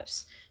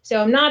startups.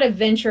 So I'm not a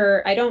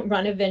venture, I don't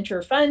run a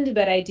venture fund,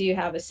 but I do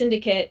have a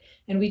syndicate,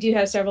 and we do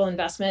have several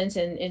investments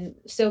in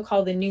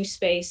so-called the new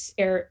space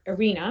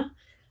arena.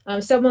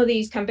 Some of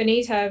these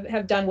companies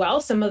have done well,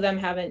 some of them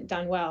haven't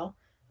done well.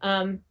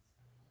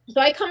 So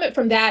I come at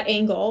from that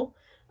angle.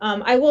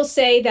 I will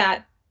say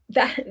that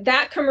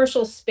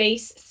commercial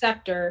space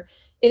sector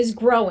is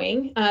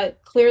growing.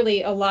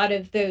 Clearly, a lot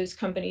of those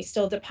companies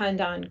still depend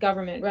on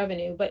government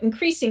revenue, but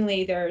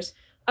increasingly there's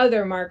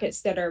other markets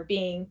that are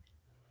being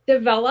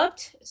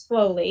developed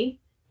slowly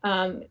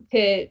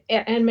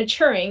and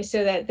maturing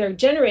so that they're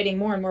generating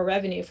more and more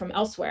revenue from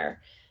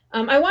elsewhere.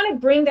 I want to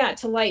bring that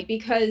to light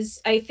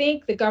because I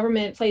think the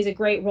government plays a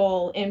great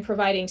role in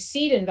providing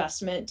seed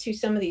investment to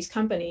some of these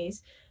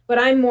companies, but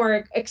I'm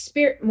more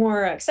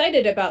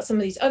excited about some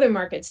of these other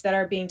markets that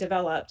are being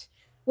developed,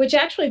 which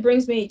actually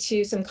brings me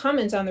to some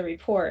comments on the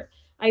report.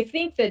 I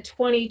think the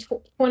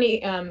 2020,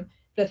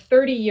 the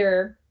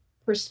 30-year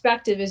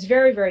perspective is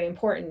very, very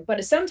important,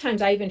 but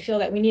sometimes I even feel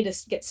that we need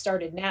to get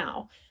started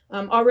now.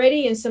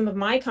 Already in some of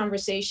my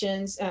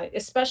conversations,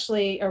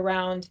 especially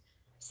around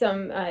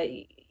some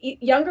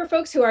younger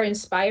folks who are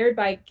inspired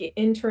by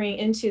entering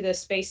into the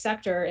space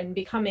sector and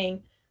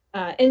becoming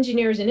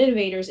engineers and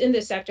innovators in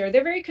this sector,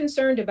 they're very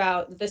concerned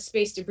about the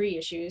space debris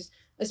issues,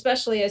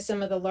 especially as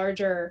some of the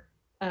larger,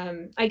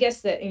 I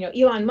guess that,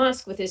 Elon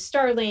Musk with his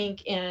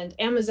Starlink and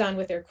Amazon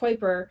with their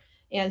Kuiper,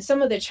 and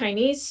some of the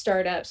Chinese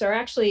startups are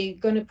actually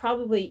going to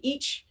probably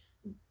each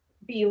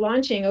be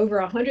launching over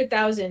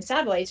 100,000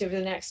 satellites over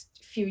the next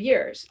few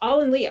years,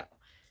 all in LEO.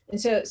 And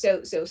so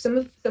some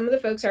of the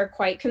folks are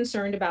quite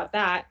concerned about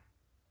that.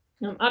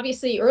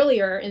 Obviously,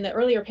 in the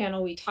earlier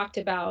panel, we talked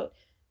about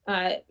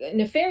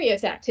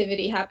nefarious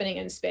activity happening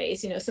in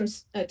space. Some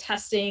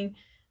testing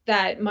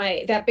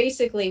that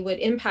basically would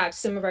impact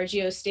some of our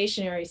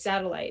geostationary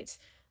satellites.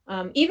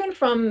 Even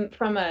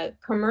from a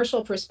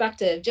commercial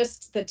perspective,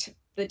 just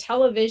the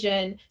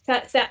television,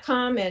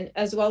 SATCOM, and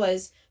as well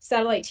as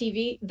satellite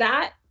TV,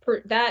 that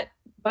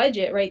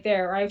budget right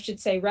there, or I should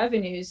say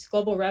revenues,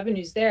 global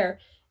revenues there,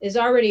 is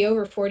already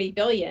over 40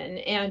 billion.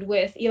 And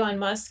with Elon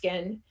Musk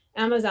and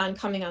Amazon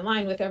coming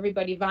online, with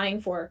everybody vying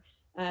for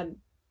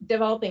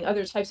developing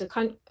other types of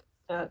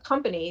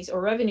companies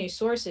or revenue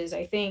sources,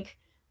 I think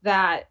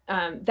that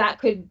that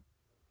could,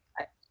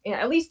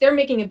 at least they're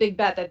making a big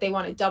bet that they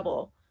want to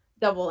double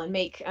and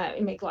make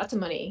lots of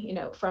money,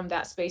 from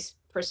that space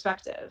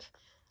perspective.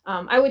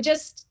 I would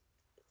just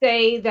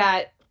say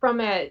that from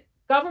a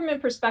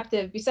government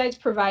perspective, besides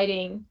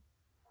providing,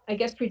 I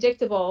guess,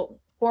 predictable,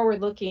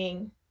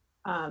 forward-looking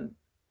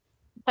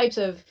types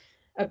of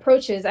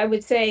approaches, I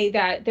would say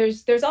that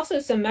there's also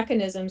some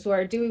mechanisms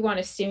where do we want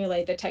to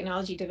stimulate the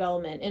technology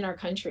development in our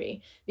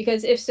country?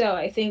 Because if so,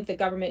 I think the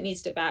government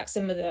needs to back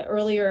some of the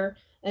earlier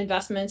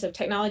investments of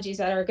technologies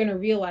that are going to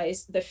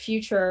realize the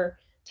future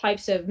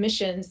types of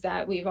missions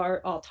that we've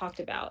all talked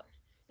about.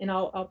 And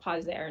I'll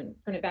pause there and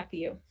turn it back to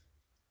you.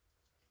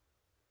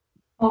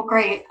 Well,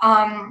 great.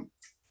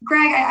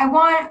 Greg, I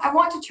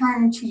want to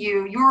turn to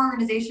you. Your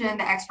organization,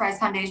 the X Prize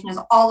Foundation, is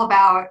all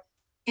about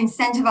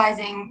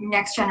incentivizing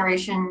next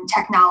generation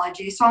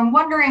technology. So I'm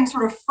wondering,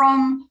 sort of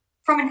from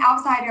an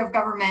outside of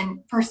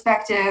government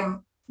perspective,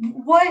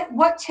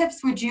 what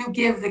tips would you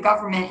give the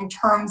government in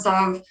terms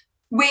of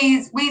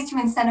ways to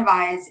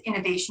incentivize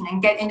innovation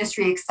and get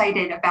industry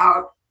excited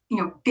about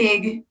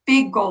big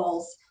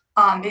goals?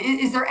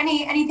 Is there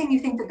anything you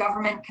think the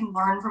government can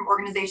learn from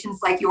organizations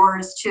like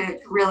yours to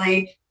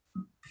really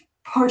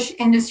push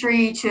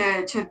industry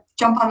to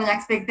jump on the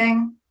next big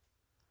thing?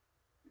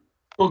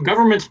 Well,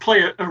 governments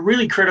play a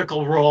really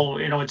critical role.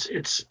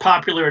 It's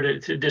popular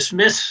to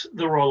dismiss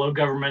the role of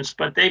governments,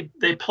 but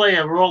they play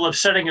a role of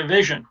setting a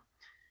vision.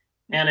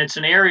 And it's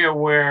an area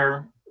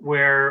where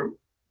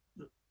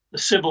the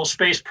civil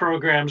space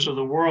programs of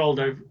the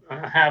world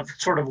have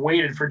sort of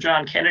waited for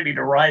John Kennedy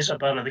to rise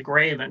up out of the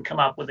grave and come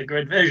up with a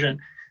good vision.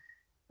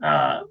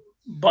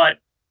 But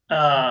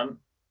the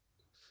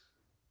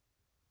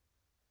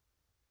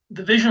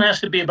vision has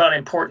to be about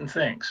important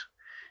things.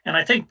 And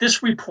I think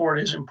this report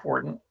is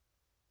important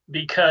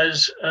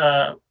because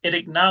it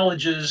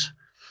acknowledges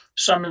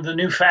some of the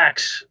new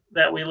facts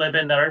that we live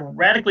in that are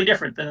radically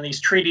different than these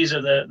treaties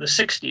of the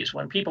 60s,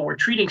 when people were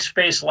treating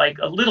space like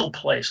a little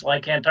place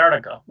like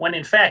Antarctica, when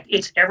in fact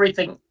it's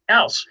everything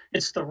else.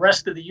 It's the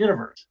rest of the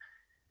universe.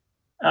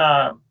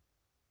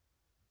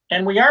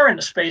 And we are in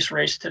a space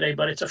race today,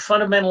 but it's a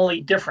fundamentally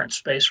different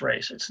space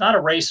race. It's not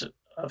a race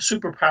of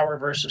superpower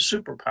versus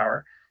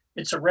superpower.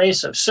 It's a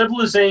race of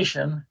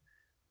civilization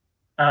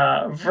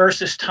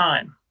versus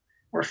time.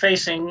 We're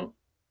facing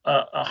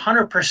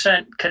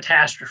 100%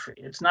 catastrophe.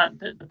 It's not,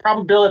 the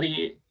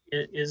probability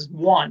is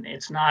 1,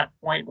 it's not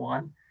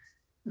 0.1,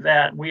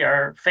 that we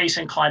are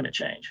facing climate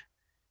change.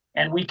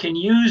 And we can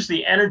use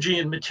the energy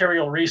and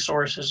material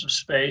resources of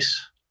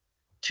space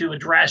to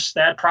address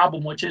that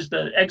problem, which is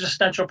the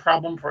existential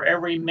problem for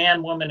every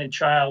man, woman, and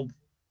child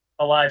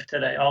alive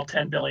today, all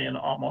 10 billion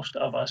almost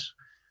of us.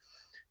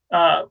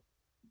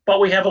 But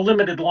we have a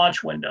limited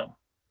launch window.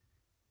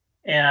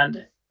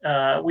 And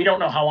we don't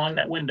know how long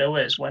that window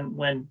is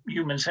when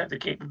humans have the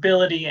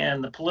capability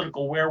and the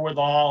political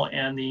wherewithal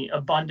and the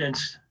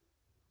abundance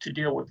to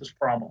deal with this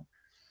problem.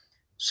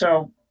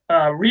 So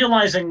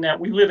realizing that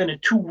we live in a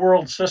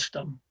two-world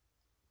system,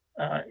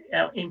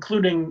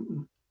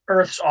 including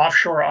Earth's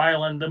offshore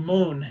island, the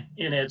moon,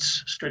 in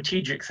its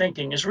strategic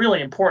thinking is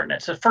really important.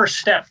 It's the first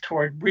step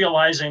toward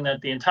realizing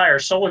that the entire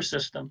solar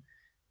system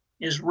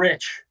is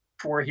rich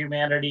for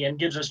humanity and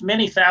gives us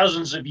many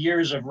thousands of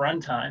years of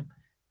runtime.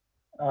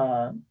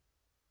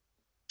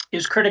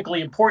 Is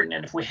critically important.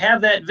 And if we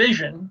have that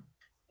vision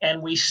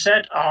and we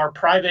set our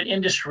private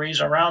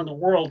industries around the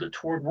world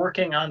toward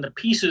working on the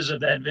pieces of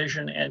that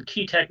vision and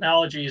key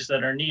technologies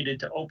that are needed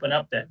to open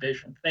up that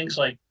vision, things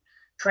like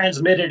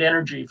transmitted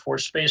energy for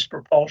space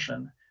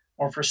propulsion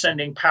or for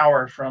sending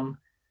power from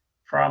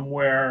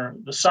where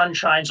the sun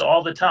shines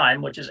all the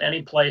time, which is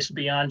any place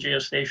beyond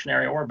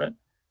geostationary orbit,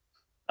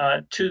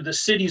 to the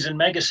cities and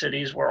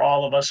megacities where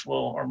all of us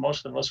will, or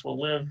most of us will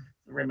live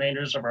the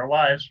remainders of our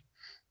lives.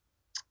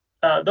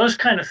 Those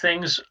kind of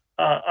things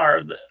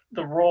are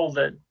the role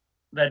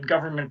that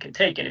government can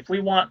take. And if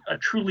we want a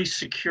truly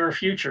secure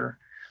future,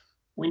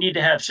 we need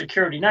to have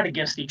security, not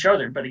against each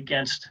other, but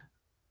against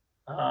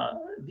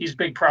these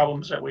big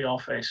problems that we all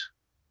face.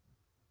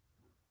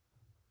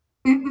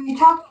 We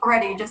talked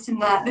already, just in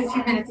the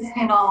few minutes this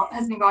panel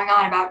has been going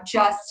on, about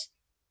just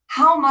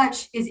how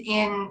much is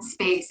in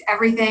space.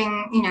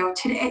 Everything,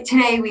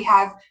 today we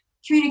have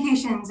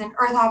communications and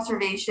Earth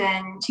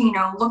observation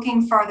to,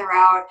 looking farther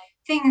out,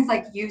 things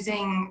like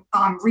using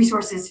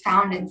resources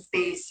found in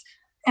space.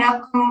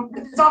 And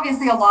there's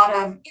obviously a lot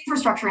of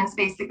infrastructure in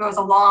space that goes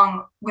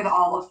along with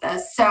all of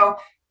this. So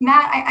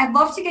Matt, I'd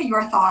love to get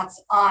your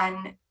thoughts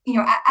on,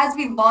 as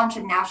we launch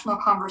a national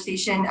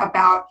conversation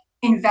about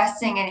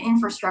investing in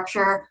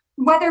infrastructure,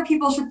 whether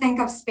people should think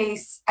of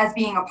space as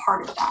being a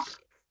part of that.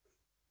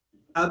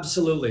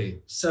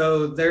 Absolutely.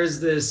 So there's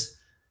this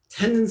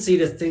tendency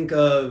to think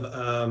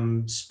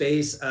of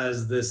space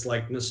as this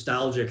like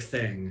nostalgic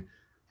thing.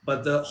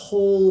 But the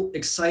whole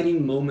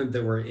exciting moment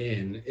that we're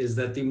in is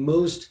that the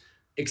most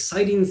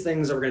exciting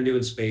things that we're going to do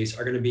in space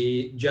are going to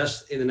be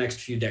just in the next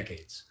few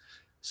decades.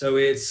 So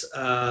it's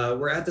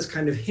we're at this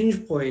kind of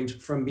hinge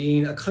point from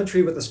being a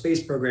country with a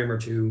space program or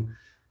two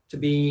to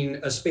being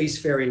a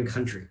spacefaring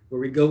country, where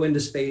we go into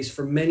space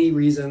for many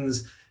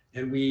reasons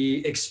and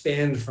we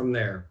expand from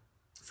there.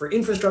 For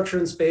infrastructure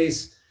in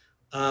space,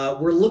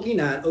 we're looking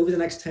at, over the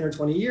next 10 or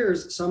 20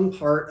 years, some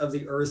part of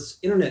the Earth's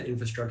internet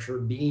infrastructure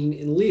being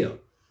in LEO.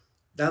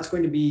 That's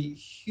going to be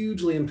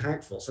hugely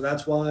impactful. So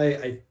that's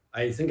why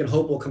I think and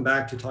hope we'll come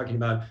back to talking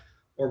about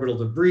orbital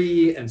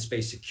debris and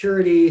space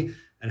security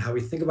and how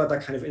we think about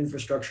that kind of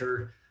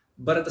infrastructure.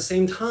 But at the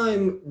same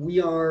time,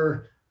 we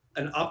are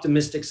an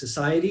optimistic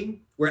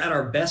society. We're at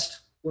our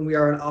best when we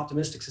are an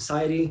optimistic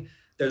society.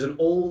 There's an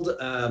old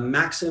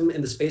maxim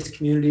in the space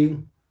community.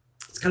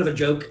 It's kind of a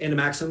joke and a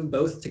maxim,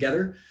 both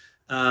together.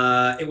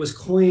 It was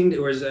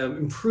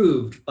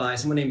improved by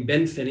someone named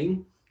Ben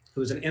Finning, who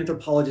was an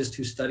anthropologist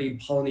who studied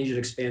Polynesian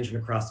expansion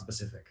across the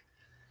Pacific.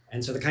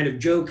 And so the kind of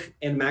joke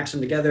and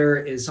maxim together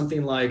is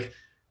something like,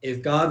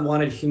 if God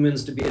wanted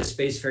humans to be a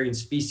spacefaring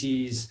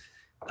species,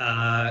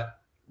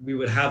 we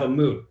would have a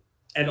moon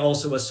and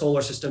also a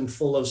solar system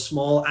full of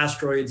small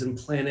asteroids and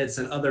planets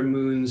and other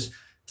moons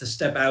to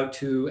step out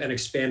to and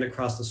expand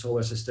across the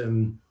solar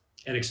system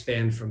and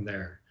expand from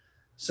there.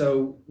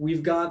 So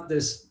we've got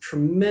this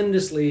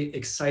tremendously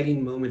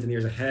exciting moment in the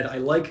years ahead. I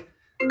like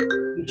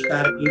each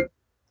strategy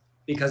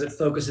because it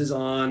focuses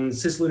on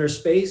cislunar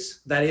space.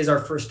 That is our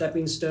first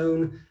stepping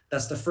stone.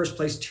 That's the first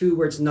place too,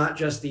 where it's not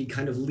just the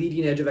kind of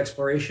leading edge of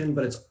exploration,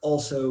 but it's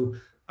also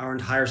our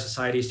entire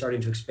society starting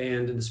to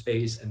expand into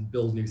space and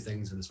build new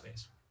things into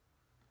space.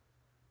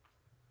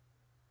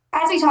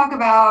 As we talk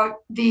about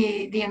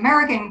the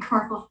American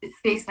commercial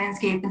space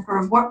landscape and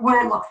sort of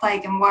what it looks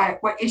like and what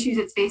issues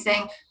it's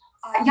facing,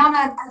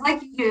 Jana, I'd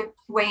like you to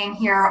weigh in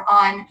here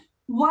on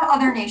what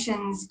other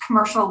nations'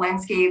 commercial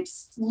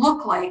landscapes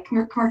look like,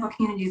 commercial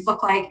communities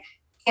look like,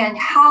 and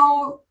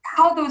how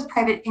those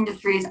private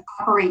industries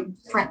operate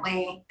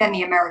differently than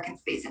the American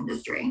space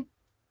industry.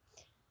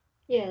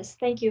 Yes,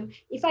 thank you.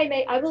 If I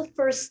may, I will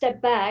first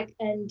step back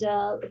and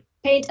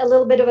paint a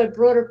little bit of a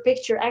broader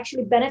picture,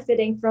 actually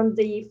benefiting from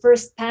the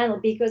first panel,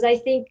 because I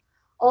think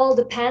all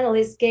the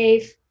panelists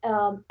gave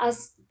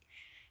us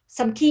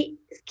some key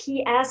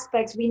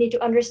aspects we need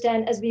to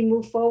understand as we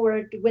move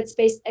forward with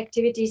space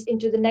activities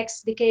into the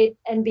next decade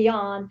and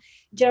beyond.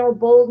 General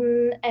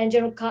Bolden and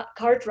General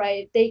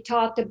Cartwright, they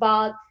talked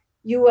about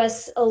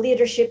US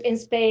leadership in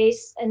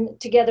space and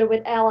together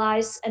with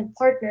allies and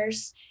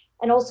partners,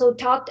 and also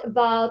talked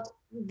about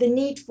the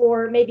need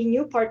for maybe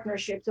new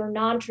partnerships or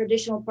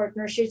non-traditional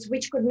partnerships,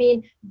 which could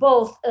mean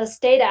both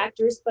state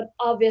actors, but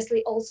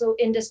obviously also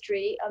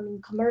industry,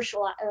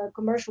 commercial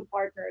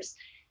partners.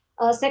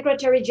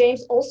 Secretary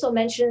James also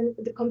mentioned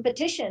the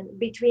competition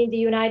between the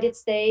United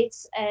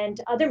States and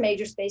other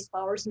major space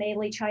powers,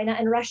 mainly China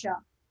and Russia.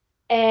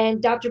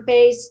 And Dr.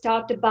 Pace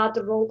talked about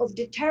the role of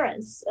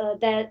deterrence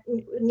that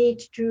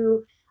need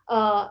to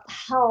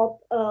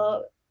help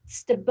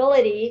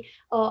stability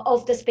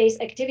of the space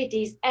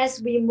activities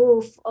as we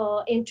move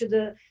into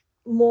the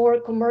more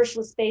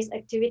commercial space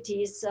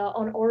activities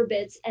on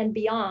orbits and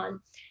beyond.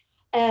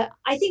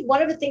 I think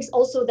one of the things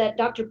also that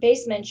Dr.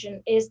 Pace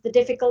mentioned is the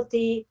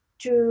difficulty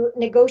to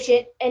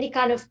negotiate any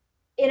kind of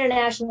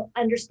international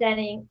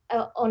understanding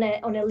on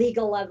a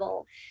legal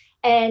level.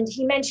 And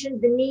he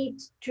mentioned the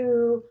need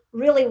to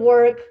really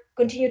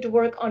continue to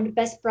work on the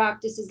best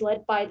practices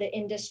led by the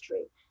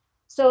industry.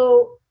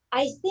 So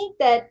I think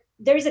that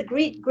there is a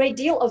great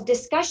deal of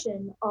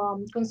discussion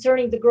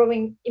concerning the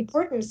growing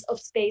importance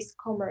of space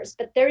commerce,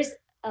 but there is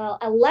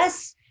a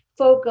less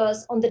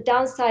focus on the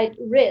downside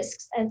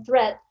risks and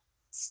threat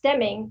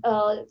stemming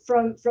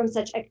from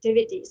such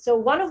activities. So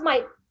one of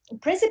my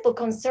principal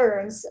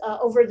concerns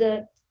over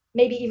the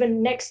maybe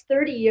even next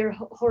 30-year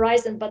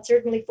horizon, but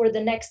certainly for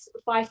the next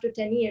 5 to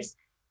 10 years,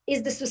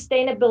 is the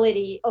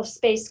sustainability of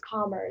space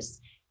commerce.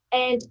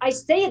 And I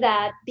say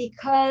that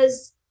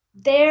because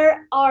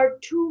there are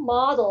two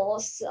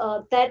models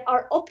that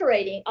are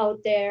operating out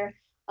there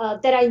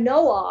that I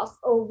know of,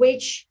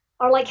 which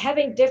are like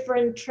having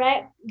different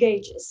track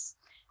gauges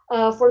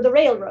for the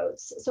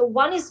railroads. So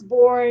one is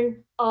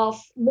born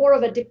of more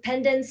of a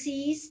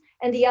dependencies,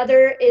 and the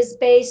other is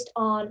based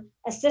on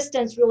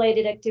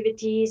assistance-related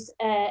activities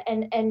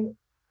and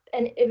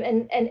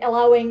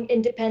allowing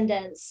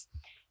independence.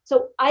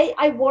 So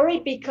I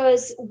worry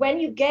because when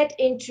you get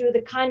into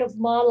the kind of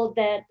model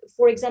that,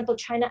 for example,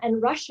 China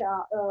and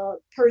Russia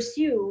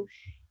pursue,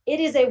 it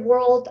is a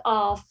world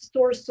of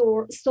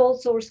sole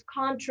source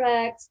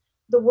contracts,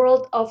 the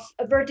world of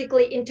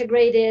vertically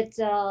integrated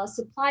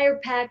supplier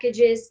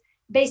packages,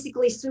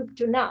 basically soup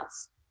to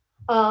nuts.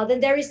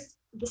 Then there is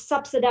the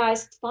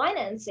subsidized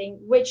financing,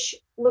 which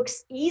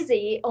looks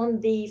easy on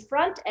the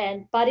front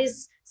end, but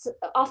is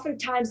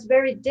oftentimes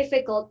very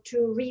difficult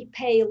to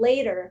repay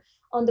later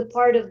on the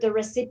part of the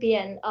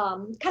recipient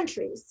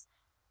countries.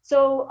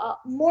 So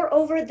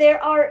moreover,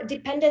 there are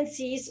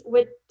dependencies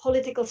with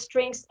political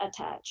strings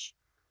attached.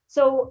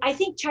 So I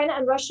think China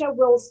and Russia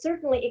will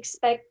certainly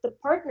expect the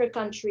partner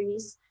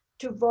countries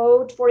to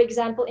vote, for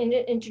example, in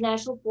the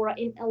international fora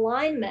in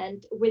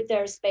alignment with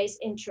their space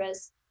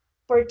interests,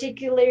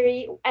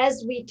 particularly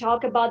as we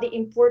talk about the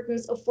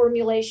importance of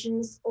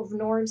formulations of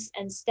norms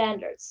and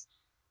standards.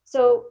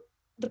 So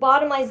the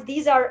bottom line is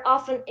these are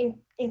often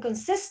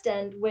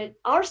inconsistent with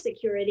our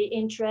security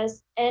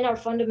interests and our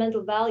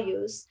fundamental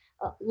values,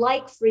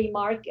 like free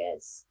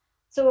markets.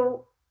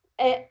 So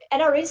at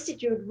our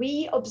institute,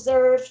 we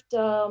observed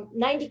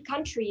 90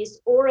 countries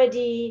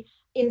already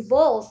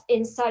involved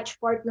in such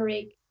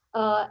partnering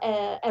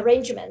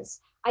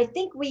arrangements. I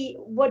think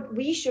what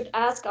we should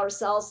ask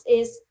ourselves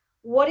is,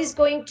 what is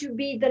going to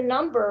be the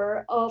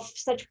number of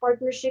such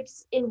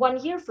partnerships in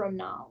 1 year from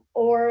now,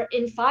 or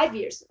in 5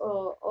 years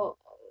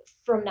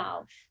from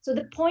now? So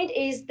the point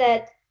is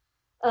that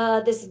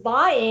this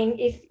buying,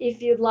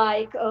 if you'd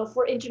like,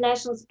 for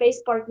international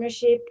space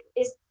partnership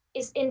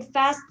is in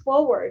fast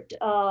forward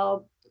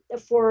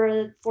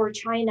for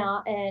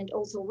China and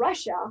also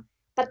Russia,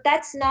 but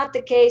that's not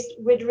the case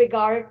with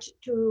regard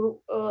to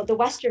the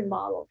Western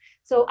model.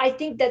 So I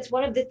think that's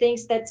one of the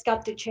things that's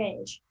got to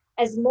change.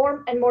 As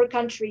more and more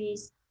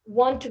countries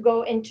want to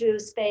go into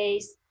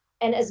space,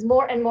 and as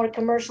more and more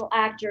commercial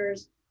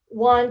actors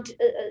want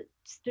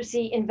to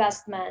see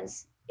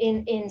investments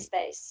in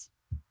space.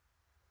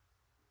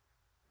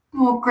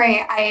 Well,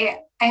 great.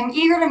 I'm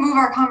eager to move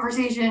our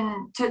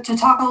conversation to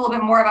talk a little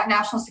bit more about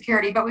national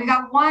security, but we've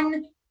got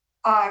one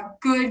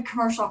good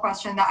commercial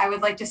question that I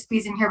would like to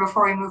squeeze in here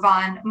before we move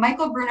on.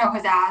 Michael Bruno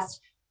has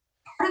asked,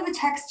 part of the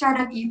tech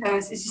startup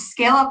ethos is to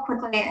scale up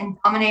quickly and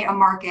dominate a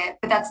market,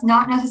 but that's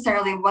not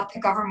necessarily what the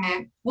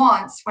government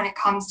wants when it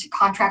comes to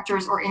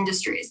contractors or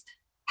industries.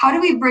 How do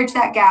we bridge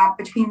that gap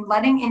between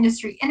letting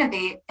industry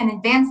innovate and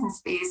advance in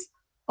space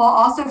while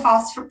also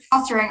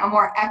fostering a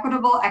more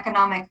equitable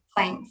economic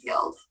playing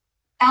field?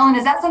 Ellen,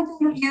 is that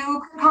something that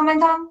you could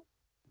comment on?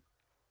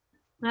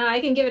 I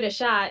can give it a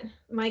shot.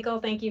 Michael,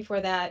 thank you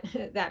for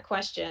that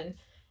question.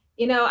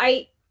 You know,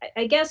 I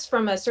guess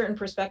from a certain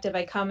perspective,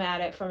 I come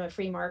at it from a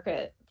free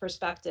market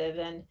perspective,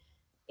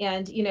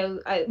 and you know,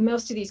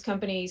 most of these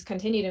companies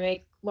continue to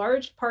make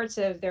large parts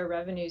of their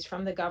revenues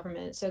from the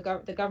government. So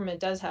the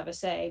government does have a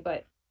say,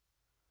 but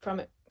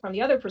from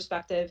the other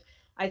perspective,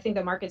 I think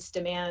the markets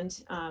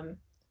demand,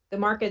 the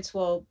markets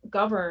will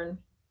govern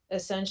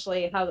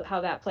essentially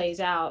how that plays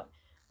out.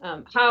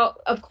 How,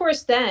 of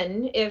course,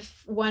 then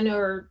if one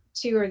or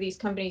two of these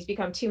companies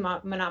become too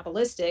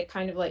monopolistic,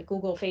 kind of like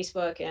Google,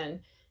 Facebook, and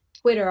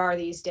Twitter are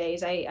these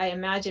days, I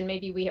imagine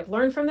maybe we have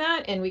learned from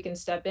that and we can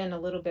step in a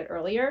little bit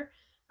earlier.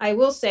 I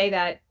will say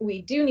that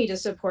we do need to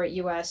support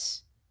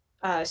U.S.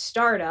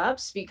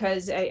 Startups,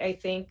 because I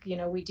think, you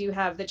know, we do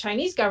have the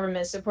Chinese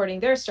government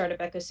supporting their startup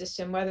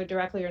ecosystem, whether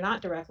directly or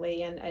not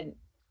directly. And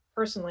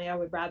personally, I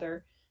would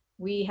rather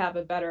we have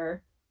a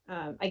better,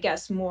 I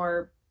guess,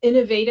 more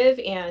innovative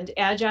and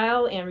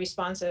agile and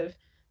responsive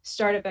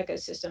startup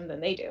ecosystem than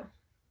they do.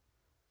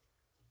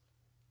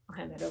 I'll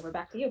hand it over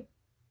back to you.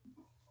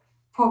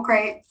 Cool,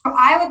 great. So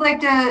I would like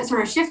to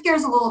sort of shift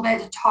gears a little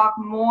bit to talk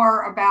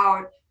more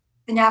about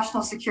the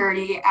national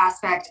security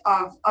aspect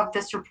of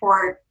this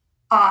report.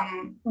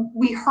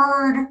 We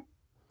heard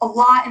a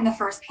lot in the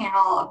first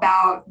panel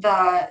about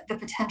the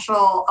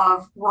potential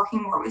of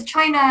working more with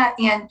China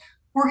and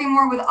working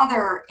more with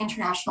other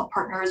international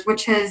partners,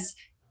 which has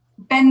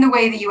been the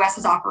way the US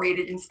has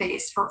operated in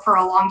space for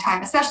a long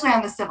time, especially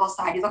on the civil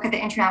side. You look at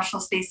the International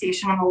Space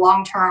Station and the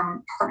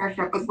long-term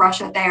partnership with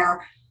Russia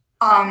there.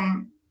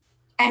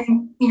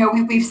 And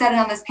we've said it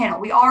on this panel,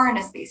 we are in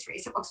a space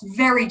race. It looks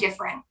very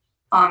different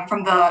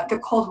from the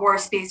Cold War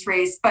space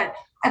race, but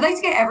I'd like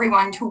to get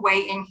everyone to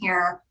weigh in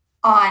here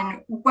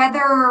on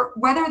whether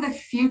the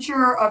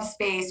future of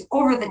space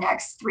over the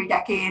next 3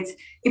 decades,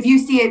 if you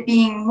see it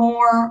being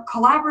more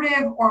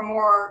collaborative or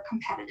more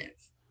competitive.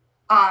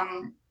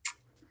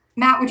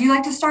 Matt, would you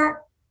like to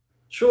start?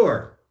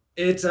 Sure.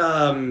 It's,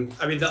 I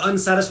mean, the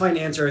unsatisfying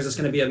answer is it's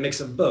going to be a mix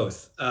of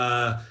both.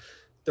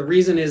 The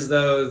reason is,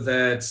 though,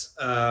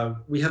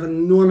 that we have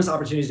enormous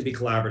opportunities to be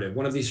collaborative.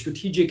 One of the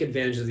strategic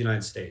advantages of the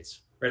United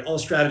States, right? All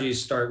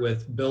strategies start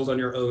with build on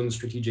your own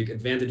strategic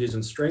advantages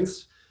and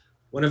strengths.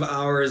 One of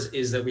ours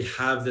is that we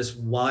have this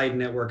wide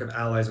network of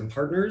allies and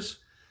partners.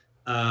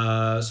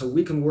 So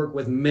we can work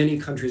with many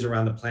countries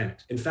around the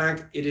planet. In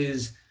fact, it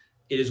is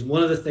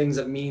one of the things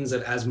that means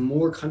that as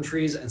more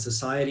countries and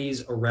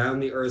societies around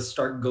the Earth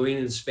start going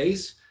into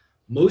space,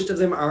 most of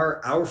them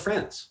are our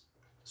friends.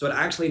 So it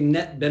actually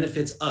net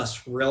benefits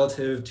us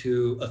relative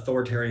to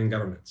authoritarian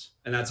governments.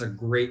 And that's a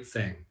great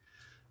thing.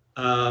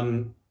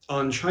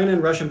 On China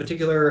and Russia in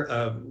particular,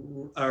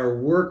 our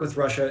work with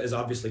Russia is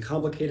obviously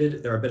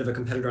complicated. They're a bit of a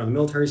competitor on the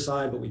military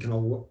side, but we can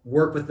all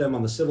work with them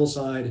on the civil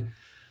side.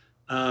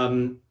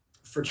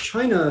 For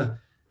China,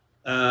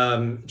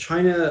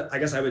 I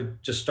guess I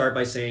would just start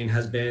by saying,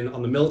 has been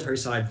on the military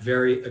side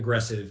very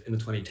aggressive in the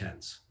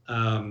 2010s.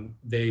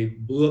 They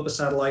blew up a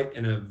satellite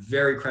in a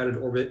very crowded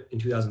orbit in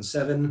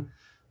 2007.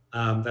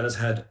 That has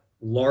had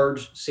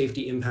large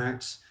safety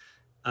impacts.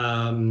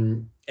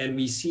 And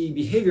we see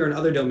behavior in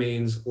other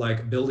domains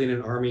like building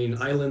and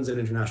arming islands in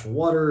international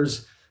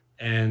waters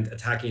and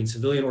attacking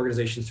civilian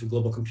organizations through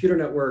global computer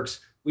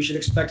networks. We should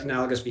expect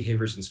analogous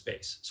behaviors in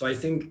space. So I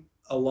think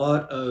a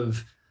lot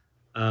of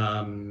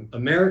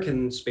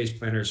American space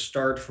planners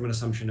start from an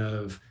assumption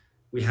of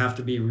we have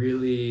to be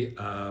really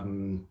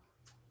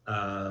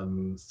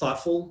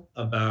thoughtful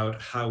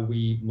about how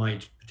we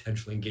might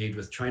potentially engage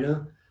with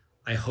China.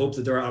 I hope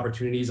that there are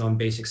opportunities on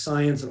basic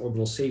science and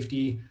orbital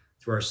safety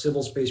through our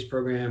civil space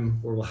program,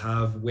 where we'll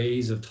have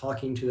ways of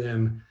talking to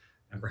them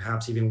and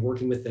perhaps even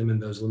working with them in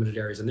those limited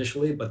areas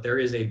initially. But there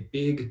is a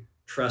big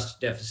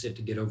trust deficit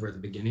to get over at the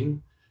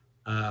beginning,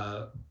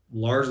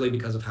 largely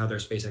because of how their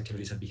space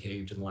activities have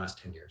behaved in the last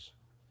 10 years.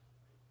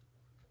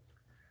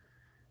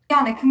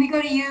 Jana, can we go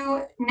to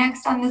you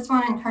next on this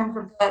one in terms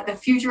of the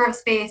future of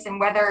space and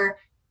whether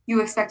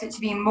you expect it to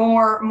be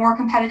more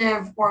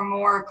competitive or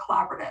more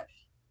collaborative?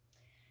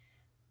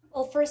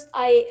 Well, first,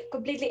 I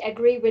completely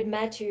agree with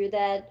Matthew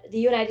that the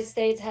United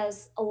States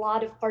has a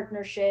lot of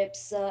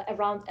partnerships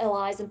around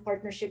allies and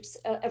partnerships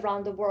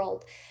around the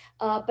world.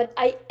 But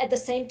at the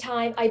same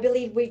time, I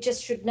believe we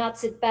just should not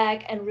sit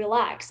back and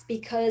relax,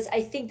 because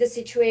I think the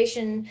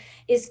situation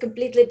is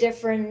completely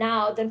different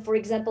now than, for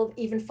example,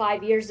 even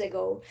 5 years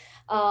ago.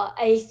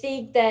 I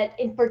think that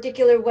in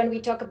particular, when we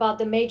talk about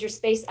the major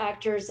space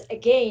actors,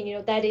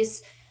 again, that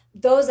is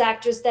those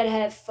actors that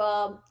have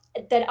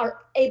that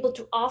are able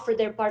to offer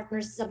their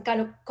partners some kind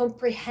of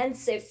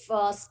comprehensive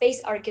space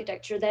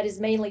architecture that is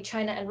mainly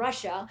China and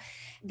Russia,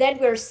 then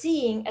we're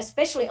seeing,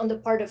 especially on the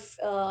part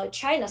of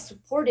China,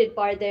 supported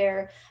by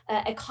their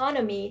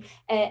economy,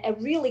 a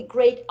really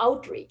great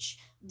outreach.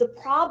 The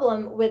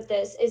problem with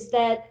this is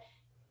that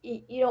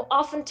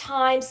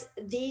oftentimes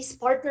these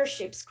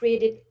partnerships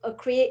create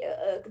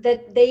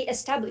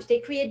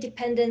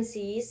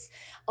dependencies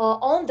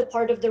on the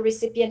part of the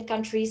recipient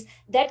countries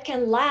that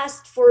can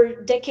last for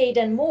a decade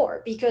and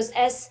more, because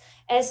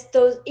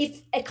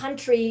if a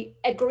country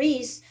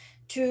agrees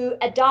to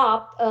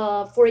adopt,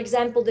 for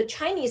example, the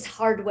Chinese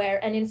hardware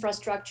and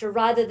infrastructure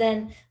rather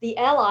than the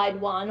allied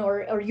one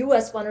or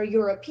US one or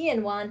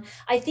European one,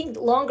 I think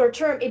longer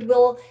term it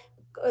will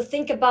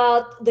think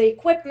about the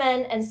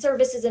equipment and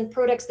services and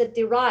products that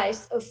derive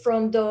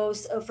from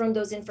those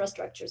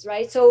infrastructures,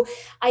 right? So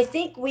I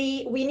think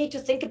we need to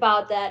think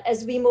about that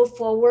as we move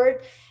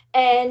forward,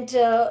 and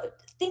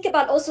think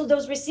about also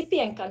those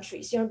recipient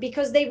countries,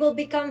 because they will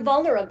become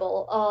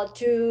vulnerable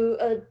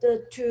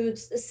to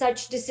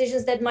such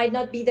decisions that might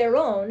not be their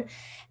own.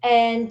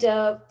 And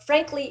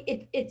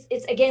frankly,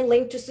 it's again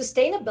linked to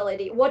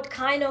sustainability. What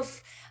kind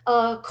of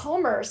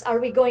commerce are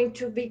we going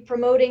to be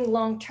promoting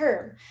long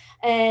term?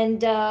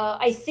 And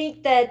I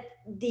think that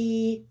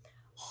the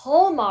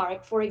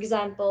hallmark, for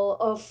example,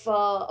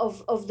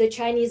 of the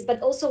Chinese,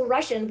 but also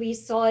Russian. We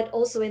saw it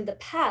also in the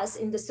past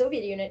in the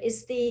Soviet Union.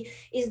 Is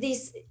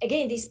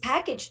these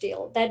package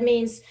deal? That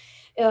means,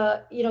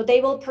 they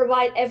will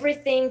provide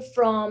everything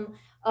from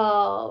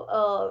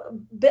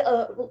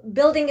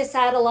building a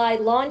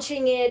satellite,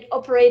 launching it,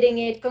 operating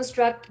it,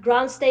 construct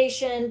ground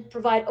station,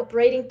 provide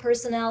operating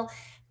personnel.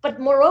 But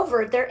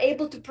moreover, they're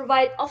able to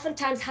provide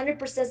oftentimes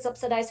 100%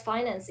 subsidized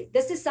financing.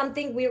 This is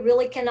something we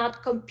really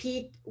cannot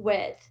compete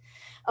with.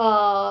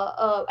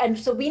 And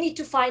so we need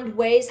to find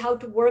ways how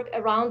to work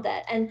around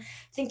that and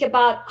think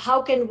about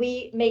how can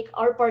we make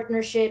our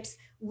partnerships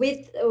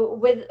with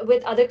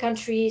other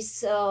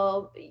countries,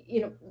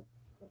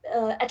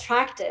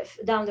 attractive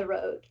down the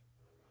road.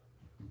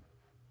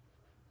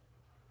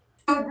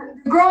 So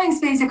the growing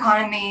space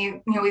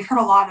economy, we've heard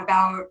a lot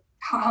about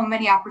how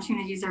many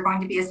opportunities are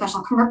going to be,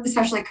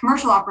 especially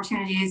commercial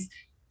opportunities.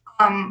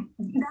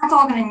 That's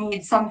all going to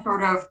need some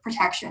sort of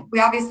protection. We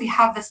obviously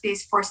have the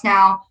Space Force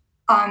now,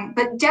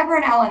 but Deborah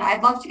and Ellen,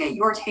 I'd love to get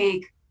your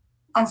take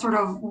on sort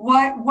of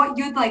what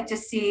you'd like to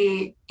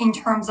see in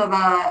terms of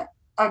a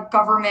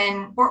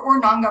government or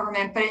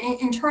non-government, but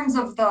in terms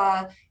of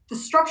the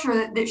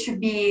structure that should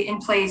be in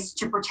place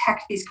to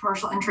protect these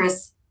commercial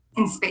interests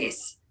in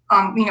space.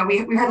 We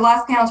heard the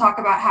last panel talk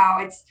about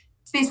how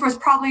Space Force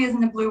probably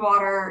isn't a blue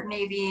water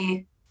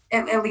Navy,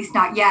 at least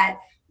not yet.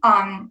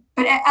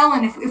 But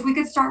Ellen, if we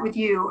could start with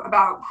you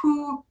about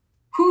who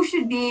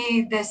should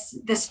be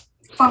this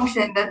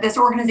function, this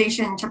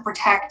organization to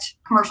protect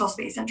commercial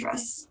space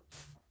interests.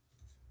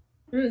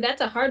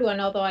 That's a hard one,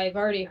 although I've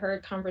already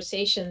heard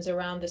conversations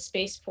around the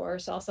Space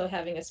Force also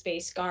having a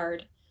Space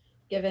Guard,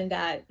 given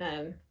that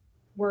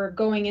we're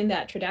going in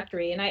that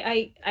trajectory. And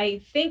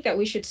I think that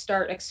we should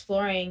start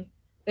exploring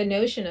the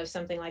notion of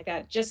something like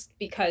that, just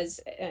because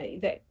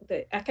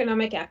the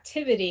economic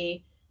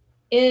activity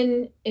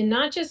in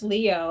not just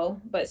LEO,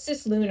 but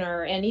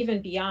cislunar and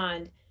even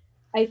beyond,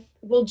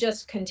 will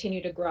just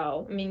continue to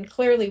grow. I mean,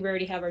 clearly we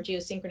already have our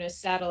geosynchronous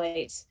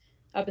satellites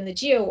up in the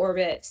geo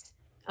orbits.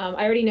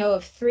 I already know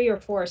of 3 or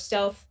 4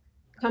 stealth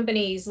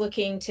companies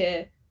looking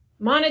to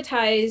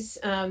monetize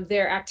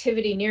their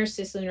activity near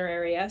cislunar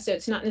area. So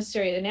it's not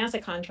necessarily a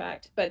NASA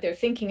contract, but they're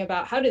thinking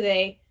about how do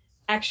they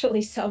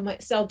actually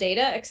sell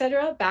data, et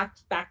cetera,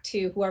 back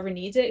to whoever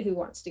needs it, who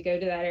wants to go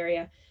to that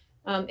area.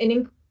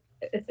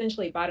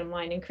 Essentially, bottom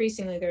line,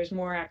 increasingly there's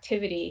more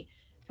activity.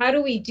 How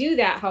do we do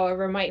that,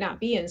 however, might not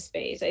be in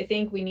space. I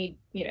think we need,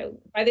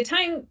 by the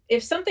time,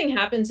 if something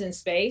happens in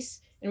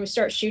space and we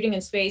start shooting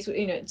in space,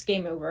 it's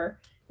game over.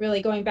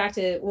 Really going back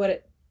to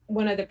what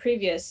one of the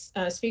previous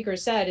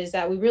speakers said, is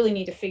that we really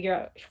need to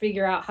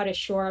figure out how to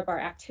shore up our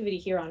activity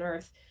here on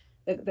Earth,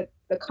 the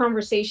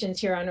conversations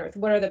here on Earth.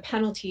 What are the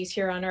penalties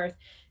here on Earth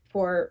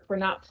for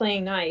not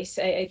playing nice?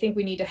 I think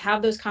we need to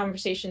have those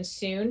conversations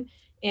soon.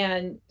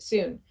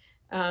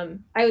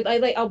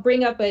 I'll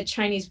bring up a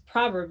Chinese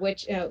proverb,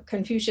 which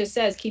Confucius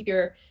says, keep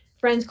your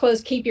friends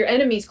close, keep your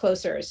enemies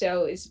closer.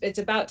 So it's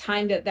about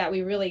time that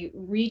we really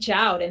reach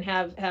out and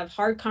have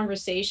hard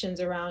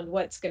conversations around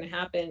what's going to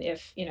happen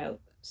if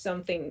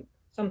something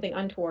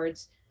untoward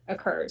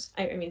occurs.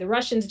 I mean, the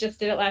Russians just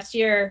did it last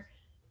year.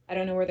 I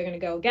don't know where they're going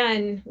to go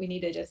again. We need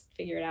to just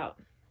figure it out.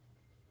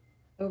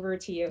 Over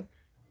to you.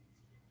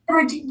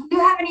 Do you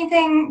have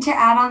anything to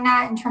add on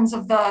that in terms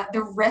of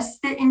the risks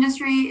that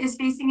industry is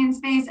facing in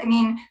space? I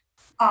mean,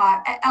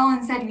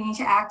 Ellen said we need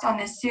to act on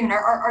this soon.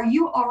 Are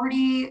you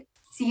already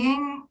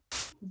seeing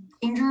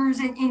dangers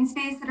in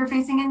space that are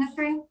facing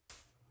industry?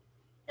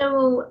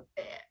 So,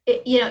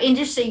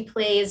 industry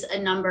plays a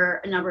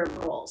number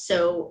of roles.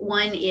 So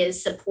one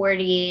is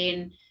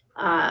supporting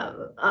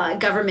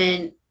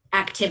government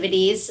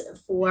activities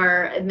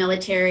for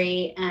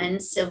military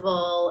and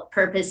civil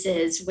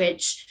purposes,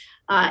 which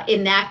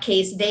in that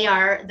case, they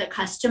are the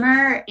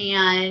customer,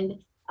 and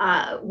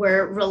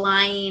we're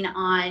relying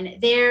on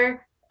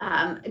their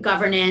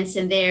governance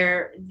and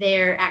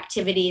their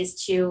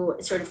activities to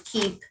sort of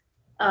keep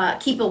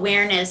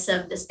awareness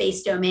of the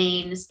space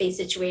domain, space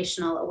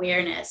situational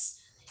awareness.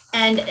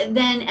 And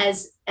then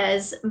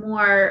as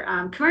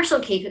more commercial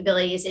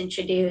capability is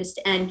introduced,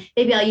 and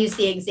maybe I'll use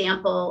the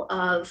example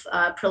of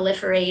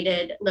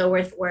proliferated low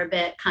Earth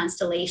orbit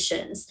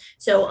constellations.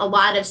 So a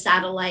lot of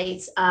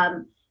satellites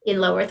in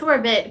low Earth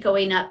orbit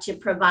going up to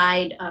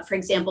provide, for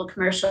example,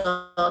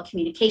 commercial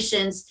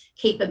communications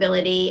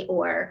capability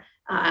or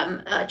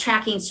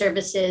tracking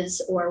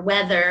services or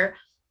weather.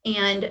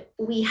 And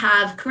we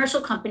have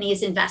commercial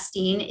companies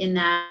investing in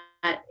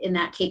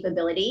that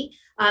capability.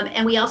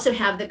 And we also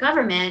have the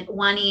government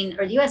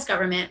the US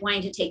government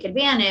wanting to take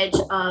advantage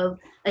of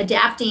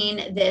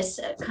adapting this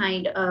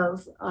kind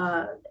of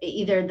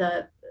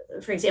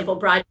for example,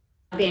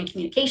 broadband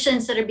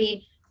communications that are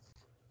being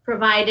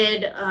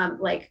provided,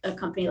 like a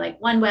company like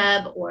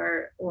OneWeb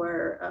or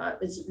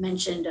was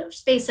mentioned of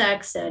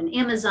SpaceX and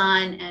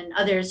Amazon and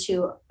others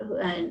who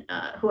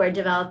are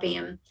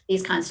developing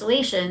these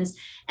constellations.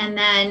 And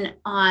then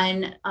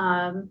on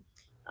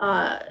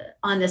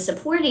on the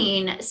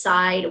supporting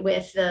side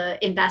with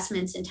the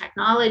investments in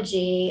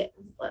technology,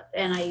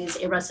 and I use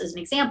Airbus as an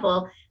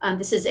example,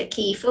 this is a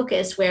key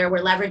focus where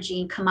we're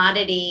leveraging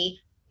commodity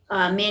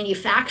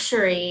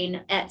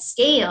manufacturing at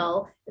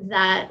scale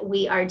that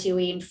we are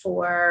doing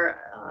for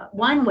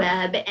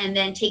OneWeb, and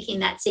then taking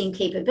that same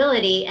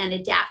capability and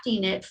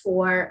adapting it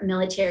for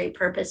military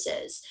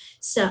purposes.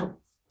 So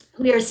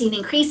we are seeing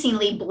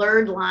increasingly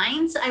blurred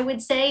lines, I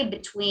would say,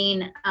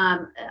 between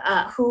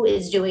who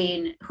is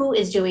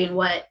doing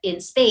what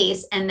in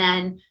space, and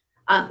then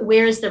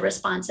where's the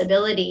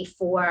responsibility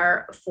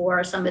for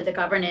some of the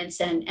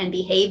governance and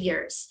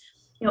behaviors.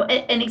 You know,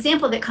 an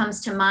example that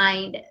comes to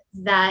mind,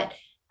 that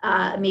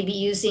maybe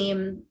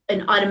using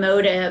an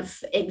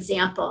automotive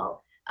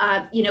example,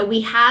 you know,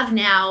 we have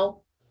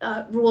now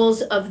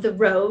rules of the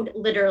road,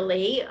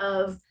 literally,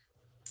 of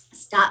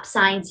stop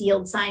signs,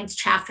 yield signs,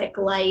 traffic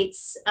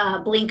lights,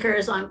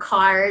 blinkers on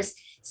cars,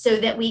 so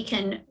that we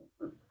can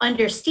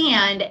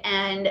understand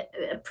and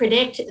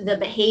predict the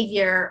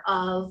behavior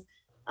of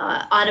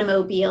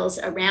automobiles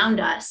around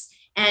us.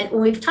 And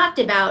when we've talked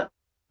about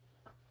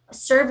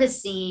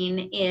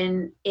servicing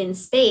in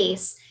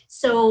space,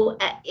 so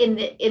in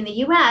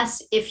the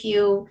US, if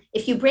you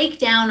break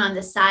down on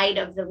the side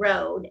of the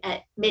road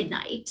at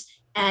midnight,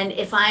 and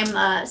if I'm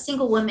a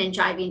single woman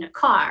driving a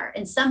car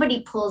and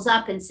somebody pulls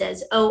up and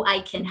says, "Oh, I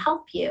can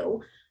help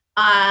you,"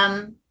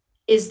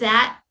 is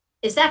that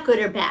good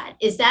or bad?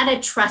 Is that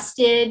a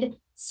trusted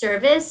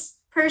service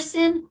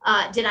person?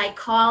 Did I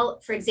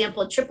call, for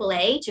example,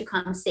 AAA to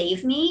come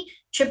save me?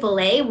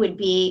 AAA would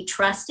be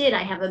trusted.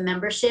 I have a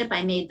membership.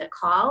 I made the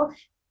call.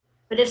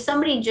 But if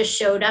somebody just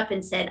showed up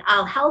and said,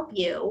 "I'll help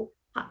you,"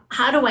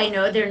 how do I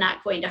know they're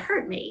not going to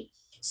hurt me?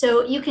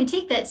 So you can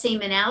take that same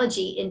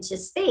analogy into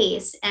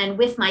space, and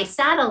with my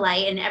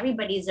satellite and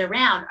everybody's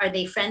around, are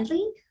they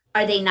friendly?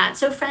 Are they not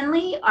so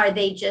friendly? Are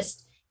they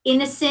just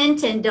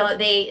innocent and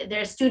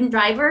they're a student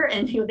driver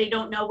and they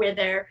don't know where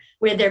they're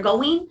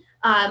going?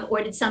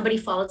 Or did somebody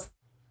fall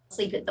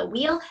asleep at the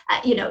wheel?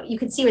 You know, you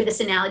can see where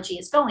this analogy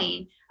is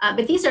going.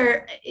 But these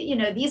are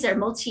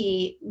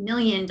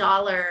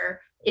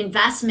multi-million-dollar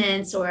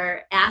investments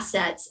or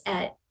assets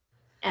at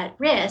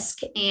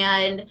risk,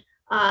 and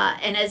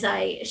as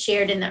I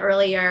shared in the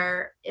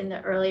earlier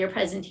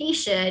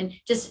presentation,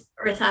 just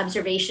Earth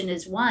observation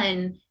is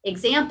one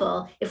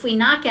example. If we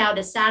knock out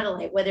a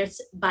satellite, whether it's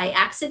by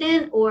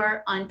accident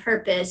or on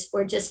purpose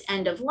or just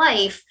end of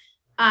life,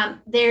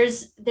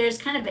 there's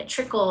kind of a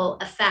trickle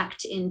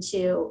effect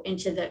into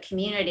the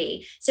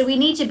community. So we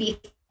need to be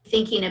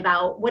thinking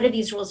about, what are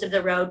these rules of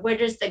the road? Where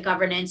does the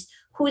governance?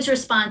 Who's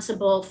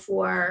responsible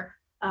for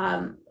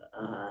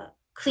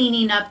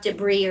cleaning up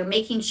debris or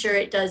making sure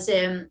it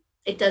doesn't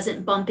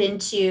bump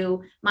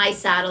into my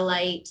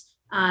satellite,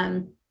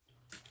 and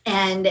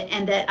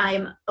that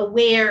I'm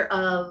aware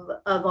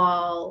of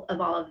all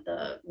of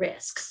the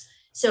risks.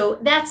 So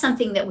that's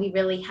something that we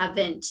really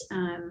haven't,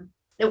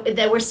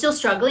 that we're still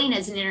struggling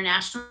as an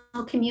international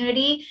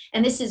community.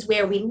 And this is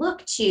where we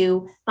look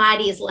to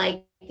bodies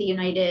like the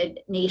United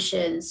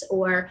Nations,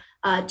 or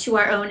to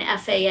our own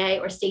FAA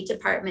or State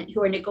Department,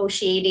 who are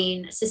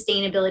negotiating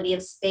sustainability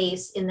of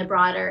space in the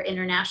broader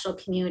international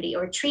community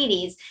or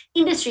treaties.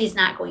 Industry is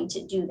not going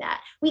to do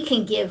that. We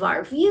can give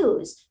our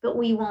views, but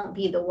we won't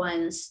be the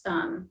ones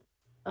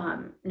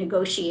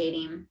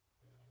negotiating.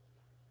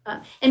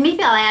 And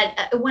maybe I'll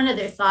add one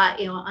other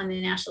thought, on the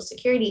national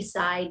security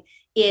side,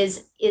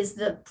 is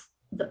the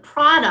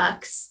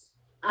products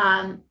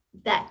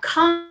that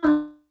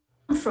come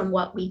from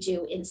what we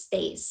do in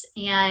space,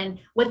 and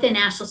what the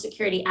national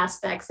security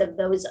aspects of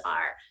those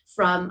are,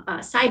 from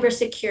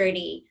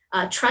cybersecurity,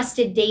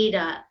 trusted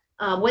data,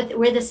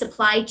 where the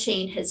supply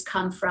chain has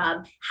come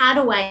from. How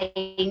do I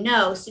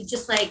know? So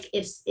just like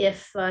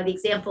if the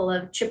example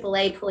of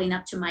AAA pulling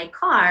up to my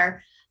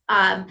car,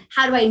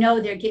 how do I know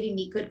they're giving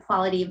me good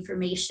quality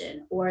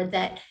information, or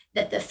that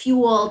the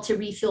fuel to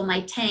refuel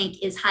my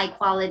tank is high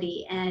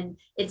quality and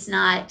it's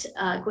not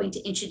going to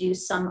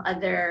introduce some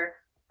other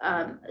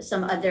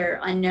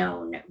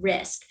unknown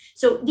risk?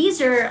 So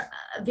these are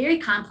very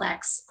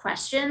complex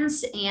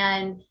questions,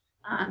 and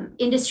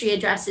industry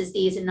addresses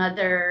these in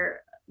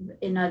other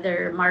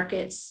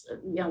markets,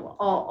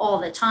 all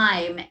the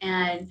time.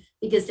 And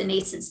because the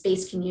nascent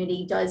space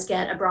community does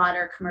get a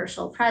broader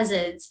commercial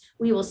presence,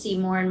 we will see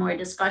more and more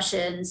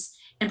discussions,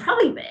 and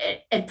probably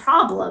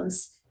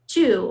problems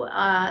too,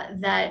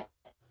 that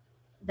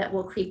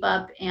will creep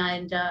up.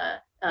 And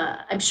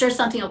I'm sure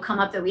something will come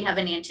up that we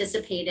haven't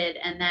anticipated,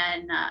 and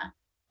then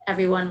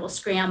everyone will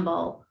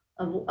scramble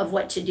of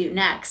what to do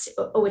next,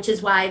 which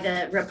is why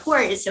the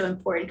report is so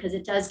important, because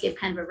it does give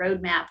kind of a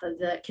roadmap of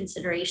the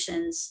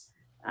considerations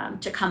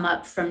to come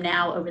up from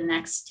now over the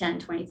next 10,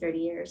 20, 30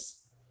 years.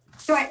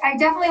 So I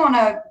definitely want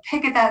to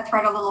pick at that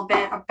thread a little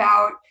bit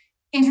about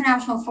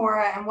international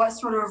fora and what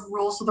sort of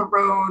rules of the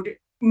road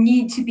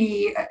need to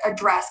be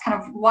addressed,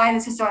 kind of why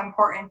this is so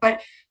important.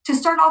 But to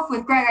start off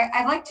with, Greg,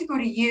 I'd like to go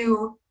to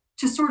you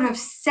to sort of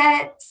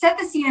set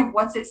the scene of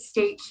what's at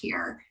stake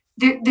here.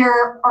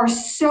 There are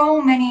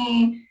so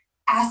many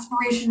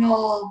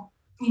aspirational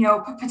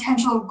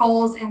potential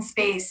goals in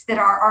space that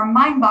are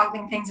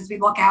mind-boggling things as we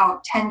look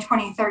out 10,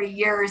 20, 30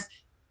 years.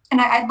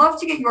 And I'd love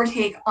to get your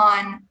take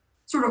on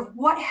sort of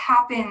what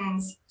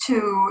happens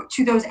to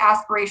those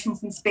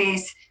aspirations in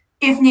space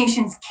if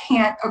nations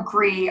can't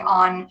agree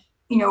on,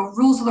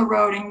 rules of the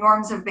road and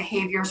norms of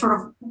behavior. Sort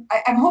of,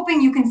 I'm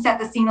hoping you can set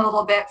the scene a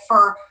little bit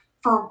for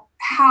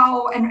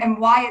how and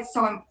why it's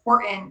so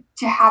important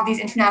to have these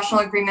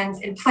international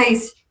agreements in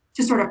place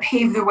to sort of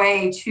pave the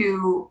way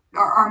to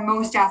our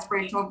most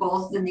aspirational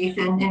goals as a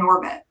nation in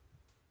orbit.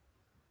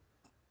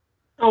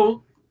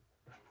 So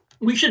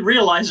we should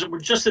realize that we're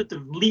just at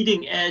the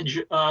leading edge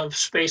of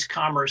space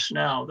commerce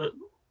now. That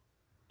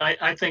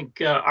I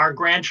think our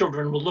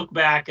grandchildren will look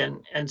back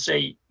and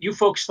say, you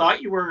folks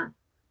thought you were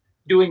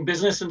doing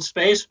business in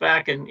space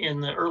back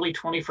in the early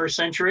 21st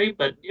century,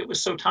 but it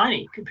was so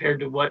tiny compared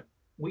to what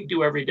we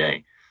do every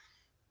day.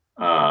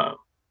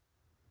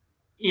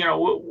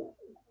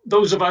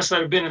 Those of us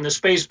that have been in the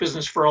space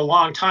business for a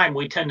long time,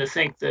 we tend to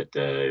think that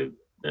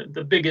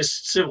the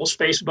biggest civil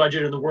space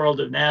budget in the world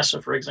of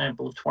NASA, for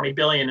example, of 20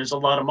 billion is a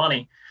lot of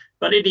money,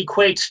 but it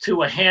equates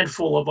to a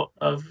handful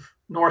of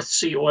North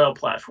Sea oil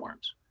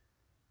platforms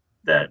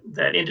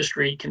that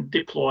industry can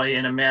deploy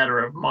in a matter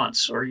of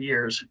months or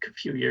years, a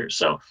few years.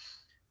 So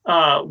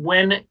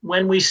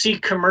when we see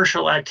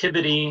commercial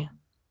activity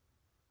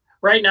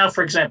right now,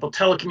 for example,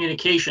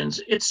 telecommunications,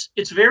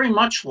 it's very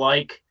much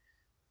like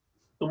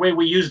the way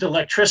we used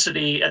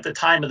electricity at the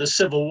time of the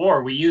Civil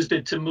War. We used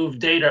it to move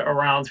data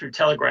around through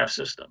telegraph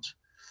systems.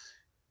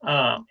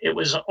 It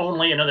was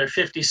only another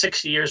 50,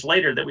 60 years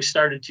later that we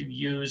started to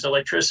use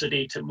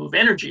electricity to move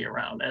energy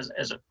around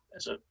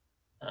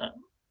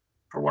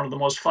for one of the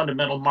most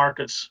fundamental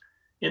markets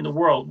in the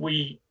world.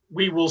 We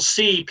will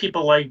see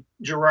people like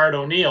Gerard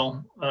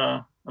O'Neill.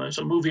 There's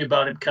a movie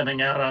about him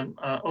coming out on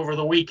over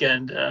the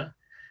weekend.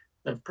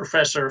 The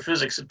professor of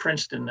physics at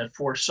Princeton that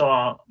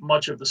foresaw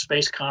much of the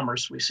space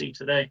commerce we see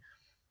today.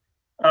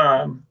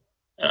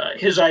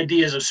 His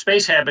ideas of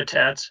space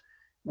habitats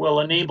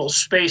will enable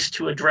space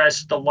to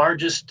address the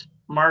largest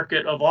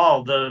market of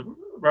all, the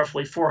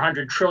roughly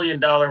 $400 trillion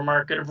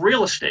market of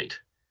real estate.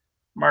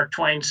 Mark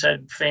Twain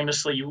said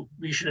famously,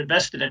 we should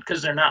invest in it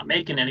because they're not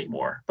making any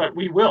more, but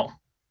we will.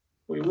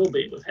 We will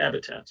be with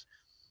habitats.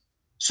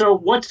 So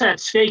what's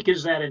at stake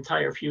is that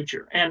entire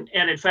future. And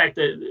in fact,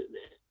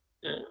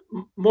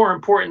 more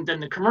important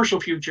than the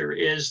commercial future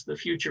is the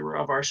future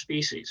of our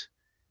species.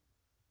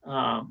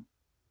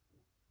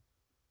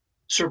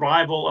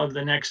 Survival of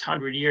the next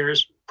 100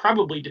 years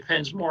probably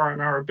depends more on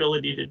our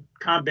ability to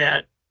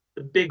combat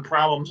the big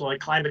problems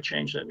like climate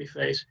change that we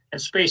face,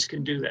 and space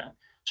can do that.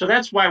 So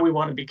that's why we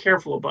want to be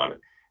careful about it.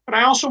 But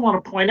I also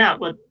want to point out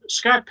what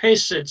Scott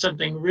Pace said,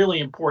 something really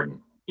important.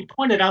 He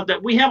pointed out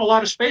that we have a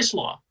lot of space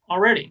law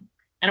already,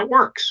 and it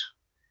works.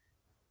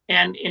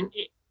 And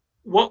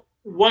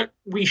what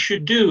we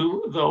should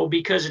do, though,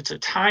 because it's a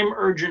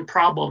time-urgent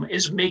problem,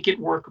 is make it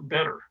work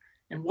better.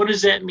 And what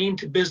does that mean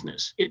to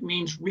business? It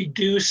means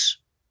reduce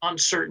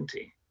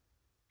uncertainty,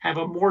 have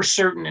a more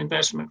certain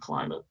investment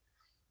climate.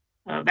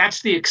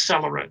 That's the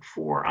accelerant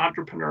for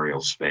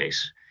entrepreneurial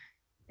space.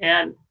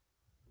 And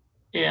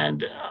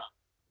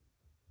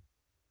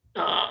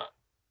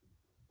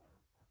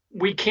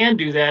we can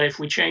do that if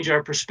we change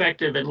our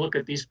perspective and look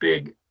at these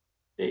big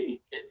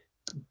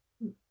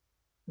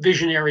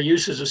visionary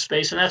uses of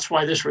space. And that's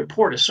why this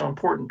report is so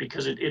important,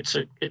 because it's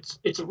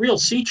a real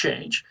sea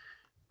change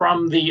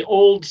from the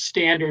old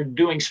standard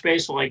doing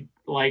space like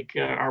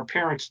our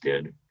parents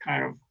did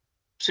kind of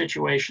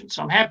situation.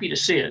 So I'm happy to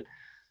see it.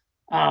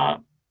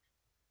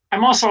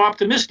 I'm also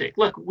optimistic.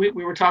 Look, we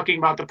were talking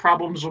about the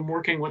problems of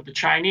working with the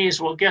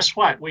Chinese. Well, guess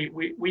what?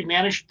 We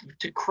managed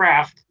to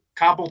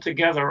cobble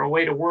together a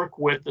way to work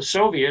with the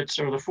Soviets,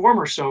 or the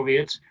former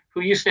Soviets,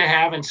 who used to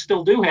have and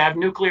still do have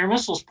nuclear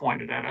missiles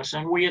pointed at us,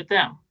 and we at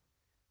them.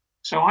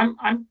 So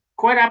I'm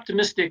quite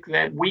optimistic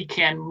that we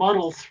can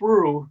muddle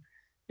through.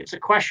 It's a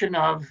question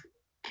of,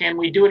 can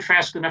we do it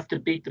fast enough to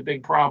beat the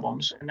big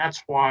problems? And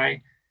that's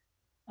why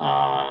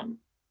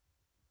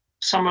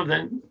some of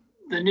the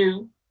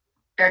new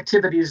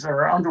activities that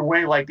are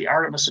underway, like the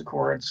Artemis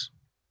Accords,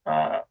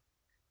 are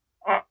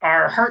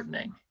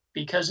heartening,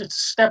 because it's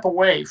a step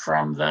away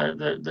from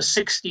the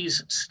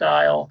 60s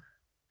style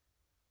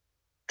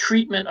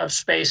treatment of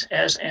space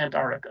as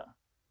Antarctica,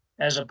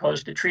 as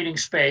opposed to treating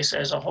space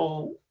as a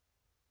whole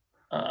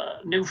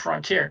new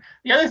frontier.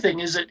 The other thing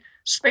is that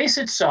space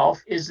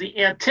itself is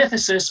the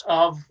antithesis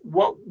of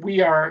what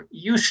we are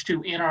used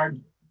to in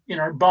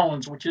our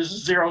bones, which is a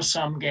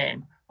zero-sum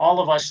game. All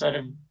of us that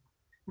have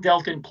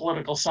dealt in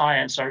political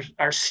science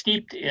are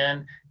steeped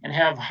in and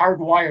have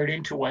hardwired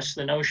into us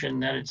the notion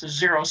that it's a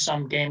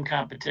zero-sum game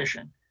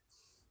competition,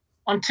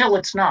 until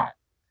it's not.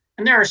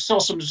 And there are still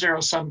some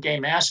zero-sum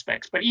game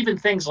aspects, but even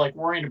things like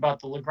worrying about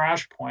the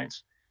Lagrange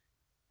points,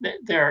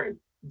 they're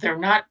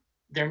not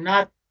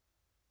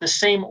the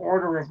same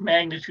order of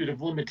magnitude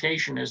of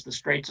limitation as the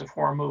Straits of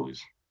Hormuz.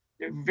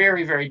 They're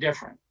very, very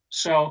different.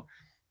 So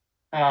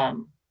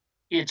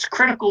it's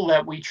critical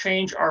that we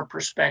change our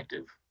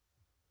perspective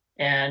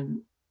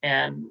and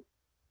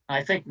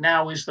I think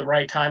now is the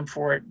right time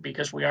for it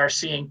because we are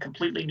seeing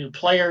completely new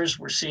players.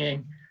 We're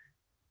seeing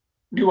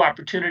new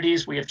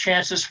opportunities. We have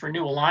chances for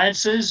new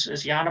alliances.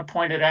 As Jana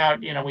pointed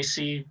out, we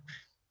see,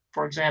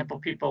 for example,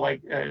 people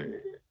like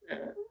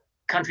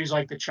countries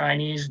like the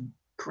Chinese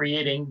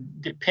creating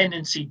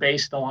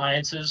dependency-based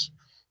alliances.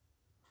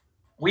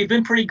 We've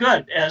been pretty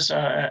good as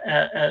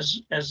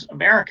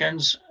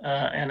Americans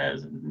and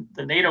as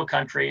the NATO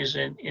countries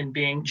in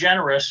being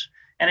generous,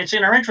 and it's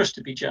in our interest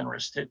to be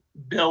generous, to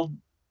build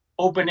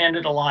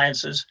open-ended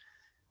alliances.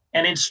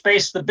 And in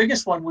space, the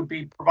biggest one would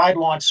be provide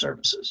launch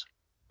services.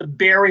 The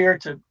barrier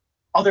to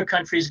other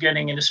countries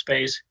getting into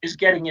space is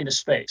getting into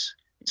space.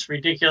 It's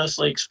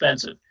ridiculously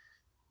expensive.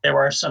 There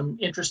are some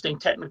interesting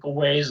technical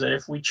ways that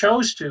if we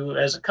chose to,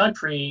 as a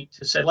country,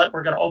 to say,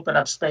 we're going to open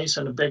up space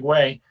in a big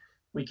way,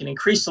 we can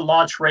increase the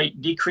launch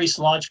rate, decrease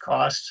launch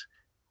costs,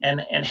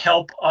 and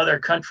help other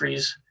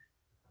countries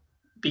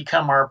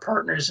become our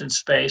partners in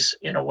space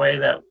in a way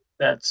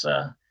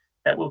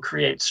that will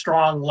create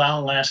strong,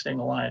 long-lasting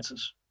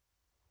alliances.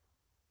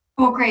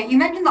 Well, great. You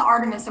mentioned the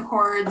Artemis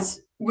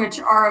Accords, which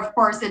are, of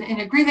course, an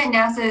agreement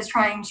NASA is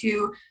trying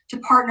to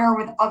partner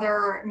with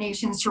other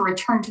nations to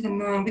return to the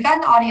moon. We got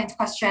an audience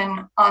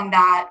question on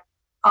that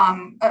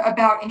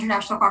about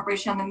international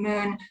cooperation on the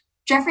moon.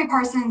 Jeffrey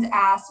Parsons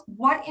asked,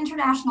 what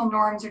international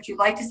norms would you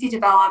like to see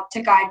developed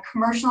to guide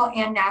commercial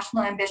and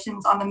national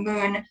ambitions on the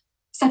moon,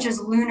 such as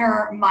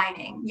lunar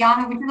mining?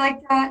 Jana, would you like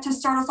to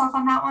start us off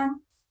on that one?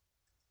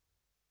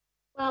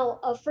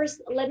 Well,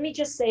 first, let me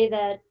just say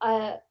that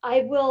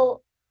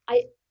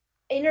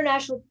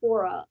international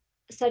fora,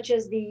 such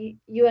as the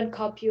UN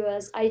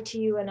COP-US,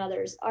 ITU, and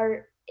others,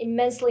 are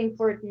immensely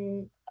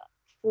important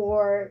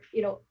for,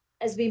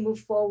 as we move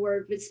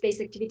forward with space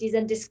activities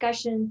and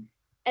discussion,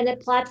 and a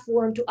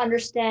platform to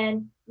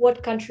understand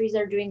what countries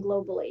are doing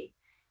globally.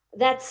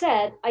 That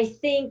said, I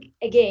think,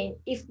 again,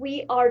 if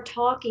we are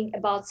talking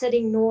about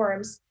setting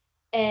norms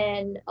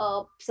and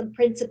some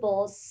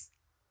principles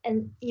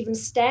and even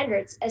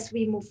standards as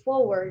we move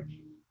forward,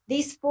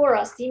 these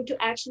fora seem to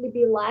actually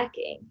be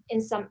lacking in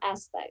some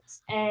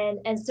aspects, and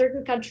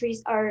certain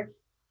countries are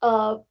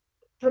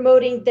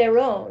promoting their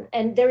own,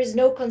 and there is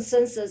no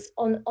consensus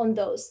on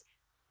those.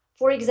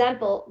 For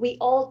example, we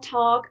all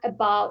talk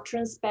about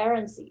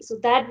transparency, so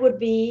that would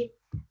be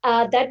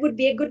a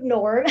good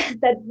norm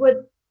that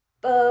would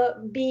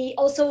be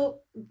also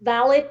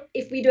valid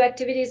if we do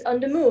activities on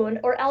the moon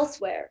or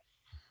elsewhere.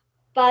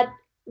 But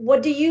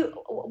what do you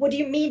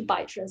mean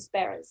by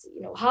transparency?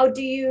 How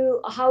do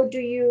you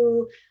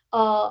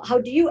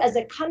as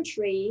a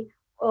country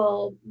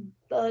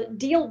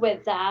deal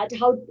with that?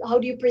 How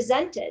do you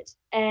present it?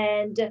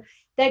 And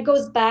that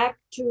goes back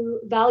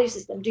to value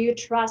system. Do you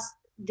trust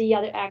the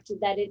other actor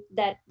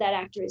that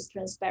actor is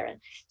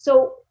transparent?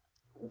 So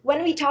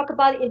when we talk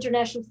about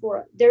international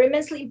fora, they're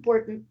immensely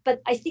important,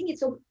 but I think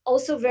it's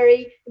also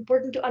very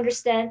important to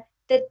understand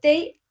that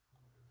they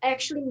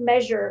actually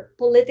measure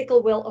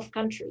political will of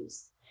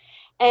countries.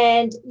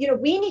 And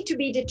we need to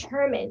be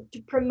determined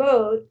to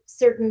promote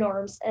certain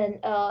norms and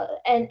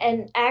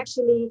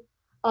actually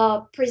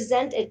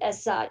present it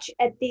as such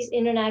at these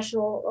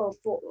international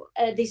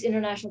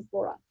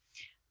fora.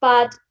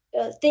 But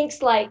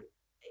things like,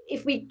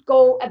 if we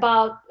go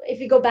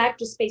back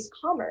to space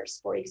commerce,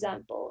 for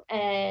example,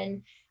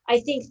 and I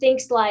think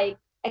things like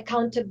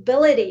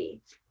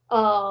accountability,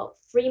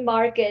 free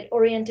market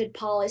oriented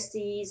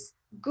policies,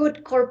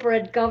 good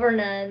corporate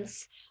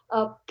governance,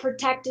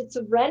 protected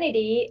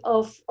sovereignty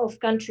of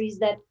countries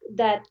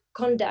that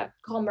conduct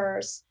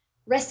commerce,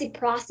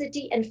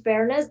 reciprocity and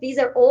fairness. These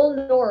are all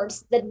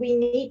norms that we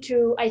need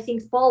to, I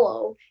think,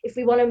 follow if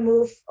we want to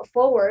move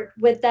forward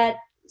with the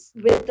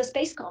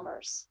space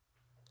commerce.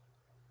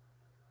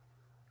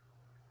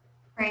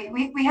 Great.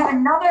 We have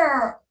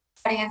another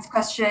audience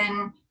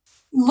question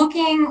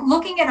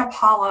looking at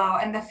Apollo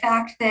and the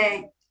fact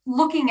that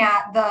looking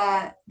at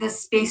the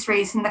space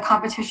race and the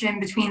competition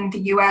between the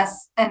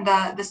US and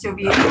the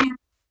Soviet Union,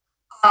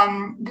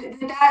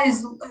 that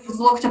is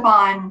looked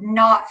upon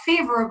not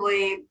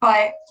favorably,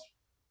 but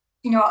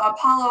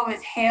Apollo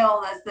is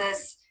hailed as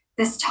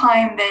this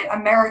time that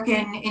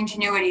American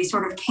ingenuity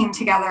sort of came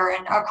together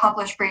and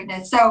accomplished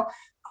greatness. So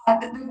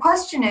the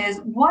question is,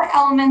 what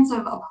elements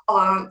of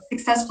Apollo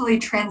successfully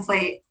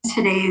translate to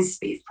today's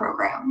space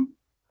program?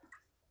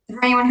 Is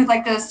there anyone who'd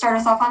like to start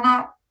us off on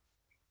that?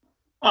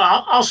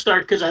 I'll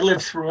start because I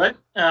lived through it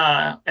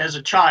as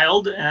a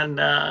child, and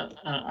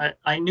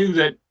I knew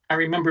that. I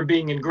remember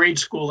being in grade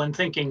school and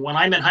thinking, when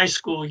I'm in high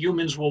school,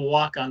 humans will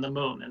walk on the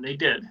moon, and they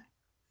did.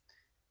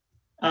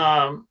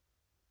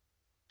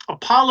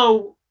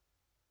 Apollo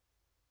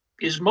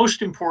is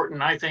most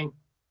important, I think,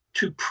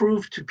 to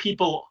prove to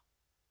people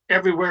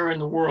everywhere in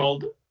the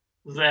world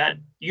that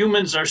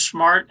humans are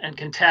smart and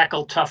can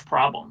tackle tough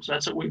problems.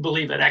 That's what we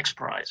believe at X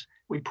Prize.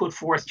 We put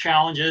forth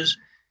challenges,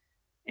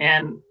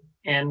 and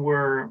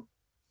we're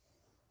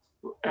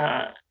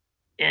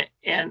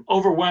and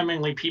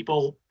overwhelmingly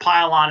people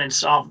pile on and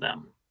solve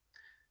them.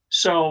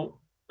 So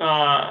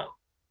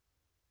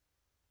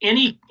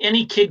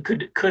any kid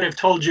could have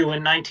told you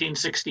in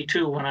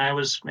 1962, when I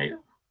was maybe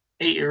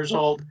 8 years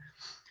old,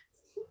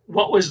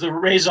 what was the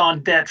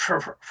raison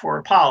d'etre for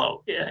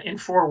Apollo in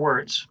 4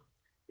 words.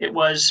 It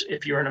was,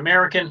 if you're an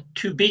American,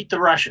 to beat the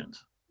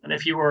Russians. And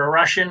if you were a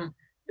Russian,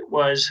 it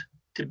was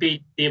to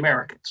beat the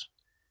Americans.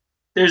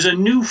 There's a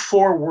new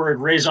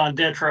 4-word raison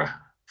d'etre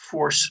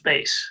for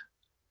space,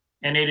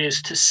 and it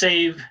is to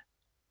save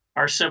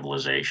our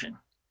civilization.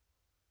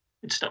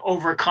 It's to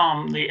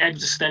overcome the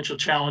existential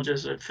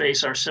challenges that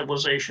face our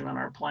civilization and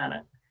our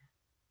planet.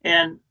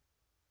 And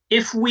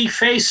if we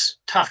face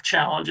tough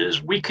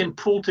challenges, we can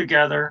pull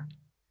together,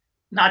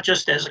 not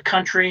just as a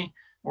country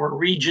or a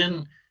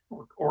region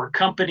or a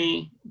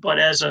company, but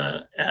as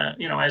a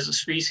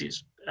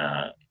species.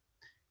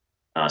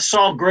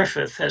 Saul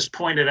Griffith has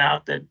pointed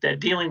out that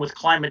dealing with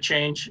climate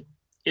change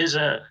is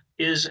a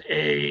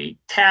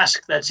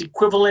task that's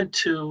equivalent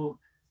to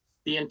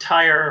the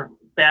entire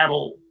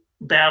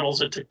battles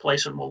that took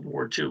place in World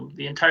War II,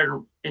 the entire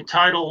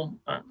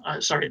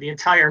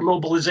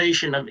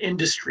mobilization of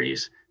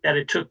industries that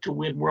it took to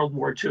win World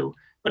War II.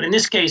 But in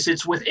this case,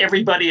 it's with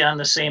everybody on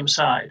the same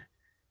side.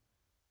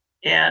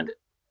 And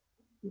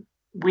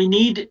we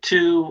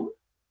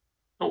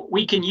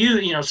can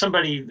use,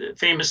 somebody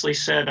famously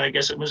said, I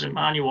guess it was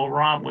Emmanuel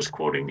Ram was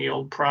quoting the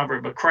old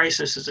proverb, a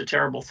crisis is a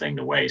terrible thing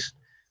to waste.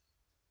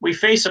 We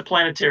face a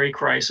planetary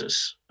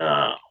crisis.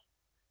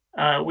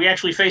 We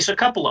actually face a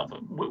couple of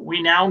them.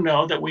 We now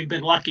know that we've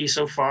been lucky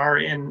so far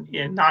in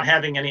not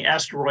having any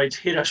asteroids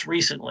hit us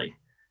recently.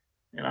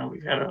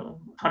 We've had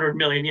 100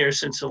 million years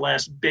since the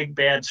last big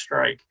bad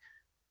strike.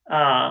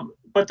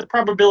 But the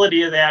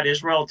probability of that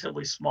is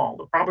relatively small.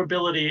 The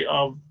probability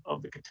of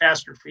the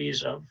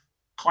catastrophes of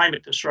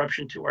climate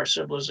disruption to our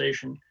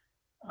civilization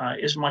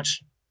is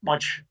much,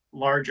 much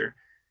larger.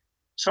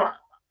 So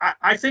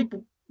I think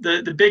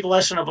the big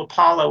lesson of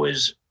Apollo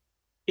is,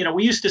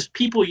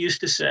 people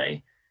used to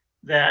say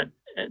that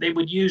they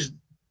would use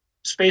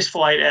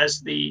spaceflight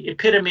as the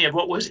epitome of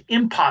what was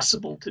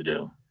impossible to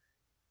do.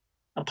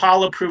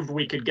 Apollo proved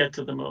we could get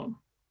to the moon.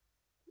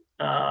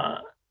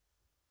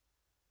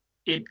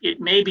 It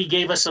maybe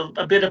gave us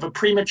a bit of a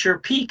premature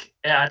peek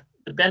at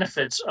the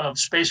benefits of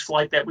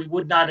spaceflight that we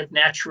would not have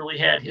naturally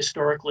had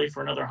historically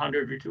for another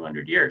 100 or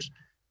 200 years.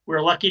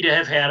 We're lucky to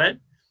have had it.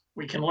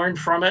 We can learn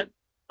from it,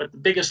 but the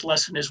biggest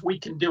lesson is we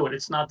can do it.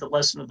 It's not the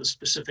lesson of the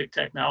specific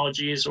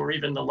technologies or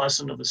even the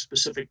lesson of the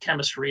specific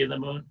chemistry of the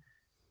moon.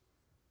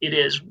 It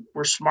is,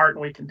 we're smart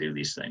and we can do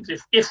these things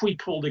if we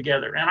pull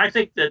together. And I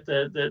think that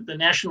the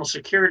national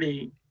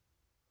security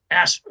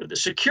the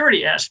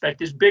security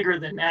aspect is bigger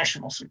than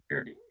national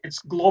security. It's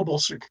global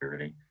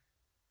security.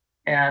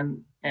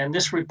 And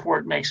this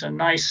report makes a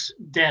nice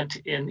dent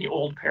in the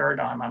old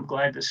paradigm. I'm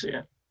glad to see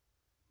it.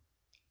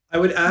 I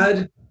was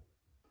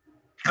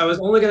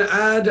only going to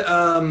add,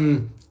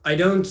 I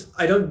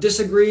don't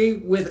disagree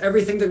with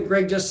everything that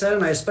Greg just said,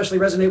 and I especially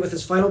resonate with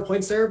his final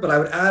points there, but I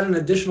would add an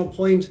additional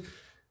point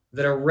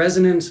that a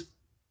resonant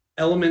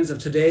element of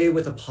today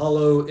with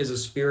Apollo is a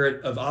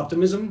spirit of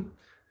optimism.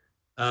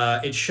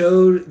 It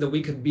showed that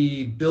we could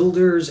be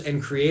builders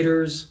and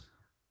creators,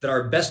 that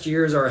our best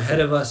years are ahead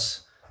of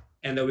us,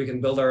 and that we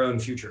can build our own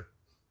future.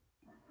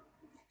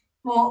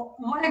 Well,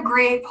 what a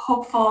great,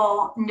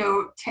 hopeful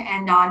note to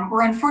end on.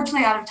 We're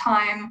unfortunately out of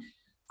time.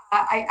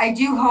 I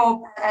do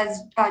hope,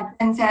 as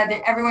Jen said,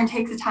 that everyone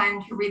takes the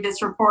time to read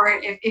this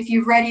report. If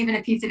you've read even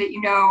a piece of it,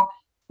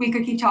 we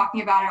could keep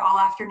talking about it all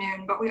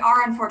afternoon, but we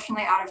are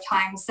unfortunately out of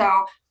time.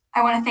 So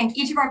I want to thank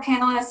each of our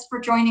panelists for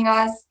joining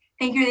us.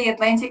 Thank you to the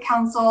Atlantic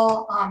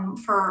Council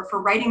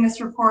for writing this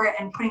report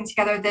and putting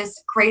together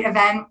this great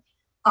event.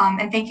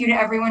 And thank you to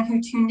everyone who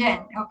tuned in.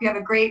 I hope you have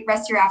a great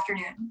rest of your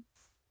afternoon.